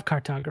 If you have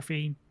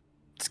cartography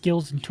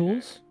skills and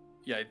tools,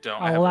 Yeah, I don't.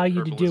 I I'll have allow an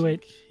you to do herbalism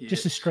it kit.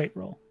 just a straight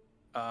roll.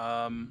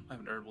 I have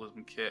an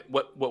herbalism kit.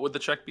 What would the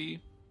check be? It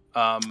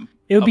would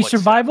of, be like,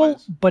 survival,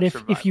 stat-wise? but if you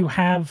Survival.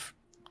 have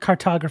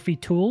cartography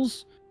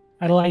tools,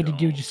 I'd allow you to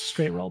do No. just a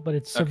straight roll, but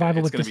it's Okay, survival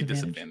it's with gonna be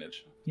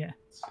disadvantage. Yeah.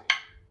 Let's see.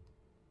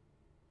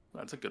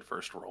 That's a good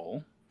first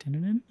roll.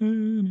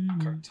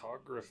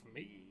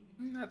 Cartography.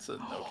 That's an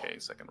okay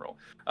second roll.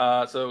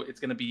 So it's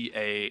gonna be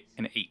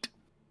an 8.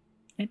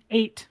 An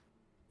 8.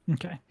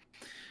 Okay.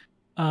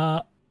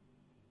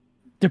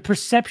 The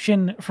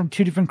perception from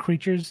two different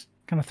creatures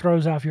kind of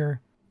throws off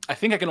your... I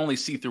think I can only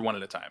see through one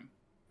at a time.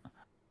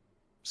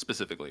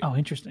 Specifically. Oh,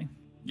 interesting.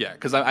 Yeah,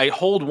 because I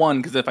hold one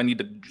because if I need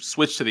to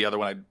switch to the other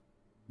one, I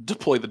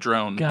deploy the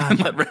drone and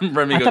Gotcha. let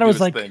Remy I go thought do it was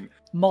his like thing.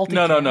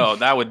 multi-cam. No,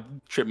 that would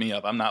trip me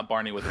up. I'm not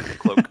Barney with a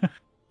cloak.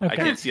 I Okay.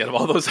 can't see out of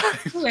all those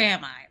eyes. Who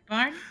am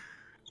I,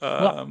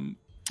 Barney?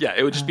 Yeah,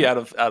 it would just be out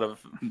of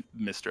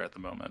Mister at the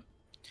moment.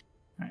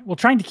 All right. Well,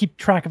 trying to keep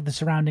track of the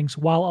surroundings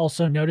while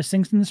also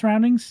noticing in the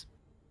surroundings,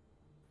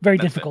 very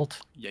That's it.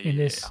 difficult Yeah, in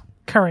this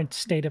current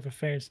state of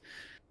affairs.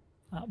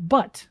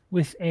 But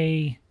with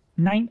a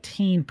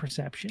 19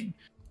 perception,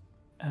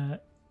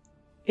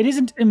 it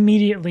isn't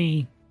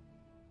immediately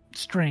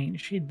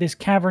strange. This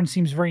cavern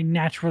seems very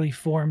naturally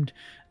formed.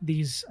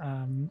 These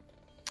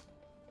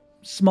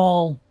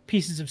small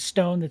pieces of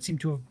stone that seem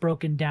to have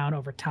broken down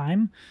over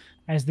time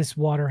as this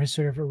water has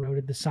sort of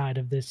eroded the side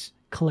of this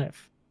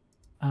cliff.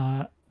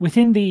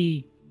 Within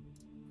the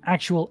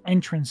actual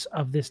entrance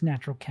of this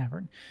natural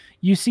cavern,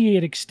 you see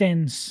it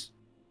extends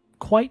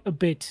quite a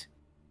bit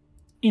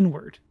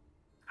inward.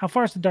 How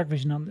far is the dark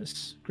vision on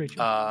this creature?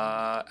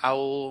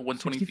 Owl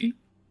 120 60 feet.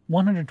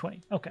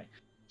 120. Okay.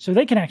 So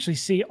they can actually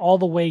see all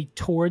the way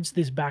towards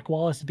this back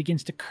wall as it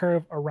begins to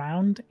curve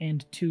around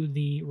and to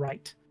the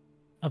right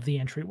of the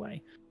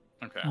entryway.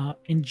 Okay.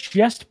 And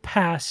just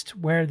past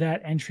where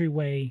that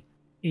entryway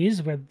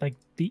is, where like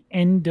the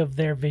end of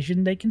their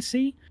vision they can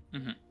see,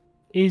 Mhm.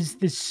 is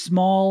this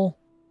small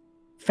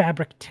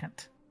fabric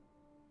tent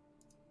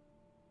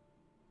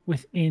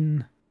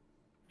within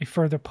a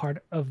further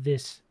part of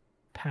this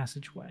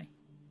passageway.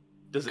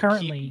 Does it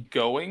currently- keep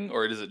going,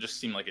 or does it just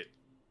seem like it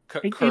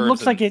It curves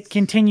looks like and- it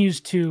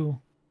continues to,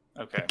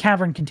 Okay. the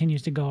cavern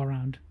continues to go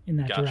around in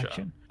that Gotcha.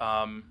 direction.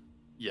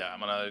 Yeah, I'm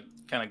gonna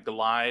kind of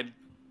glide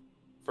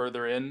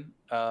further in,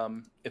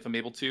 if I'm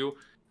able to,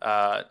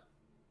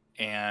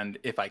 and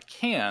if I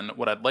can,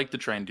 what I'd like to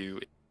try and do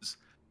is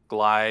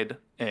glide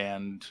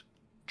and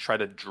try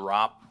to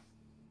drop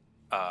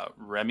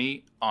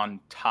Remy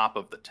on top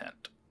of the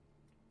tent.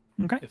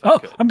 Okay. If I Oh,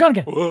 could. I'm gone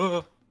again.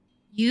 Whoa.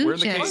 You We're in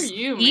the just cave. Who are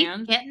you, keep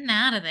man? getting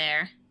out of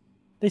there.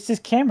 This is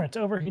camera. It's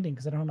overheating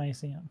because I don't have my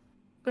AC on.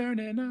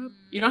 Burning up.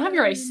 You don't have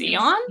your AC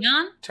on?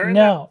 Jan? Turn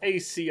No. that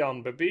AC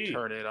on, baby.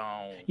 Turn it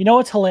on. You know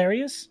what's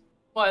hilarious?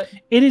 What?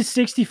 It is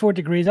 64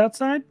 degrees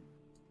outside.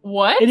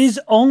 What? It is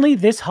only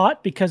this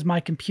hot because my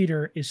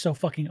computer is so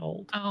fucking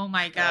old. Oh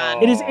my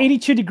god. It is Oh.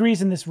 82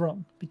 degrees in this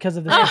room because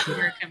of this Ah.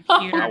 computer. Your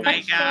computer, Oh my my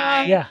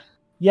guy. Yeah.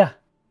 Yeah.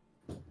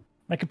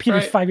 My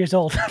computer's Right. 5 years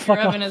old. Your Fuck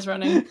oven off. is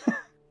running.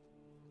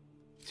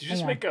 Did you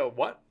just Hang on. make a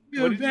what?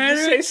 What did you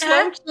just say,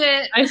 Slum? Touch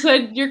it. I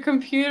said your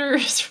computer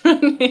is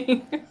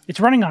running. It's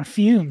running on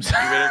fumes. You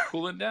better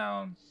cool it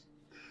down.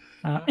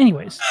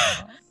 Anyways,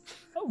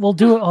 we'll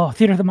do it. Oh,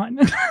 Theater of the Mind.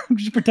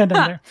 Just pretend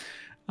I'm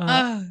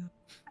there.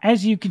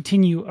 As you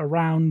continue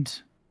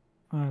around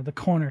the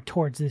corner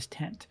towards this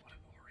tent,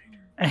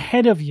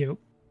 ahead of you,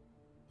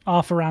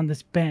 off around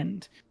this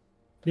bend,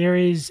 there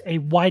is a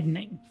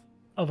widening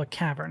of a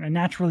cavern, a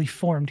naturally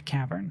formed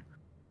cavern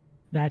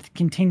that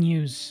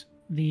continues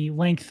the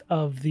length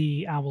of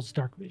the owl's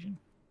dark vision.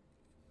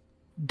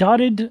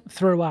 Dotted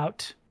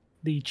throughout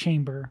the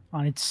chamber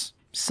on its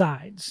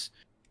sides,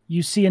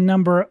 you see a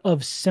number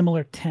of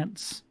similar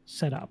tents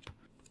set up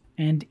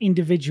and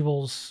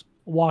individuals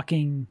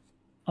walking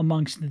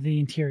amongst the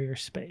interior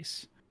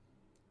space.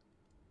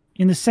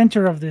 In the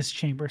center of this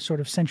chamber, sort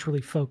of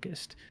centrally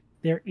focused,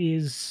 there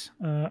is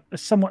a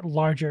somewhat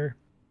larger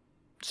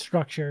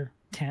structure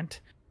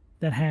tent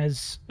that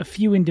has a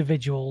few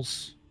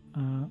individuals.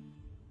 Mm.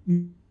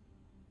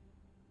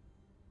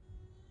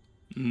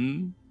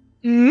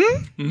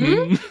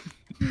 Mm.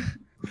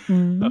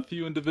 A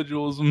few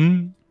individuals.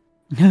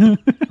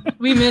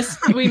 We missed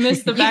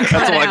the back.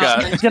 That's all I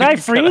got. Did I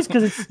freeze?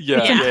 Because it's, Yeah,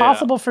 it's yeah,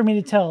 impossible for me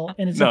to tell,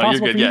 and it's No, you're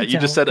impossible good. for you Yeah, to you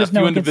tell. just said a because no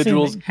few one can see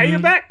individuals. me. Hey, you're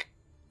back.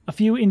 A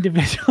few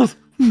individuals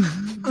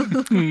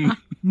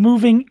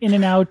moving in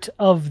and out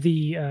of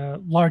the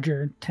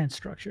larger tent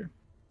structure.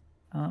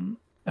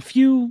 A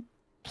few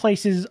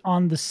places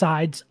on the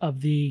sides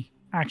of the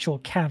actual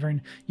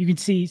cavern, you can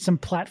see some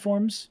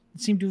platforms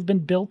that seem to have been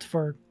built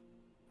for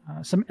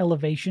some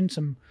elevation,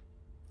 some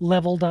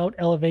leveled out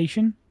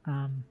elevation.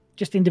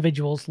 Just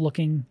individuals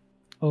looking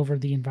over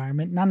the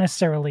environment, not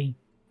necessarily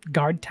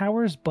guard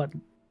towers, but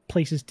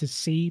places to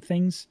see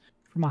things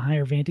from a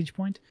higher vantage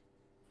point.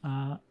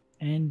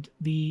 And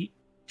the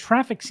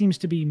traffic seems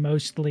to be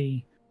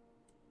mostly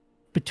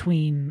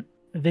between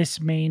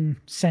this main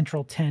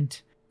central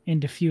tent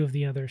and a few of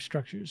the other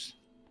structures.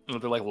 Are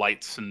there like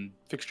lights and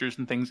fixtures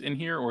and things in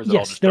here, or is it all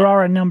Yes, just there dark?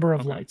 are a number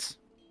of Okay. lights.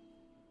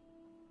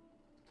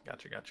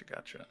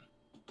 Gotcha.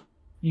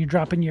 You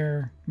dropping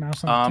your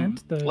mouse on the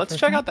tent? The Let's first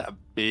check one? out that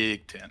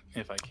big tent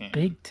if I can.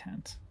 Big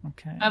tent.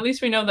 Okay. At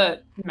least we know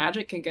that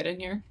magic can get in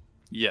here.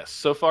 Yes,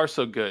 so far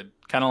so good.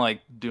 Kind of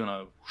like doing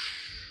a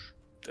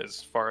whoosh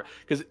as far,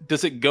 because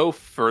does it go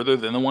further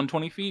than the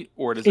 120 feet,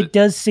 or does It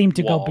does seem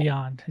to wall? go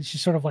beyond. It's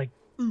just sort of like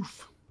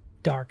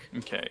dark.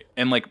 Okay,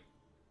 and like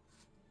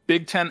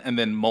big tent and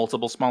then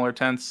multiple smaller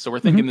tents. So we're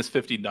thinking this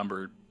 50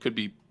 number could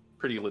be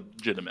pretty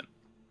legitimate.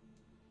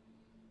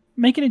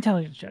 Make an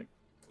intelligence check.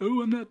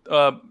 Oh, I'm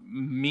not.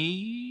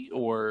 Me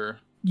or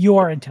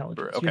Your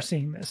intelligence. Okay. You're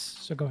seeing this,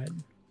 so go ahead.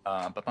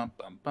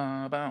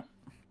 ba-bum-bum-ba-bow.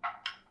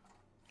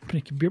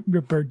 Make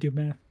your bird do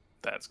math.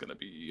 That's gonna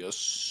be a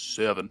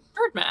 7.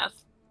 Bird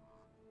math.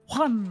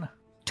 1,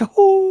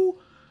 2,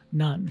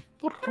 none.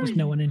 There's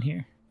no one in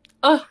here.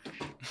 Ugh.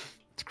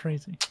 It's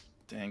crazy.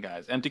 Dang,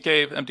 guys. Empty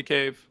cave. Empty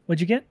cave.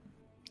 What'd you get?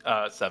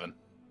 7.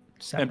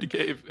 7. Empty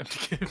cave.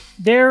 Empty cave.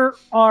 There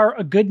are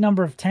a good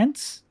number of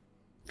tents.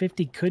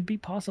 50 could be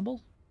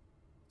possible.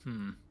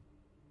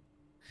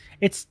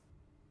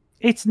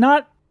 It's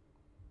not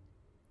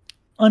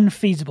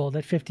unfeasible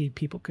that 50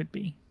 people could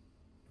be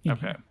in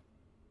Okay. here.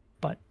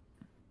 But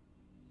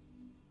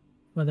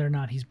whether or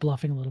not he's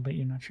bluffing a little bit,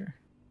 you're not sure.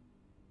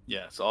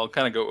 Yeah, so I'll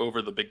kind of go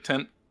over the big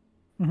tent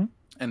Mhm.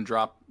 and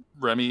drop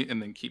Remy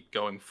and then keep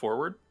going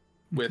forward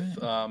with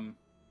Okay.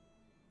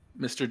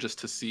 Mr. just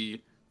to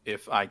see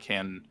if I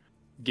can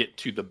get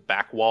to the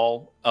back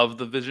wall of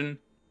the vision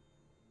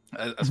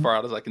as Mhm. far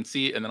out as I can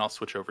see, and then I'll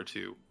switch over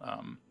to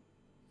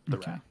the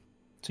Okay. rat.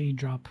 So you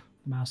drop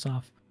the mouse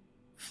off,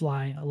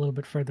 fly a little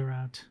bit further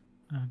out.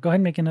 Go ahead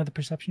and make another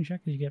perception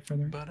check as you get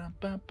further.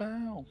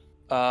 Ba-dum-ba-bow.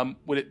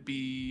 Would it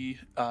be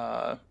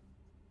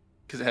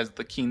because it has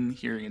the keen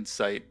hearing and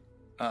sight?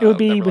 It would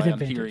be that rely with on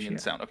advantage, hearing yeah. and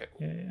sound. Okay,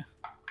 cool. Yeah.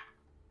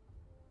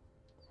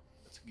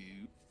 That's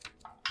good.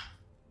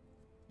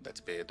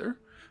 That's better.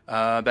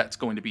 That's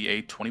going to be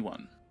a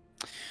 21.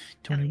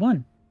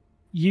 21.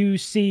 You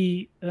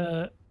see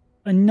a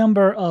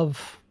number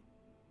of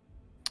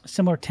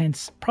similar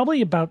tents,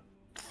 probably about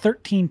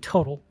 13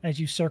 total as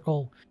you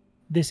circle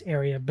this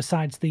area,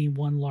 besides the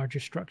one larger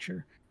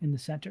structure in the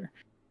center.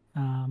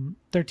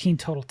 13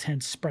 total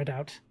tents spread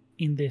out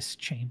in this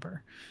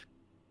chamber.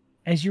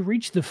 As you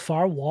reach the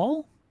far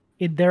wall,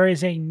 there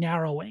is a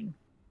narrowing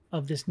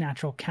of this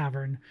natural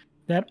cavern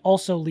that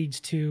also leads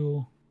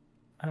to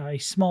a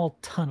small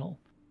tunnel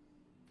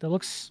that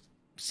looks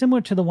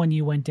similar to the one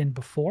you went in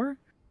before,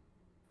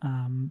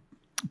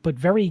 but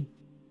very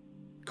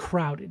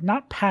crowded,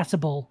 not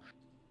passable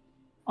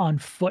on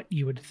foot,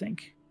 you would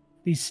think.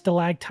 These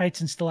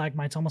stalactites and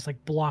stalagmites almost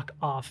like block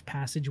off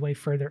passageway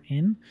further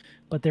in,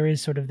 but there is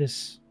sort of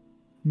this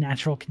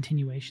natural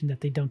continuation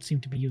that they don't seem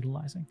to be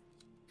utilizing.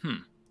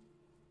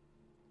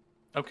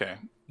 Okay.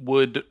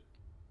 Would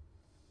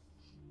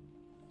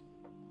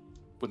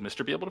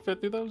Mr. be able to fit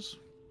through those?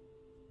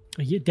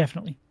 Yeah,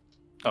 definitely.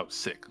 Oh,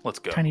 sick. Let's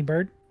go. Tiny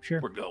bird,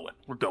 sure. We're going.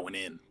 We're going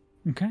in.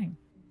 Okay.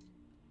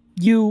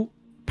 You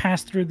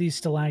pass through these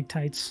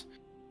stalactites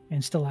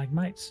and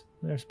stalagmites.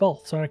 There's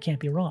both, so I can't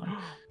be wrong.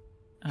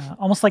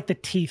 Almost like the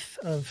teeth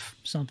of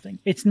something.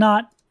 It's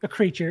not a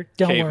creature,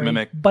 don't Cave worry.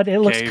 mimic. But it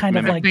looks Cave kind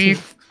of mimic. like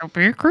teeth. A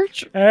big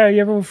creature?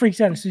 Everyone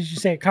freaks out as soon as you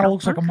say it. Kind of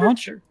looks like a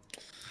monster.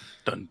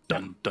 Dun,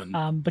 dun,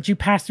 dun. But you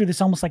pass through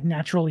this almost like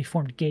naturally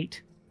formed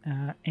gate.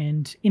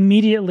 And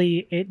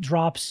immediately it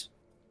drops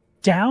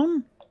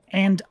down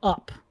and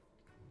up.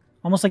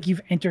 Almost like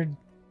you've entered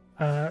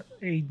a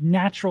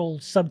natural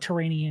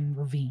subterranean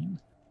ravine.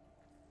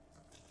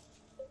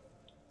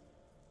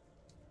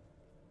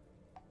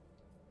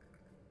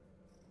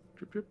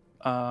 Drip, drip.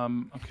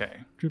 Okay.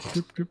 Drip,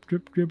 drip, drip,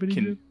 drip, drippity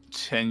drip.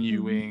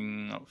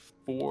 Continuing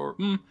for.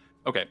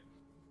 Okay.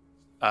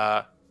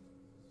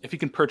 If he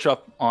can perch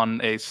up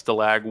on a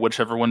stalag,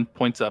 whichever one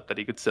points up that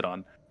he could sit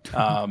on.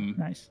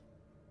 Nice.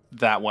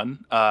 That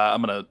one.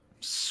 I'm gonna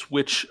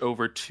switch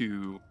over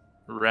to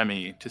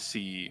Remy to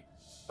see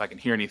if I can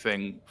hear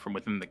anything from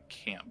within the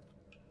camp.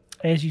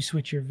 As you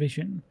switch your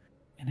vision,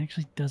 it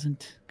actually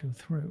doesn't go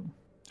through.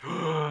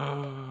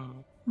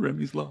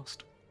 Remy's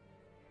lost.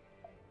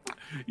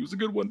 He was a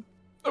good one.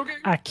 Okay.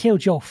 I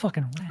killed your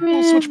fucking rat.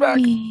 I'll switch back.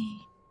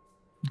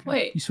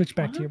 Wait. You switch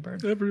back to what? your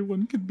bird.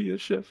 Everyone can be a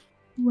chef.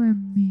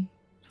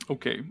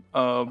 Okay.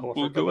 Oh, I We'll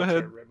forgot go that's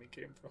ahead where Remy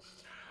came from.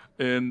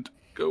 and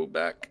go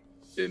back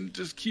and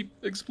just keep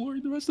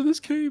exploring the rest of this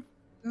cave.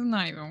 It's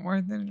not even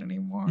worth it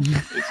anymore.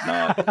 It's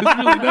not. It's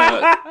really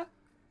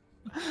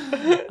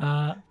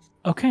not.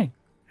 Okay.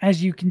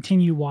 As you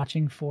continue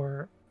watching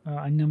for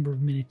a number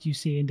of minutes, you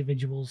see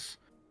individuals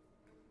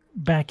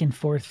back and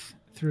forth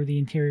through the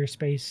interior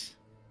space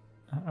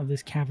of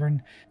this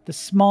cavern. The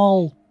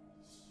small,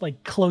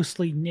 like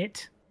closely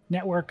knit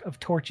network of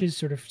torches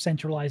sort of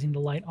centralizing the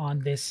light on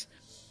this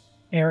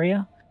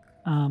area.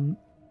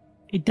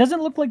 It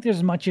doesn't look like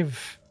there's much of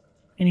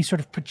any sort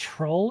of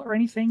patrol or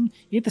anything.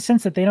 You get the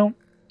sense that they don't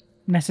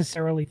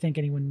necessarily think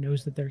anyone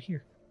knows that they're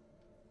here.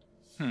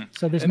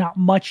 So there's not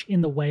much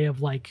in the way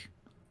of like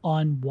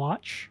on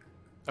watch.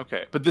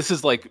 Okay, but this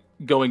is like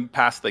going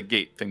past the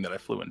gate thing that I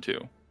flew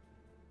into.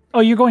 Oh,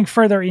 you're going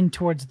further in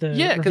towards the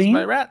Yeah, because ravine?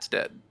 my rat's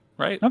dead,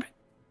 right? Okay.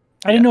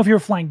 I didn't know if you were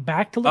flying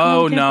back to look.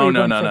 Oh around the camp, or no, you're no,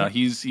 going no, no. further.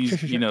 He's Sure.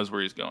 he knows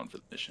where he's going for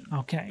the mission.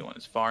 Okay. Going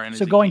as far in as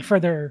So he going can.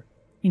 further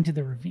into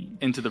the ravine.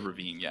 Into the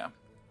ravine, yeah.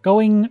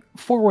 Going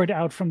forward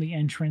out from the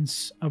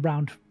entrance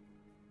around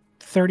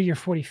 30 or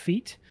 40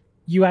 feet,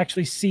 you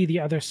actually see the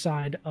other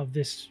side of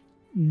this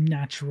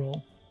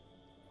natural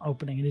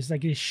opening. It is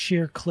like a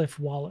sheer cliff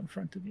wall in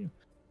front of you.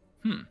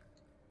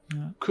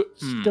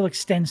 Still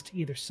extends to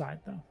either side,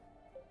 though.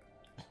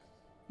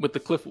 With the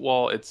cliff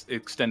wall, it's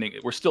extending.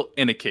 We're still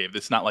in a cave.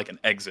 It's not like an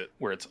exit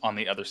where it's on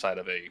the other side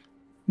of a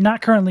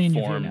Not currently in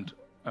your view. formed.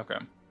 Okay.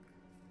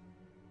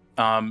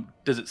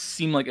 Does it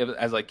seem like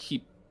as I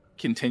keep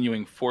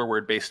continuing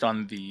forward based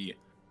on the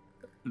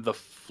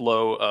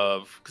flow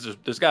of, because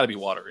there's got to be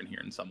water in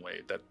here in some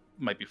way that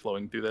might be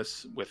flowing through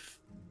this with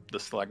the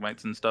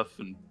stalagmites and stuff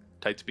and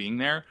tights being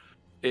there.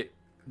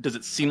 Does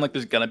it seem like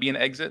there's gonna be an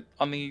exit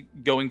on the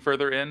going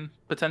further in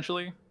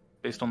potentially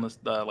based on this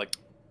like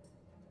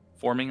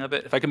forming of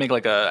it? If I could make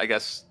like a, I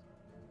guess,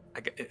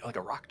 like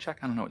a rock check.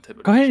 I don't know what type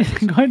of. Go ahead. check.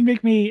 Go ahead and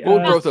make me.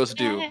 What would Brothos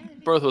do?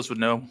 Brothos would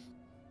know.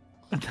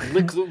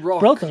 Lick the rock,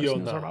 Brothos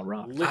Yona. knows about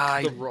rock. Lick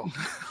the rock.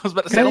 I was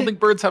about to say, I don't think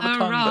birds have a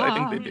tongue, but I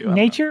think they do. I don't know.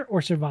 Nature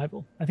or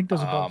survival? I think those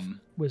are both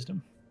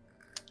wisdom.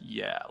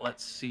 Yeah,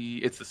 let's see.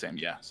 It's the same.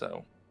 Yeah,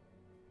 so.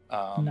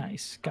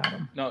 Nice, got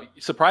him. No,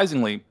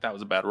 surprisingly, that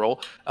was a bad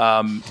roll.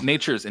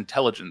 Nature's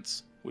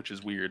intelligence, which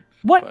is weird.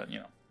 What? But, you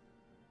know.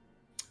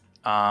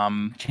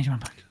 Change my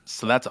mind.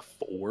 So that's a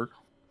 4.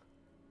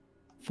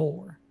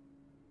 4.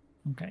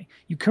 Okay.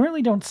 You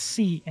currently don't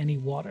see any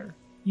water.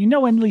 You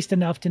know at least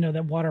enough to know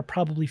that water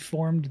probably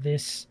formed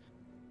this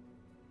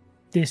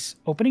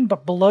opening,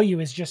 but below you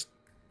is just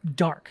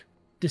dark,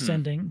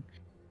 descending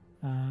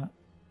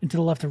into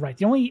the left or right.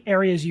 The only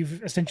areas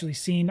you've essentially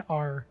seen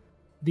are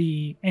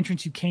the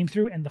entrance you came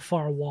through and the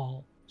far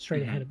wall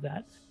straight ahead of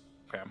that.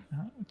 Okay.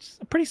 It's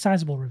a pretty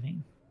sizable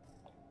ravine.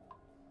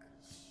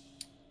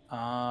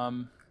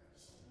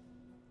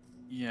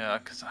 Yeah,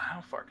 because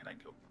how far can I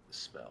go with the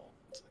spell?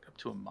 It's like up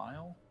to a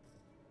mile?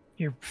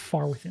 You're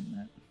far within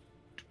that.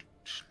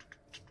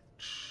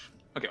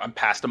 Okay, I'm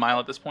past a mile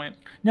at this point?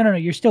 No,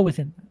 you're still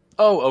within that.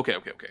 Oh, okay.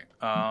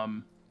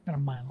 Not a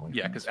mile away.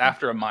 Yeah, from because this.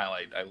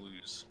 I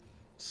lose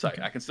sight.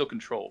 Okay. I can still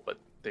control, but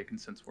they can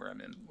sense where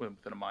I'm in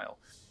within a mile.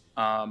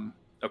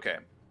 Okay.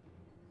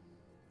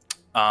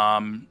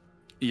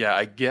 Yeah,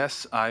 I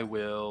guess I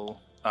will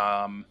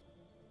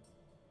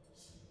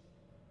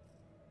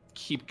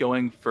keep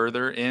going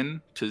further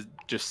in to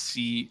just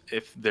see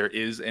if there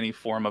is any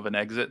form of an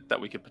exit that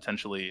we could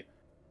potentially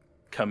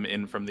come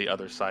in from the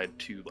other side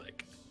to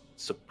like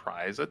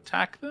surprise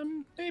attack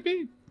them,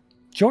 maybe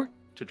Sure.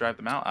 to drive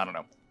them out. I don't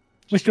know.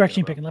 Which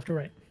direction you picking, left or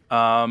right?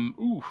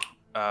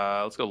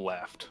 Let's go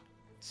left.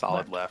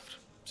 Solid left.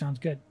 Sounds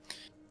good.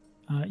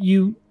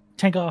 You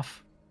take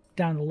off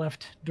down the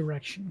left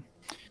direction.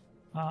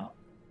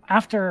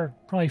 After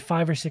probably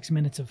 5 or 6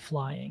 minutes of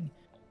flying,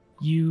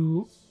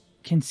 you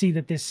can see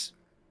that this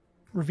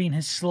ravine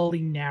has slowly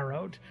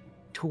narrowed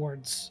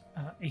towards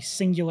a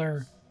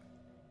singular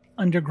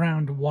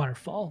underground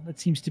waterfall that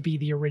seems to be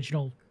the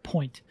original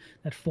point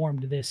that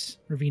formed this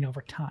ravine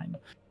over time.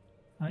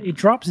 It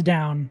drops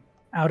down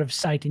out of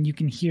sight, and you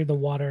can hear the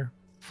water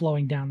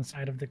flowing down the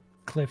side of the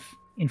cliff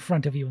in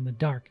front of you in the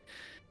dark.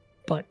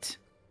 But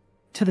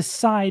to the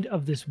side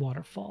of this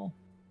waterfall,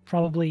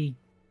 probably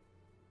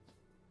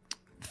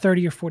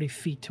 30 or 40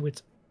 feet to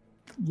its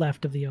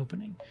left of the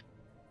opening,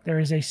 there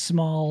is a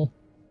small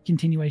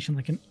continuation,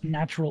 like a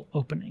natural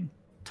opening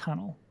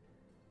tunnel.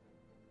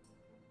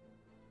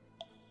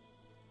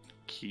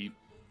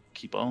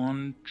 Keep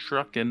on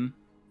trucking.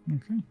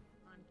 Okay. On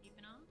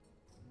keeping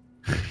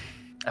on.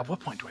 At what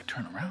point do I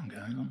turn around,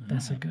 guys?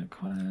 That's a good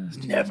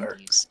question. Never.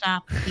 You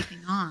stop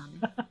keeping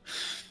on.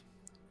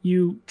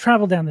 You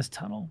travel down this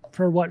tunnel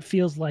for what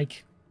feels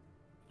like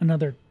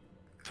another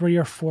 3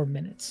 or 4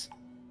 minutes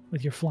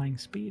with your flying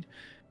speed.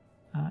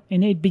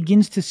 And it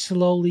begins to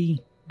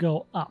slowly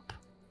go up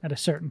at a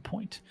certain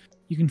point.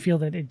 You can feel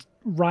that it's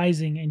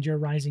rising and you're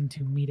rising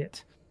to meet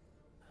it.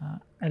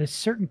 At a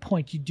certain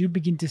point, you do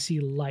begin to see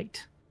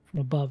light from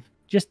above.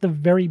 Just the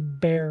very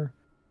bare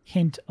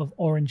hint of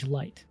orange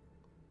light.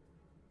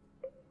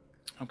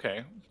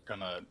 Okay,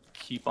 gonna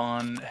keep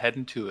on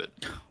heading to it.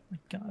 Oh my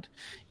god,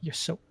 you're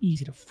so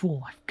easy to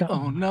fool. I've got.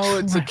 Oh no,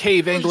 it's a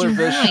cave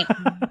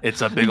anglerfish.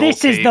 It's a big old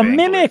This is cave the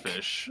mimic!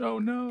 anglerfish. Oh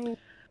no.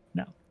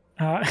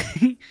 No.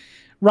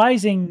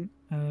 Rising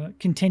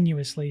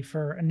continuously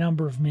for a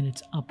number of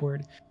minutes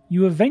upward,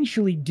 you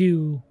eventually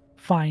do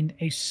find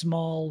a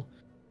small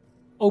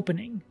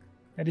opening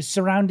that is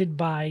surrounded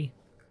by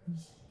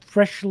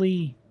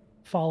freshly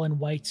fallen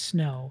white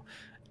snow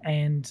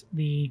and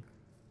the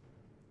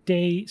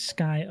day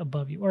sky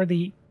above you, or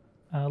the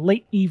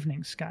late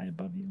evening sky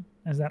above you,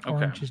 as that Okay.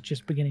 orange is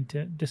just beginning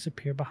to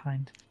disappear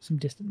behind some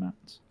distant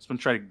mountains. So I'm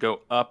trying to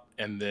go up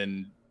and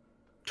then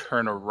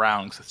turn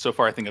around. So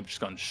far, I think I've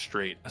just gone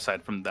straight,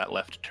 aside from that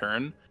left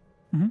turn.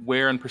 Mhm.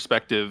 Where in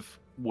perspective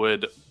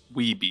would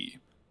we be,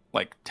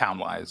 like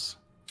town-wise?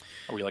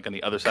 Are we like on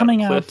the other side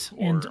Coming of the cliff? out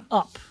and or-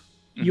 up,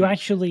 you Mhm.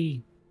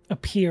 actually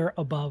appear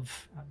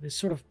above this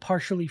sort of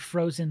partially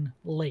frozen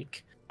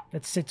lake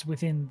that sits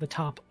within the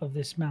top of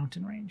this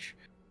mountain range.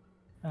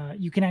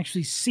 You can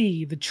actually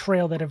see the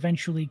trail that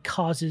eventually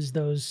causes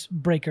those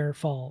breaker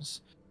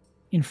falls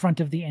in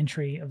front of the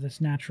entry of this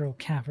natural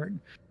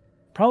cavern.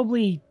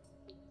 Probably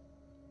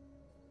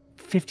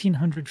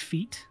 1,500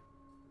 feet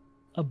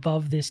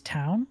above this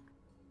town,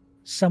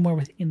 somewhere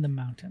within the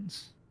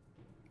mountains.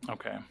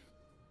 Okay.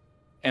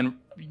 And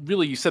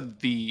really, you said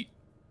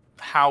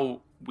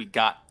how we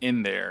got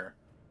in there,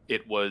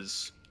 it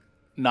was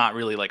not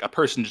really like a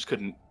person just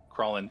couldn't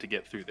crawl in to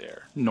get through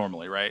there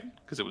normally, right?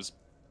 Because it was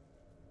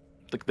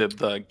like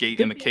the gate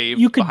in the cave.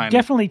 You could behind...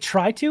 definitely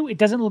try to. It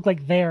doesn't look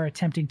like they're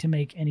attempting to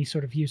make any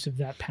sort of use of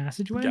that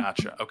passageway.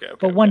 Gotcha. Okay.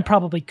 But one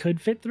probably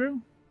could fit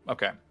through.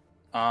 Okay.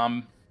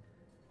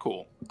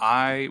 Cool.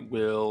 I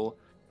will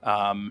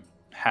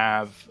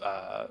have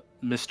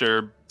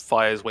Mr.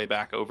 fly his way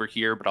back over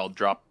here, but I'll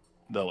drop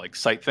the like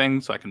sight thing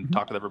so I can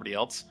talk with everybody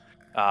else,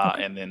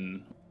 and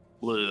then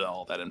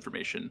all that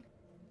information,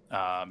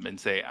 and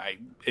say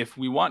if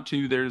we want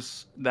to,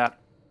 there's that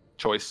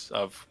choice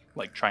of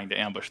like trying to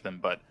ambush them,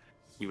 but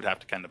we would have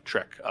to kind of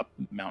trek up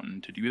the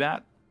mountain to do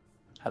that.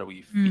 How do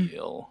we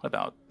feel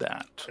about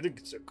that? I think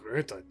it's a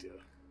great idea.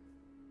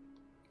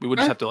 We would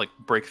just have to like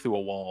break through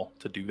a wall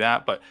to do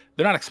that, but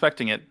they're not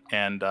expecting it,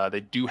 and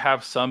they do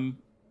have some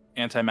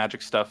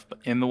anti-magic stuff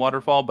in the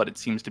waterfall, but it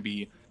seems to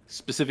be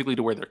specifically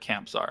to where their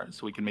camps are,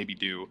 so we can maybe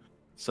do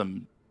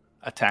some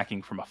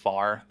attacking from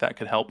afar that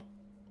could help.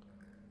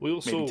 We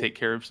also maybe take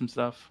care of some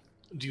stuff.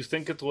 Do you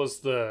think it was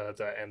the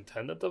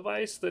antenna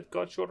device that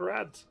got your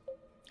rat?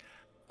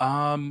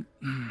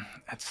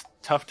 It's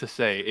tough to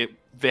say.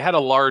 They had a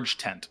large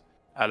tent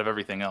out of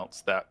everything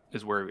else. That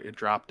is where it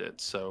dropped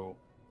it, so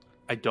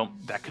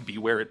that could be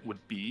where it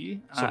would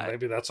be. So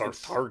maybe that's our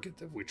target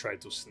if we try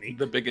to sneak.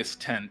 The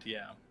biggest tent,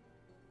 yeah.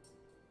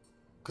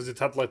 Because it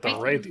had like the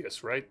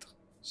radius, right?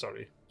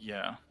 Sorry.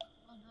 Yeah.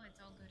 Oh no, it's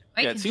all good.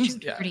 I can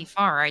shoot yeah. pretty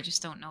far. I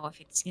just don't know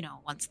if it's,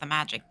 once the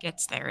magic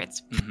gets there,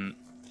 it's gone.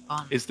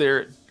 Is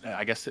there?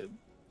 I guess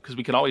because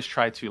we can always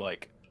try to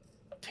like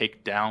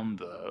take down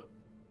the.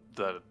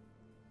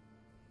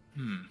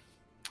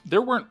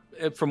 There weren't,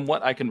 from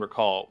what I can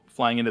recall,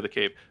 flying into the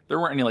cave. There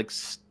weren't any like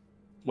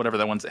whatever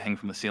the ones that hang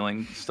from the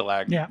ceiling,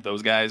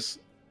 those guys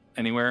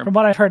anywhere. From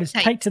what I've heard, is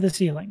tight to the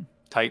ceiling.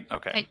 Tight,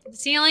 okay. Tight to the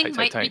ceiling,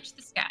 might reach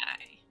the sky.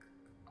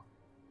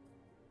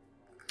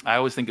 I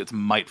always think it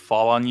might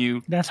fall on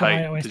you. That's what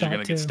I always thought, you're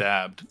gonna too. get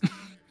stabbed.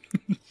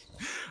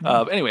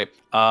 Anyway,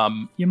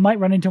 you might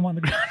run into one on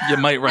the ground. You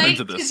might run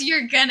into this. Because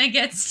you're gonna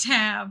get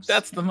stabbed.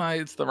 It's the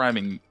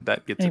rhyming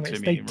that gets it to me.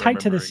 They tight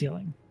to the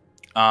ceiling.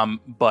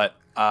 But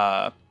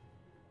I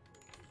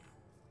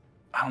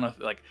don't know if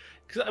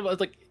because I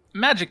was like,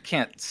 magic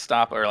can't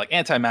stop, or like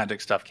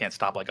anti-magic stuff can't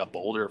stop like a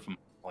boulder from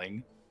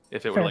falling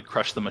if it were like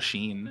crush the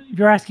machine. If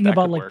you're asking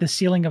about like the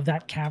ceiling of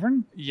that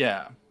cavern,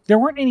 yeah, there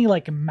weren't any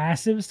like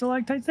massive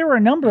stalactites. There were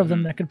a number of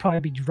them that could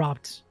probably be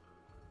dropped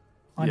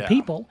on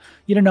people.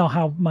 You don't know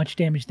how much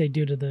damage they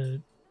do to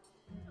the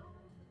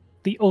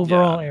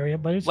overall area,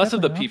 but it's less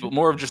of the people,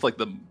 more of just like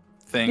the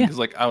thing. Because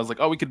like I was like,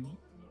 oh, we could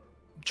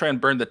try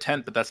and burn the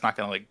tent, but that's not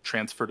going to like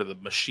transfer to the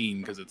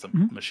machine because it's a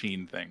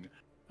machine thing.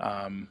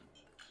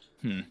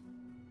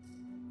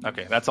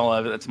 Okay, that's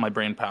all. That's my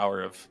brain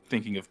power of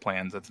thinking of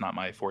plans. That's not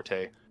my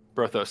forte.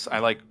 Brothos, I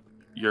like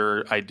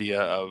your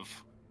idea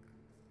of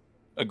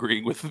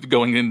agreeing with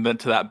going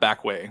into that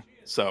back way.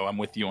 So I'm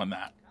with you on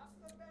that.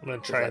 I'm gonna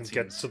try and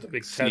get to the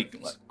big tent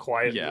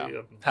quietly.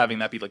 Yeah, having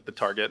that be like the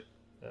target.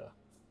 Yeah,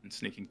 and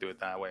sneaking through it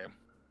that way.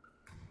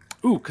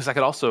 Ooh, because I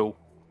could also.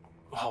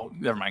 Oh,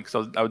 never mind.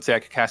 Because I would say I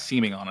could cast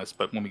Seeming on us,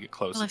 but when we get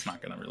close, it's not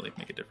going to really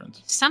make a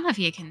difference. Some of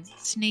you can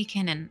sneak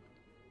in and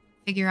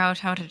figure out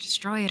how to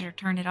destroy it or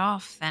turn it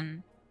off,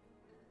 then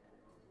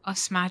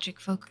us magic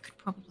folk could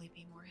probably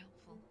be more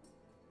helpful.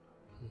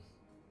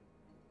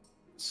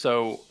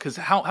 So, because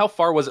how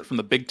far was it from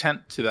the big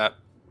tent to that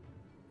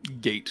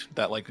gate,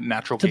 that like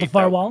natural to gate? The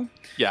far wall?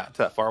 Yeah, to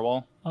that far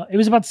wall. It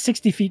was about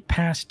 60 feet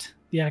past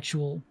the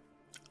actual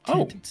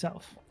tent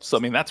itself. So, I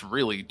mean, that's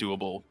really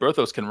doable.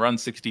 Brothos can run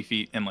 60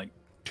 feet in like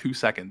 2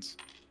 seconds.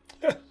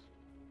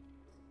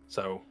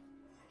 So,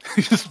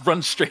 he just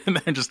runs straight in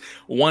there and just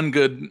one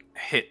good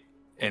hit.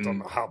 And I don't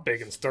know how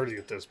big and sturdy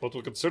it is, but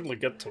we could certainly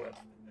get to it.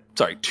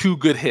 Sorry, 2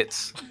 good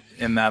hits,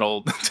 and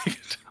that'll take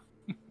it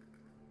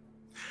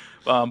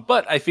down.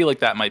 But I feel like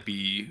that might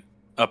be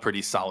a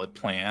pretty solid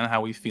plan. How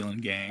we feeling,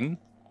 gang?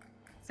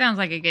 Sounds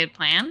like a good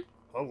plan.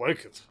 I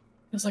like it.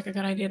 Feels like a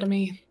good idea to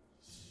me.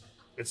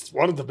 It's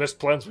one of the best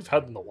plans we've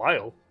had in a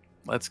while.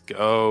 Let's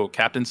go.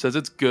 Captain says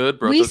it's good.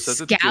 Brothos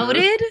says it's good. We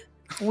scouted?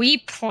 We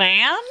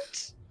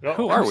planned? No,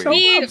 Who are we?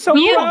 We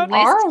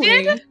Are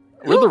we?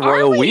 We're the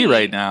royal we we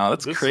right now.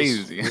 That's This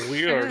crazy. is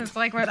weird. It's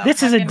like we're the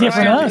This is a fucking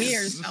different royal us. we or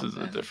This is a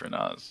something. different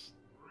us.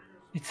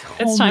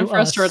 It's time for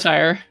us to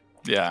retire.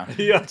 Yeah.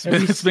 Yeah.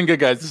 It's been good,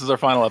 guys. This is our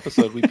final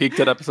episode. We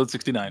peaked at episode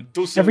 69.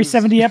 Every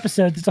 70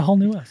 episodes, it's a whole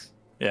new us.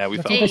 Yeah, we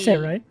That's felt what they it. say,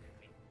 right?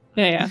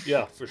 Yeah.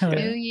 Yeah, for Hell sure.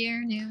 yeah. New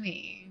year, new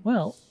me.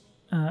 Well,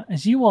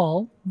 as you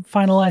all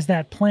finalize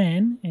that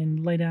plan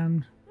and lay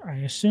down, I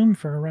assume,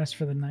 for a rest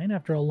for the night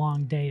after a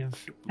long day of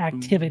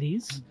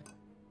activities,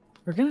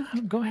 we're going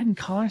to go ahead and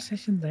call our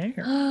session there.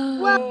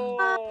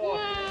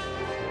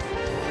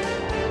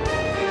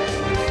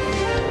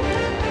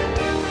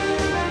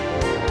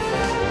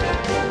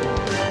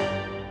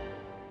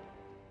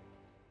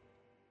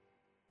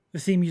 The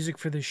theme music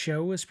for this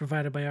show was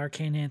provided by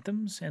Arcane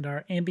Anthems, and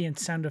our ambient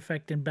sound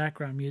effect and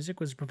background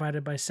music was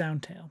provided by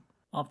Soundtail.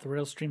 Off the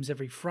Rails streams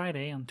every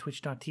Friday on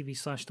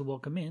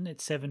twitch.tv/thewelcomein at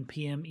 7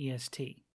 p.m. EST.